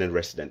permanent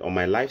resident. On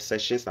my live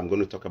sessions, I'm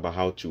going to talk about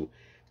how to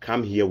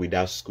come here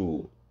without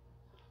school.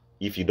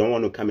 If you don't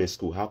want to come in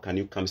school, how can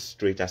you come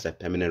straight as a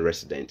permanent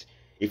resident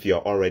if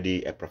you're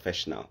already a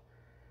professional?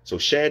 So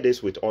share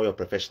this with all your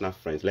professional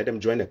friends. Let them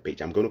join the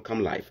page. I'm going to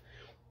come live.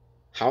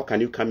 How can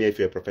you come here if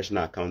you're a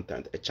professional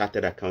accountant, a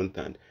chartered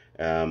accountant?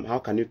 How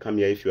can you come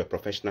here if you're a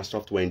professional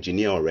software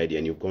engineer already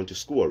and you've gone to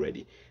school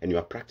already and you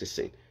are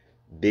practicing?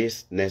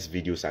 These next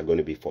videos are going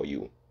to be for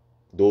you.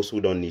 Those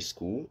who don't need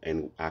school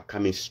and are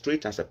coming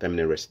straight as a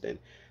permanent resident,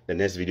 the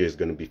next video is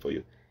going to be for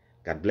you.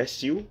 God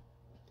bless you.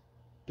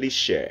 Please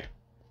share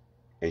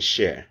and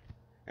share.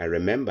 And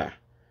remember,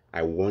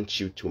 I want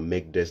you to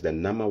make this the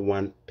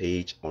 #1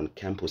 page on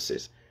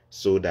campuses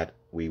so that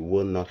we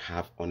will not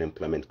have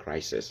unemployment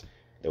crisis.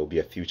 There will be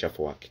a future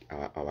for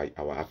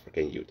our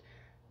African youth.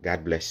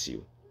 God bless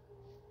you.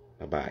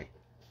 Bye-bye.